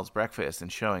get McDonald's breakfast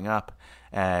and showing up,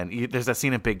 and there's that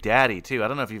scene of Big Daddy too. I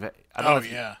don't know if you've. I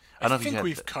think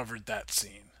we've covered that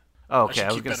scene. Oh, okay, I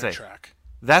was keep gonna say track.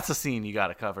 That's a scene you got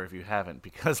to cover if you haven't,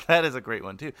 because that is a great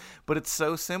one too. But it's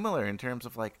so similar in terms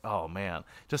of like, oh man,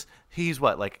 just he's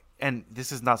what like, and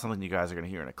this is not something you guys are gonna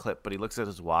hear in a clip, but he looks at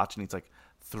his watch and he's like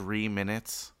 3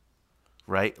 minutes,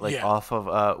 right, like off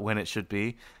of when it should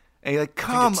be. And you're like,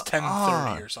 come I think it's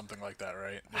 10:30 or something like that,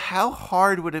 right? Yeah. How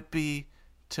hard would it be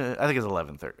to? I think it's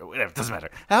 11:30. Whatever, it doesn't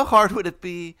matter. How hard would it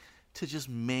be to just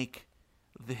make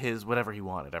his whatever he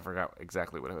wanted? I forgot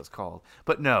exactly what it was called,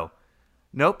 but nope.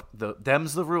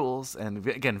 Them's the rules, and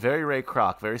again, very Ray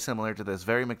Kroc, very similar to this,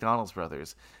 very McDonald's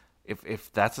brothers.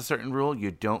 If that's a certain rule,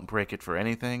 you don't break it for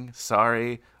anything.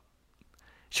 Sorry.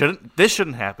 This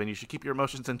shouldn't happen. You should keep your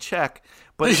emotions in check.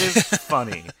 But it is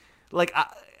funny. Like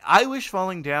I wish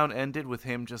Falling Down ended with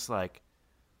him just like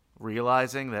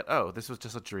realizing that, oh, this was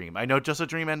just a dream. I know just a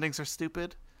dream endings are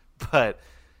stupid, but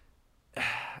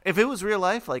if it was real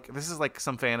life, like this is like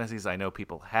some fantasies I know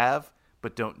people have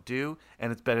but don't do,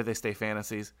 and it's better they stay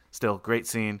fantasies. Still, great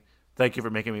scene. Thank you for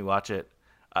making me watch it.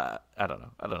 I don't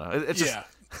know. It's just...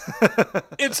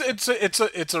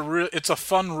 it's a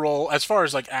fun role as far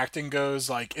as like acting goes.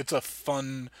 Like it's a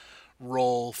fun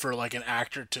role for like an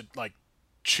actor to like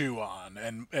chew on,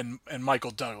 and Michael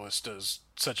Douglas does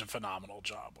such a phenomenal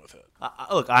job with it.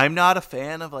 Look, I'm not a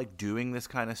fan of like doing this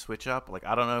kind of switch up. Like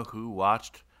I don't know who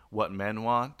watched What Men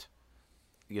Want,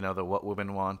 the What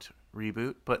Women Want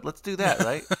reboot, but let's do that,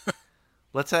 right?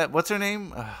 Let's have, what's her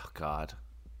name? Oh God,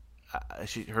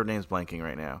 her name's blanking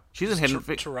right now. She's in Hidden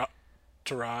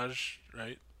Taraji,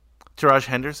 right? Taraji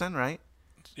Henderson, right?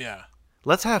 Yeah.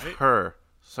 Let's have her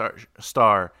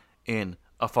star in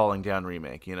a Falling Down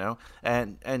remake,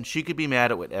 and she could be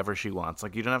mad at whatever she wants.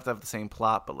 Like you don't have to have the same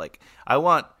plot, but like I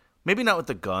want, maybe not with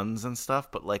the guns and stuff,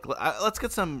 but like let's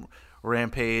get some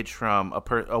rampage from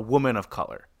a woman of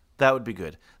color. That would be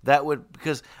good.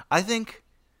 Because I think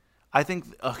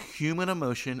a human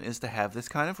emotion is to have this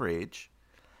kind of rage,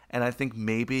 and I think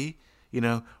maybe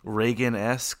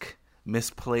Reagan-esque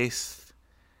misplaced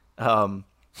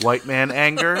white man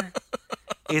anger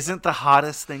isn't the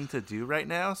hottest thing to do right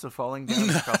now. So Falling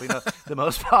Down is probably not the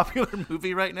most popular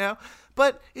movie right now,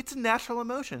 but it's a natural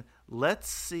emotion. Let's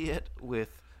see it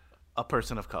with a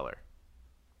person of color.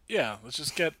 Yeah, let's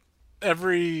just get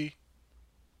every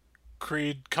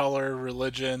creed, color,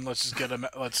 religion. Let's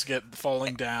get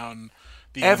Falling Down.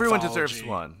 Everyone deserves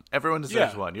one. Everyone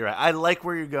deserves one. You're right. I like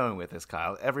where you're going with this,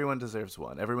 Kyle. Everyone deserves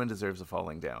one. Everyone deserves a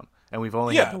Falling Down, and we've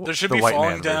only had there should the be white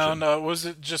Falling man Down. Was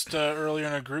it just earlier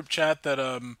in a group chat that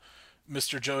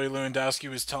Mr. Joey Lewandowski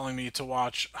was telling me to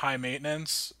watch High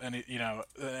Maintenance and an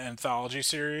anthology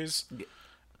series,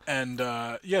 and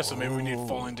so maybe we need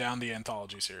Falling Down, the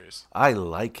anthology series. I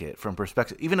like it from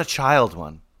perspective, even a child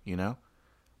one.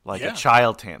 Like a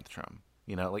child tantrum.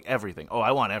 Like everything. Oh,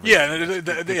 I want everything.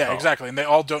 Yeah, exactly. And they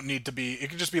all don't need to be. It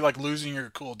could just be like losing your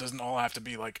cool. It doesn't all have to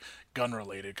be like gun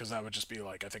related, because that would just be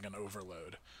like, I think, an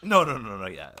overload. No.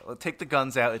 Yeah, take the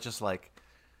guns out. It's just like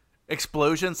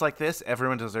explosions like this.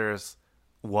 Everyone deserves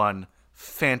one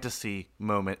fantasy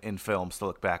moment in films to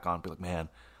look back on. And be like, man,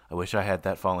 I wish I had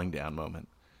that Falling Down moment.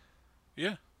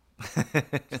 Yeah.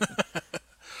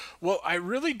 Well, I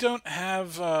really don't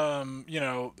have,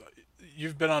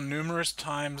 you've been on numerous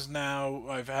times now.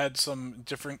 I've had some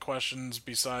different questions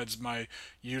besides my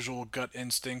usual gut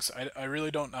instincts. I really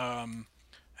don't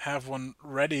have one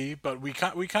ready, but we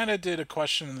kind of did a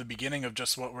question in the beginning of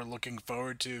just what we're looking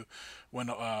forward to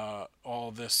when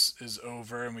all this is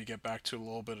over and we get back to a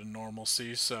little bit of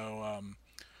normalcy. So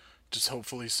just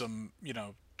hopefully some,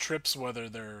 trips, whether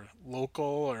they're local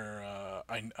or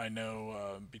I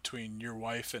know between your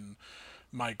wife and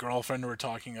my girlfriend we're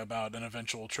talking about an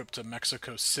eventual trip to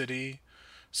Mexico City.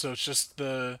 So it's just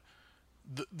the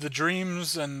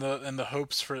dreams and the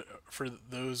hopes for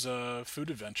those food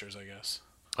adventures, I guess.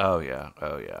 Oh yeah.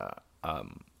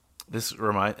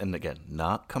 And again,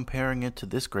 not comparing it to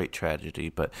this great tragedy,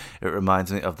 but it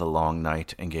reminds me of The Long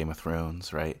Night in Game of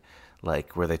Thrones, right?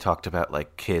 Like where they talked about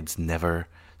like kids never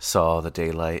saw the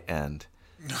daylight, and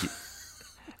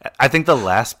I think the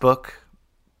last book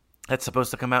that's supposed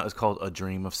to come out is called A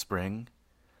Dream of Spring.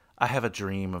 I have a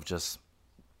dream of just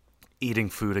eating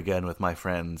food again with my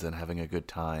friends and having a good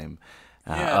time.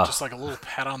 Just like a little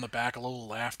pat on the back, a little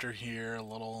laughter here, a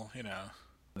little,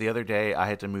 The other day, I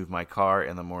had to move my car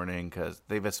in the morning because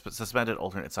they've suspended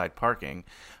alternate side parking,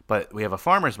 but we have a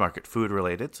farmer's market, food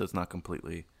related, so it's not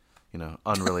completely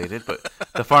unrelated, but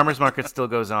the farmer's market still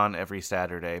goes on every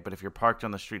Saturday. But if you're parked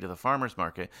on the street of the farmer's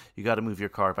market, you got to move your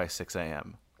car by 6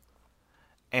 a.m.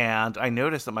 And I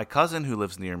noticed that my cousin who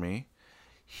lives near me,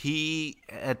 he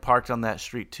had parked on that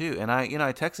street too. And I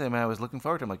texted him and I was looking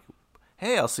forward to him like,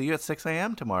 hey, I'll see you at 6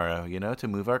 a.m. tomorrow, to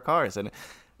move our cars. And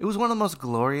it was one of the most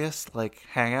glorious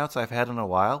hangouts I've had in a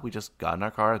while. We just got in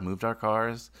our cars, moved our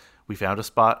cars. We found a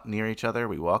spot near each other.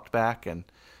 We walked back and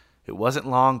it wasn't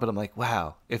long, but I'm like,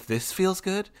 wow, if this feels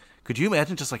good, could you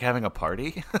imagine just having a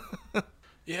party?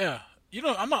 Yeah.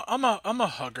 I'm a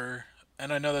hugger,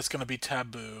 and I know that's going to be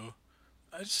taboo.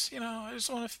 I just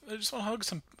want to hug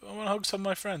some of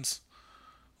my friends.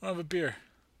 I want to have a beer.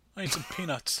 I need some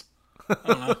peanuts. I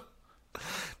don't know.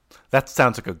 That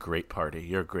sounds like a great party.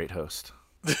 You're a great host.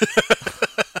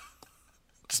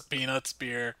 Just peanuts,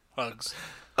 beer, hugs.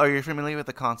 Are you familiar with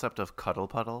the concept of cuddle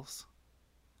puddles?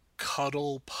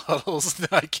 Cuddle puddles?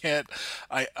 I can't.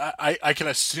 I can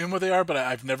assume what they are, but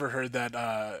I've never heard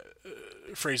that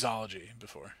phraseology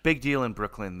before. Big deal in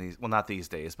Brooklyn. Not these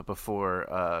days, but before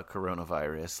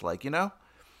coronavirus.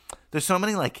 There's so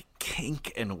many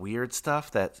kink and weird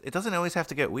stuff that it doesn't always have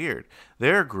to get weird.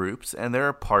 There are groups and there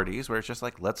are parties where it's just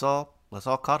let's all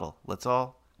cuddle. Let's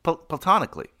all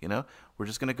platonically. We're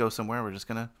just gonna go somewhere. We're just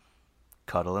gonna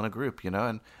cuddle in a group.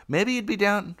 And maybe you'd be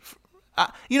down.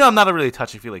 I'm not a really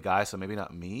touchy-feely guy, so maybe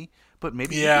not me, but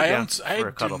maybe you'd be down for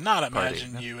a cuddle do not party.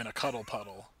 imagine you in a cuddle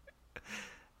puddle.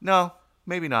 No,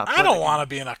 maybe not. I don't want to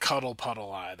be in a cuddle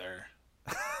puddle either.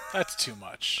 That's too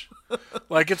much.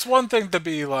 It's one thing to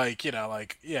be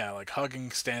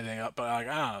hugging, standing up, but I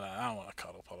don't know. I don't want a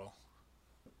cuddle puddle.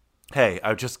 Hey,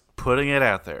 I'm just putting it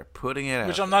out there.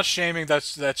 Which I'm not shaming.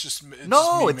 That's just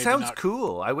no. Just it sounds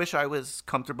cool. I wish I was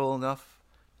comfortable enough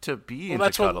to be into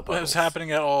cuddle puddles. That's what was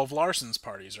happening at all of Larson's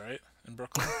parties, right, in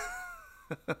Brooklyn.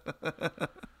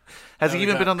 Has he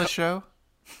even been on the show?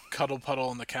 Cuddle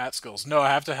puddle in the Catskills. No, I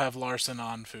have to have Larson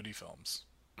on Foodie Films.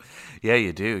 Yeah,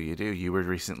 you do. You were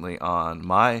recently on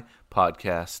my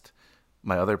podcast,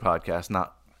 my other podcast,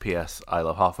 not P.S. I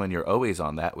Love Hoffman. You're always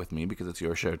on that with me because it's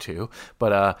your show too.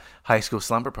 But High School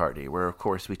Slumber Party, where of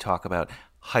course we talk about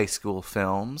high school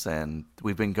films, and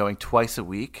we've been going twice a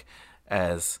week,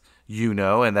 as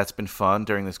and that's been fun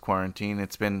during this quarantine.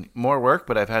 It's been more work,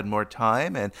 but I've had more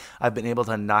time, and I've been able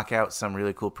to knock out some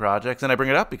really cool projects. And I bring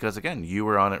it up because, again, you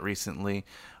were on it recently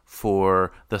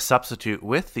for The Substitute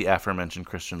with the aforementioned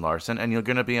Christian Larson, and you're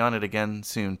going to be on it again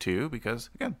soon, too, because,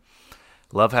 again,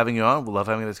 love having you on. We love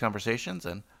having these conversations,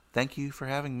 and thank you for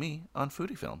having me on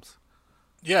Foodie Films.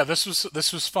 Yeah, this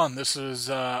was fun. This is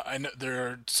I know there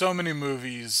are so many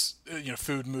movies,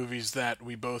 food movies that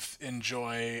we both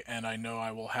enjoy, and I know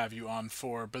I will have you on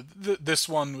for. But this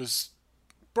one was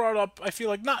brought up, I feel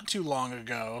like, not too long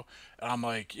ago, and I'm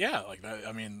like, yeah, like that.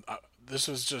 I mean, this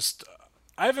was just.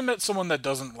 I haven't met someone that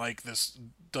doesn't like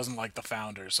The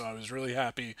Founder, so I was really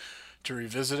happy to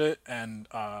revisit it and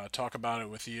talk about it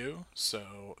with you.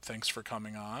 So thanks for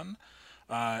coming on,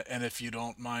 and if you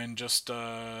don't mind, just.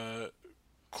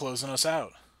 Closing us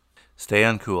out. Stay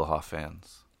uncool, Hoff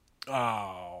fans.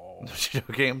 Oh.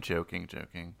 I'm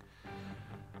joking.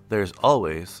 There's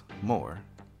always more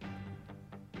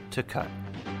to cut.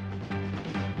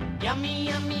 Yummy,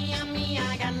 yummy, yummy,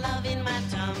 I got love in my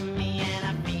tummy, and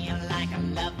I feel like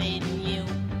I'm loving you.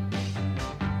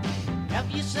 Love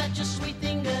you such a sweet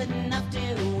thing, good enough to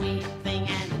eat thing,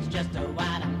 and it's just a while.